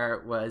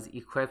chair was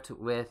equipped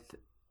with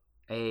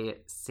a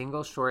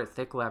single short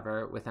thick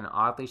lever with an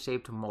oddly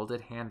shaped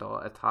molded handle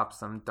atop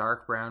some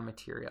dark brown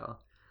material.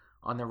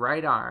 On the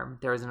right arm,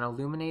 there was an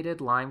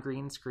illuminated lime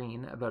green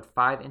screen about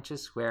 5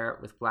 inches square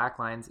with black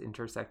lines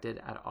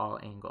intersected at all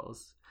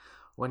angles.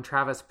 When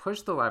Travis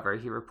pushed the lever,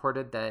 he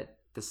reported that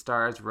the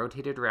stars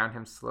rotated around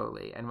him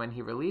slowly, and when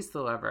he released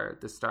the lever,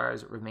 the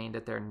stars remained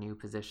at their new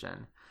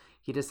position.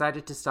 He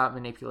decided to stop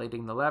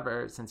manipulating the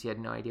lever since he had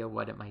no idea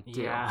what it might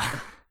do. Yeah,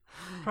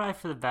 probably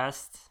for the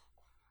best.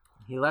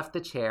 He left the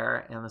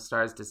chair and the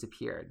stars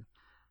disappeared.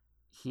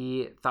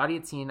 He thought he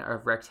had seen a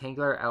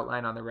rectangular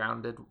outline on the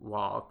rounded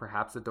wall,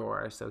 perhaps a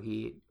door, so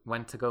he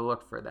went to go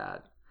look for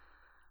that.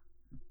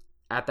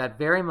 At that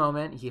very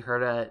moment, he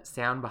heard a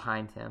sound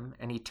behind him,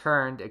 and he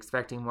turned,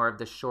 expecting more of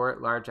the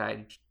short,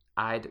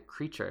 large-eyed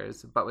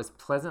creatures, but was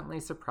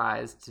pleasantly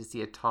surprised to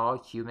see a tall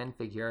human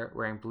figure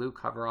wearing blue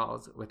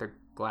coveralls with a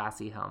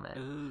glassy helmet.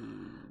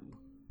 Ooh.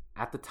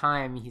 At the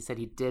time, he said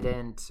he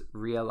didn't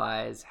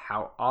realize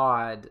how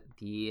odd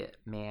the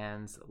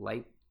man's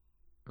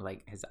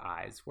his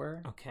eyes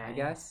were. Okay. I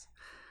guess.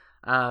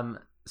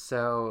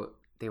 So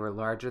they were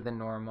larger than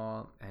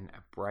normal and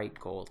a bright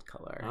gold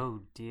color. Oh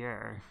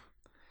dear.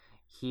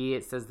 He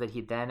says that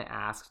he then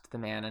asked the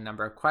man a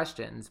number of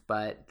questions,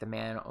 but the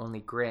man only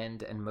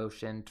grinned and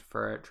motioned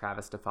for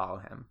Travis to follow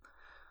him.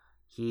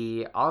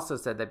 He also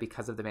said that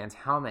because of the man's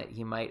helmet,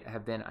 he might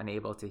have been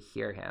unable to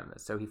hear him.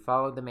 So he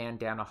followed the man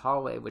down a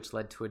hallway, which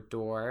led to a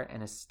door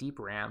and a steep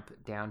ramp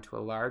down to a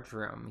large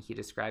room he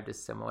described as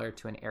similar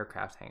to an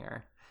aircraft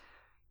hangar.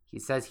 He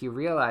says he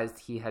realized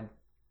he had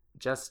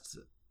just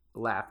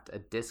left a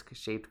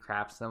disc-shaped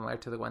craft similar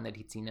to the one that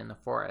he'd seen in the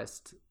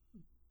forest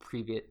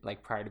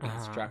prior to being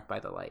struck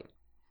by the light.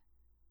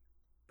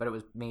 But it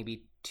was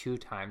maybe 2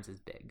 times as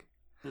big.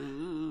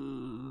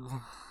 Ooh.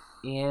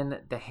 In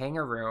the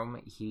hangar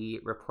room, he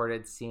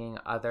reported seeing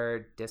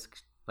other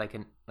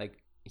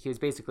he was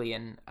basically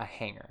in a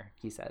hangar,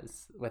 he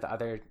says, with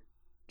other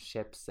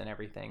ships and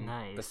everything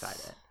beside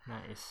it.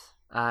 Nice.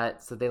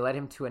 So they led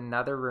him to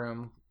another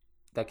room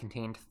that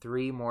contained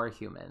 3 more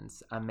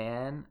humans, 2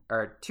 men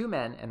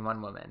and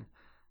 1 woman,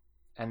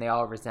 and they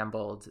all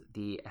resembled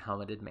the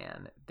helmeted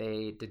man.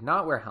 They did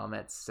not wear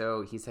helmets,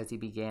 so he says he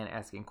began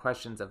asking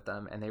questions of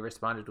them, and they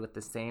responded with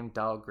the same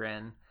dull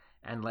grin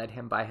and led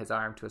him by his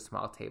arm to a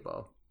small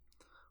table.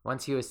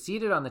 Once he was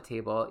seated on the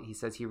table, he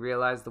says he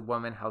realized the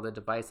woman held a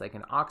device like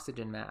an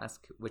oxygen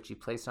mask, which he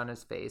placed on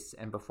his face,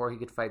 and before he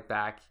could fight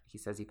back, he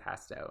says he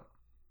passed out.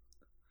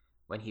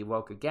 When he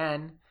woke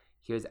again,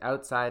 he was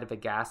outside of a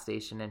gas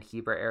station in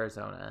Heber,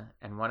 Arizona,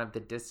 and one of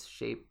the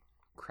disc-shaped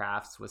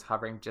crafts was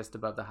hovering just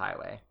above the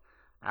highway.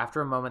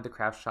 After a moment, the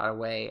craft shot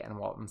away, and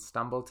Walton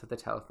stumbled to the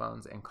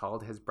telephones and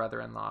called his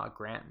brother-in-law,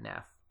 Grant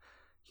Neff.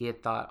 He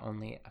had thought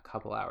only a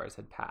couple hours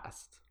had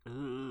passed.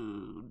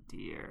 Ooh,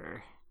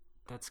 dear.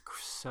 That's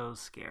so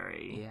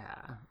scary.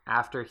 Yeah.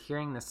 After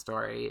hearing this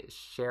story,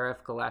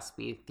 Sheriff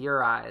Gillespie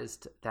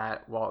theorized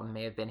that Walton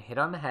may have been hit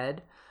on the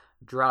head,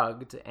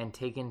 drugged, and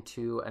taken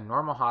to a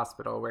normal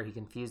hospital where he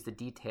confused the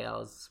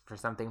details for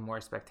something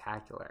more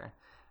spectacular.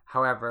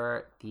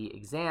 However, the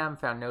exam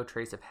found no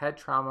trace of head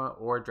trauma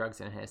or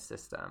drugs in his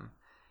system.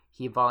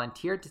 He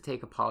volunteered to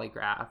take a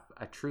polygraph,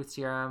 a truth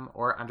serum,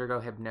 or undergo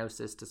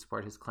hypnosis to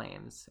support his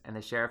claims, and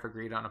the sheriff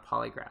agreed on a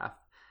polygraph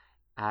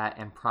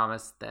and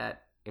promised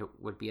that it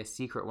would be a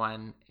secret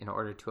one in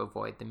order to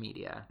avoid the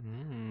media.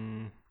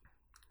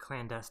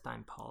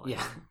 Clandestine poly.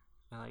 Yeah.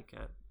 I like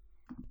it.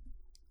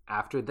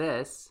 after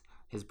this,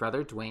 his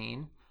brother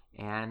Dwayne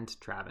and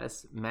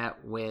Travis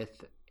met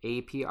with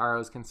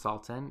APRO's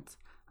consultant,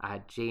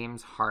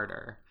 James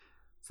Harder.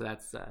 So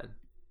that's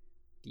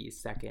the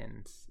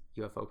second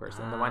UFO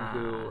person, the one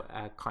who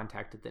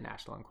contacted the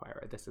National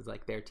Enquirer. This is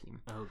like their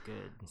team. Oh,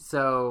 good.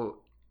 So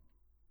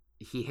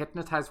he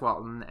hypnotized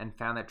Walton and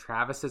found that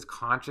Travis's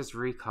conscious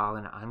recall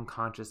and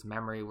unconscious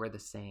memory were the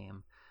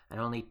same, and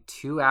only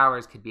 2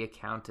 hours could be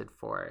accounted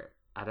for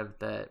out of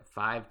the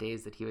 5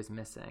 days that he was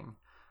missing.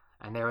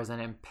 And there was an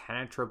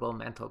impenetrable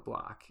mental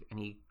block, and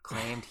he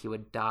claimed he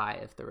would die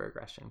if the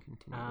regression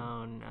continued.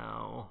 Oh,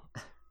 no.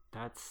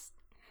 That's,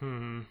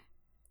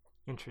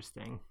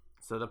 interesting.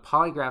 So the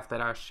polygraph that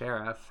our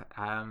sheriff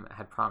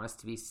had promised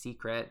to be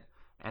secret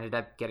ended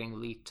up getting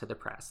leaked to the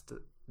press.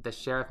 The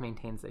sheriff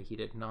maintains that he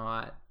did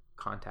not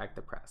contact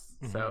the press.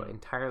 Mm-hmm. So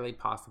entirely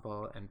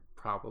possible and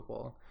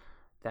probable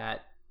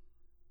that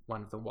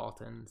one of the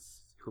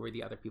Waltons, who were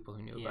the other people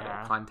who knew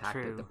about it,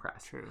 contacted the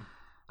press. True.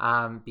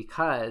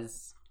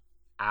 Because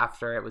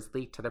after it was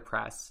leaked to the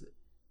press,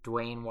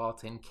 Dwayne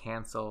Walton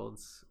canceled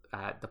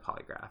the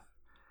polygraph.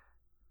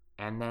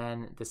 And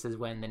then this is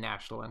when the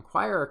National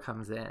Enquirer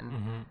comes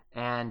in,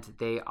 and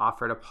they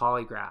offered a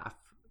polygraph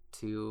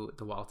to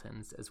the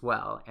Waltons as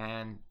well,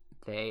 and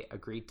they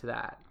agreed to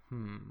that.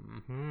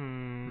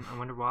 I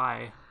wonder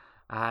why.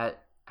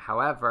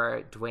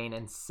 However, Dwayne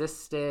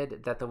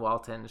insisted that the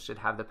Waltons should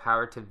have the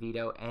power to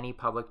veto any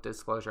public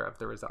disclosure of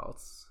the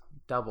results.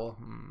 Double.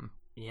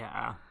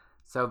 Yeah.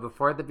 So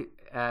before the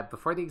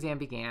exam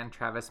began,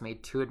 Travis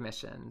made 2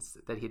 admissions: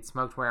 that he'd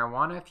smoked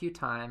marijuana a few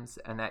times,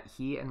 and that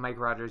he and Mike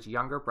Rogers'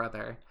 younger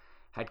brother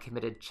had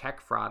committed check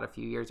fraud a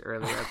few years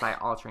earlier by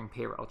altering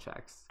payroll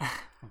checks.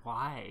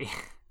 Why?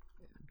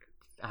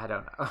 I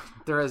don't know.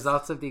 The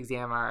results of the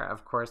exam are,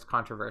 of course,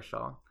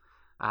 controversial.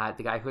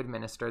 The guy who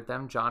administered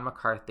them, John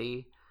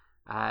McCarthy,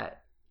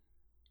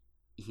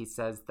 he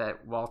says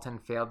that Walton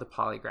failed the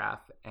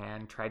polygraph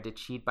and tried to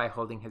cheat by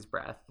holding his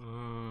breath.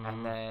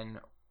 And then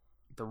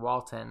the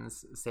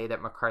Waltons say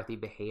that McCarthy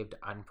behaved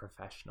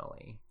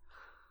unprofessionally.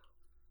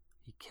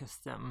 He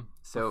kissed them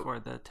before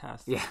the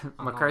test. Yeah,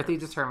 McCarthy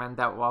determined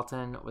that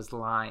Walton was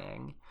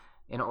lying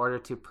in order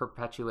to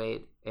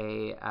perpetuate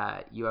a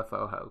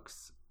UFO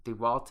hoax. The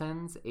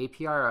Waltons,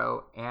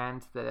 APRO,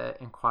 and the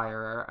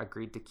Enquirer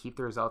agreed to keep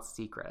the results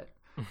secret.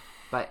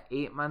 But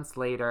 8 months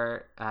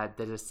later,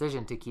 the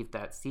decision to keep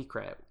that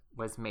secret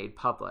was made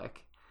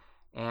public.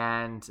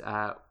 And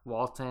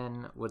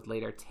Walton would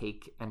later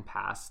take and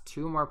pass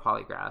 2 more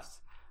polygraphs.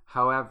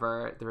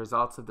 However, the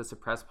results of the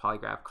suppressed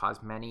polygraph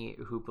caused many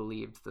who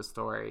believed the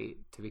story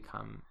to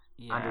become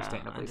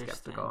understandably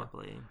skeptical.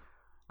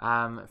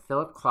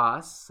 Philip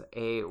Klass,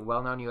 a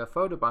well-known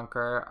UFO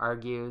debunker,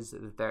 argues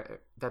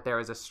that there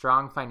was a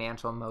strong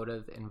financial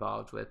motive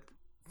involved with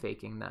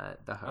faking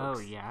the hoax.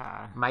 Oh,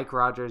 yeah. Mike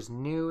Rogers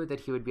knew that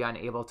he would be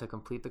unable to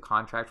complete the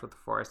contract with the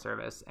Forest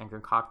Service and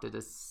concocted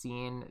a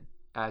scheme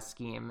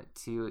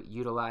to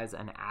utilize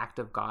an act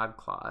of God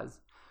clause,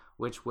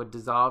 which would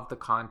dissolve the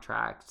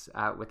contract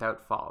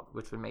without fault,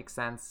 which would make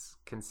sense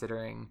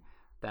considering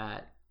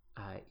that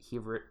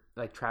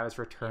Travis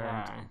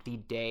returned the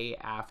day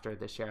after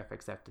the sheriff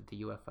accepted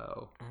the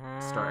UFO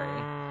story.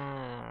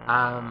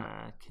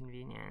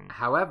 Convenient.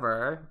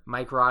 However,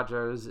 Mike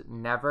Rogers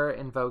never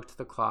invoked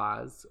the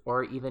clause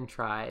or even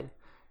tried,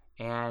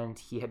 and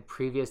he had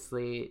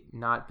previously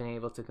not been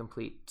able to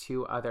complete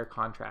 2 other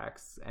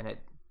contracts, and it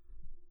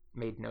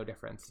made no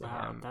difference to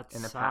him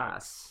in the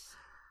past.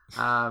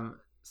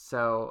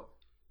 So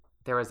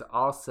there was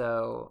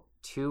also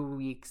 2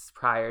 weeks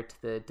prior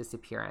to the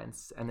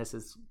disappearance, and this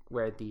is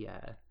where the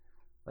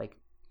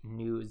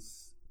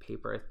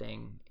newspaper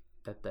thing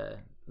that the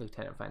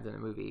lieutenant finds in the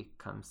movie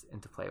comes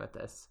into play with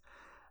this.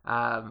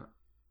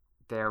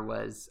 There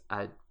was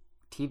a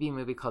TV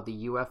movie called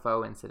The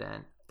UFO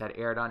Incident that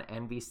aired on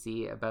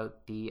NBC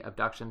about the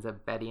abductions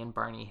of Betty and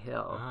Barney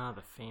Hill.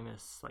 The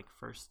famous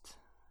first.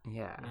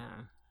 Yeah.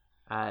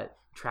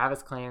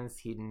 Travis claims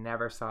he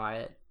never saw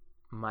it.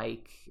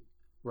 Mike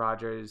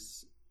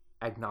Rogers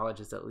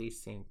acknowledges at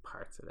least seeing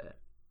parts of it.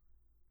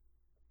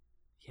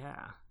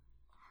 Yeah.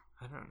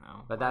 I don't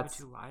know. But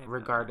that's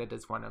regarded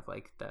as one of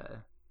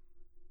the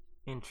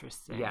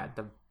interesting. Yeah,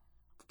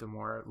 the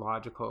more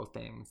logical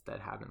things that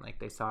happened.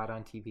 They saw it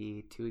on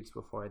TV 2 weeks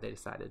before they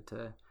decided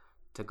to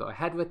go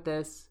ahead with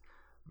this.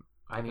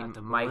 I mean,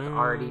 Mike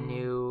already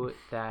knew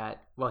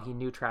that. Well, he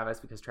knew Travis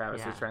because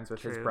Travis was friends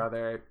with his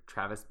brother.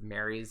 Travis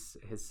marries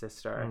his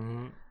sister,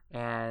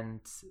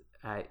 and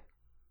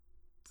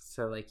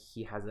so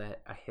he has a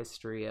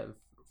history of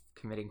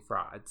committing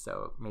fraud.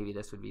 So maybe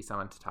this would be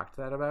someone to talk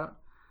to that about.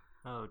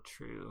 Oh,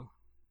 true.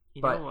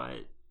 You know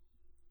what?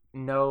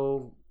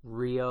 No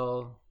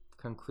real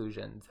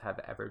conclusions have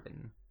ever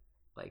been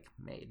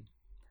made.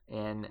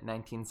 In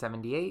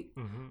 1978,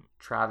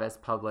 Travis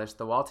published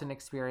The Walton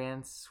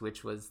Experience,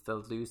 which was the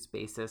loose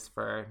basis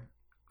for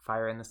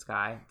Fire in the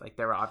Sky.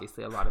 There were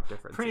obviously a lot of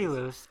differences. Pretty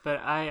loose, but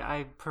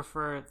I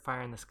prefer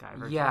Fire in the Sky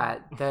version. Yeah,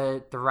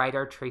 the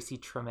writer Tracy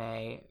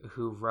Treme,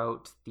 who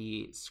wrote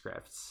the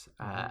scripts,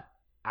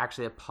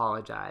 actually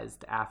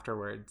apologized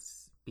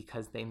afterwards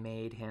because they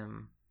made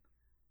him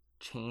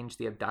change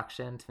the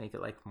abduction to make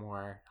it like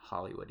more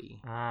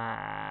Hollywoody.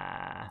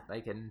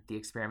 Like in the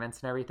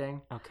experiments and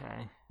everything.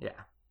 Okay. Yeah.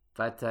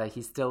 But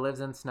he still lives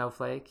in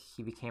Snowflake.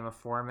 He became a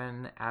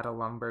foreman at a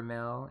lumber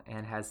mill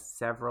and has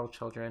several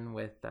children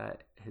with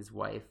his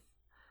wife.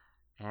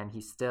 And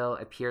he still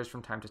appears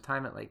from time to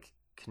time at like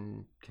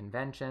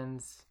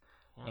conventions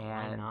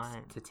and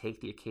to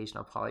take the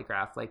occasional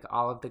polygraph. Like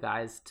all of the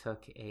guys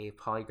took a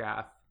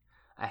polygraph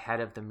ahead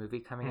of the movie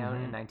coming out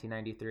in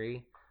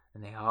 1993.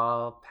 And they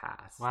all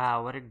passed.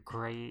 Wow, what a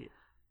great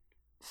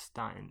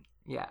stunt.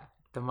 Yeah.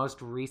 The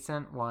most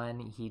recent one,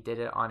 he did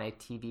it on a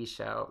TV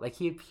show. Like,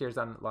 he appears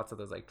on lots of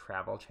those, like,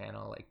 Travel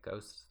Channel, like,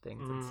 ghost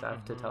things and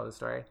stuff to tell the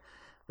story.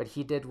 But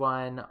he did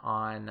one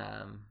on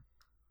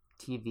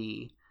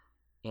TV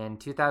in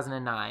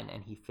 2009,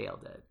 and he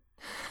failed it.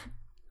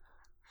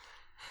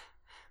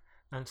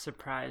 I'm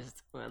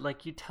surprised.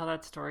 Like, you tell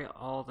that story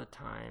all the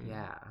time.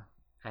 Yeah.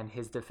 And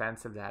his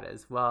defense of that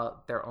is,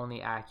 well, they're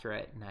only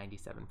accurate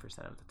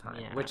 97% of the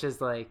time, which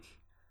is like,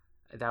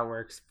 that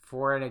works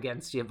for and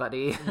against you,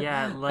 buddy.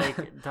 Yeah,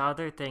 like the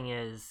other thing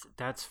is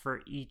that's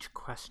for each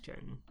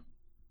question.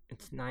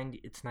 It's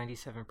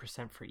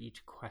 97% for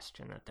each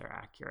question that they're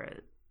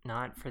accurate,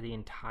 not for the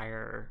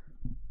entire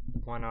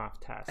one-off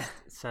test.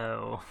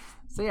 So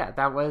yeah,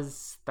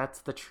 that's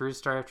the true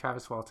story of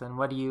Travis Walton.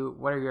 What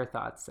are your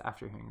thoughts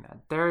after hearing that?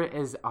 There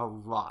is a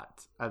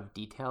lot of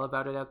detail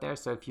about it out there,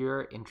 so if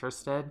you're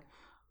interested,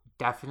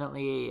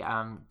 definitely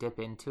dip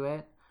into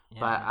it. Yeah.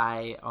 But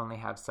I only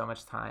have so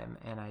much time,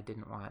 and I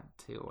didn't want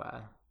to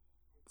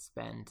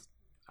spend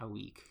a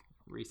week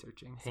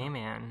researching. Hey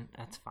man,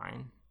 that's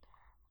fine.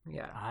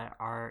 Yeah,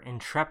 our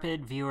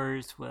intrepid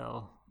viewers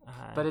will.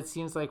 But it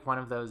seems like one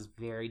of those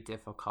very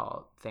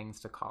difficult things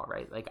to call,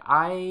 right? Like,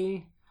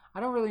 I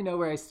don't really know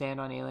where I stand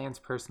on aliens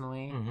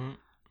personally,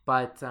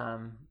 but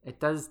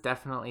it does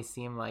definitely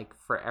seem like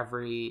for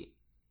every,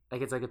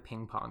 like, it's like a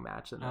ping pong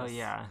match in this. Oh,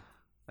 yeah.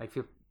 Like,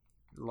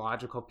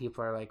 logical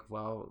people are like,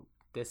 well,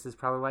 this is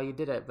probably why you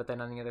did it. But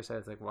then on the other side,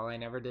 it's like, well, I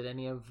never did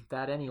any of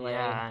that anyway.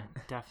 Yeah,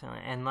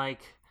 definitely. And,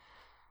 like,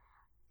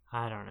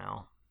 I don't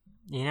know.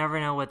 You never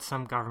know what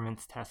some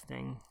government's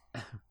testing.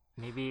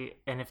 Maybe,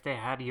 and if they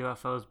had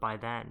UFOs by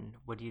then,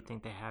 what do you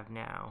think they have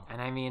now?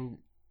 And I mean,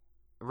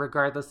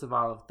 regardless of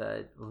all of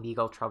the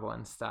legal trouble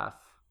and stuff,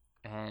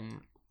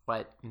 and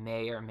what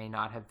may or may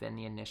not have been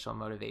the initial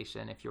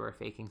motivation if you were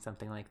faking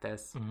something like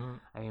this,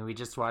 I mean, we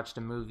just watched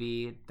a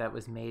movie that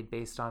was made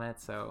based on it,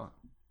 so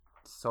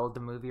sold the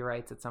movie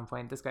rights at some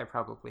point. This guy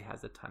probably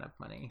has a ton of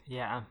money.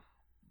 Yeah.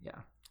 Yeah.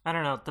 I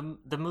don't know.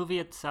 The movie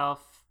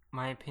itself,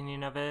 my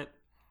opinion of it,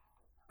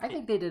 I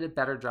think they did a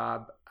better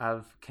job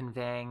of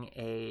conveying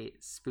a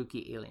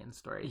spooky alien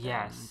story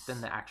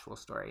than the actual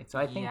story. So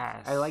I think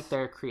I like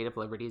their creative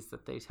liberties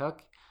that they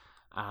took.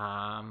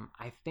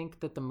 I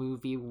think that the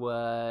movie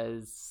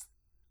was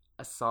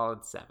a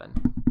solid 7.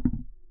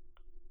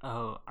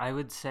 Oh, I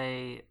would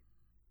say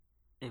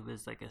it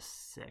was like a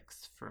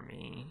 6 for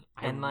me.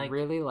 I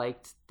really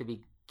liked the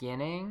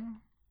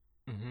beginning.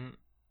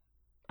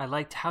 I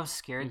liked how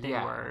scared they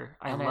were.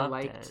 I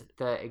liked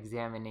the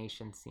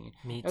examination scene.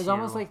 Me too. It was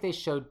almost like they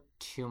showed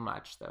too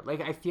much, though.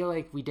 Like, I feel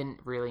like we didn't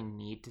really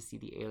need to see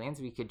the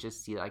aliens. We could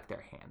just see, like,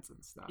 their hands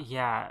and stuff.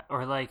 Yeah,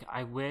 or, like,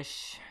 I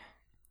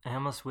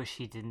almost wish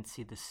he didn't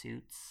see the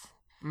suits.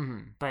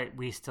 But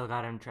we still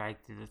got him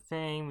dragged through the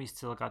thing. We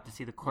still got to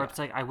see the corpse.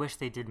 Like, I wish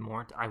they did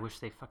more. I wish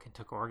they fucking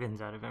took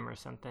organs out of him or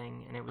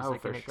something. And it was,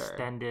 like, an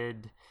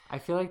extended... I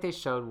feel like they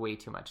showed way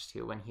too much,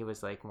 too, when he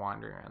was, like,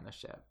 wandering around the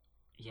ship.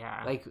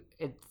 Yeah. Like,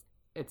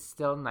 it's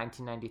still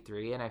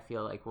 1993, and I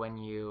feel like when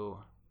you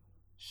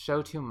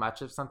show too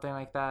much of something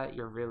like that,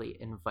 you're really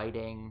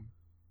inviting,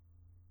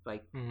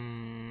 like,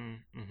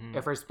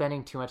 if we're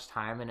spending too much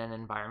time in an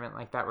environment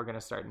like that, we're going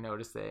to start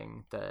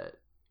noticing the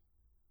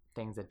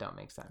things that don't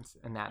make sense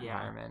in that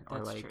environment,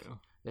 or, like,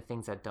 the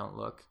things that don't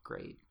look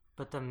great.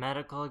 But the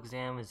medical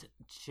exam is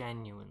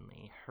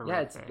genuinely horrific.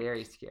 Yeah, it's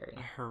very scary.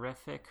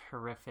 Horrific,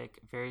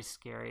 very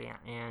scary.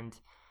 And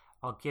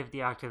I'll give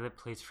the actor that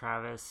plays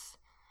Travis...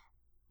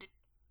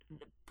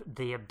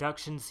 the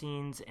abduction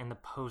scenes and the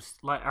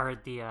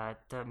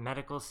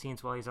medical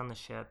scenes while he's on the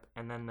ship,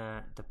 and then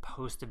the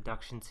post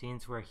abduction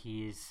scenes where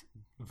he's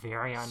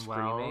very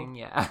unwell,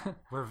 screaming,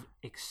 were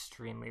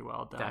extremely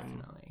well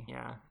done. Definitely,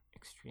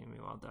 extremely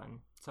well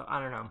done. So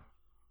I don't know,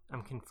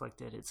 I'm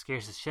conflicted. It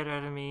scares the shit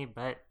out of me,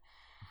 but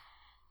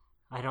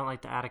I don't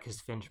like the Atticus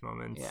Finch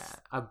moments.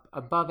 Yeah,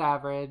 above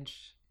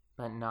average,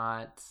 but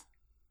not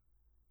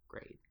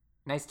great.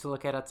 Nice to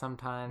look at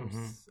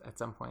sometimes, at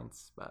some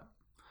points, but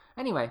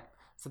anyway.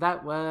 So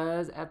that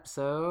was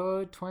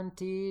episode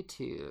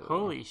 22.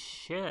 Holy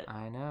shit.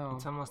 I know.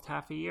 It's almost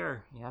half a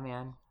year. Yeah,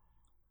 man.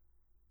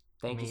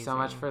 Thank you so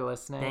much for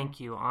listening. Thank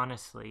you,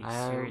 honestly.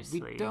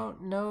 Seriously. We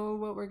don't know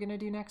what we're going to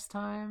do next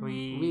time.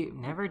 We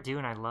never do,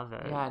 and I love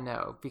it. Yeah,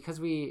 no. Because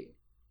we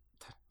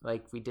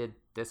did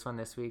this one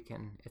this week,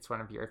 and it's one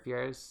of your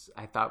fears.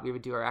 I thought we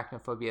would do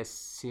Arachnophobia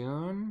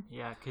soon.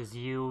 Yeah, because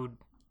you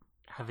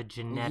have a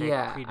genetic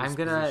Yeah, predisposition I'm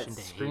gonna to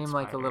scream hate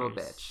like a little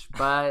spiders. bitch,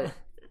 but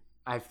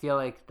I feel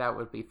like that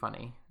would be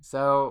funny.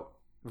 So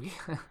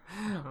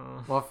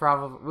we'll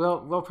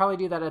probably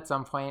do that at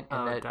some point in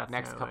the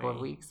next couple of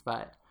definitely. weeks.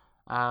 But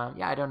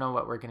yeah, I don't know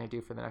what we're gonna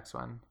do for the next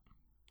one.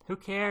 Who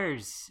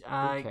cares?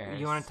 cares?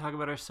 You want to talk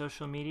about our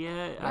social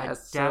media? Yeah,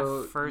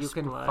 so you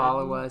can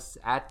follow us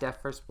at Def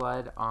First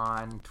Blood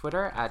on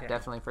Twitter, at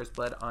Definitely First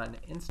Blood on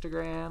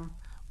Instagram,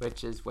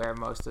 which is where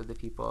most of the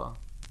people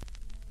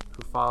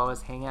who follow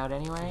us hang out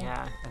anyway.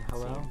 Yeah, and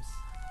hello. seems.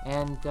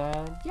 And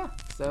yeah,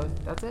 so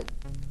that's it.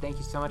 Thank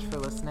you so much for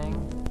listening.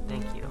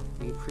 Thank you.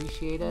 We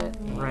appreciate it.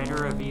 Write a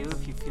review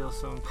if you feel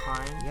so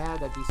inclined. Yeah,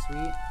 that'd be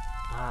sweet.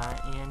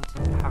 And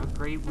have a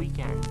great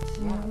weekend.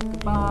 Yeah,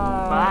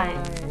 goodbye.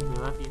 Bye. We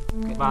love you.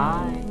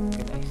 Goodbye.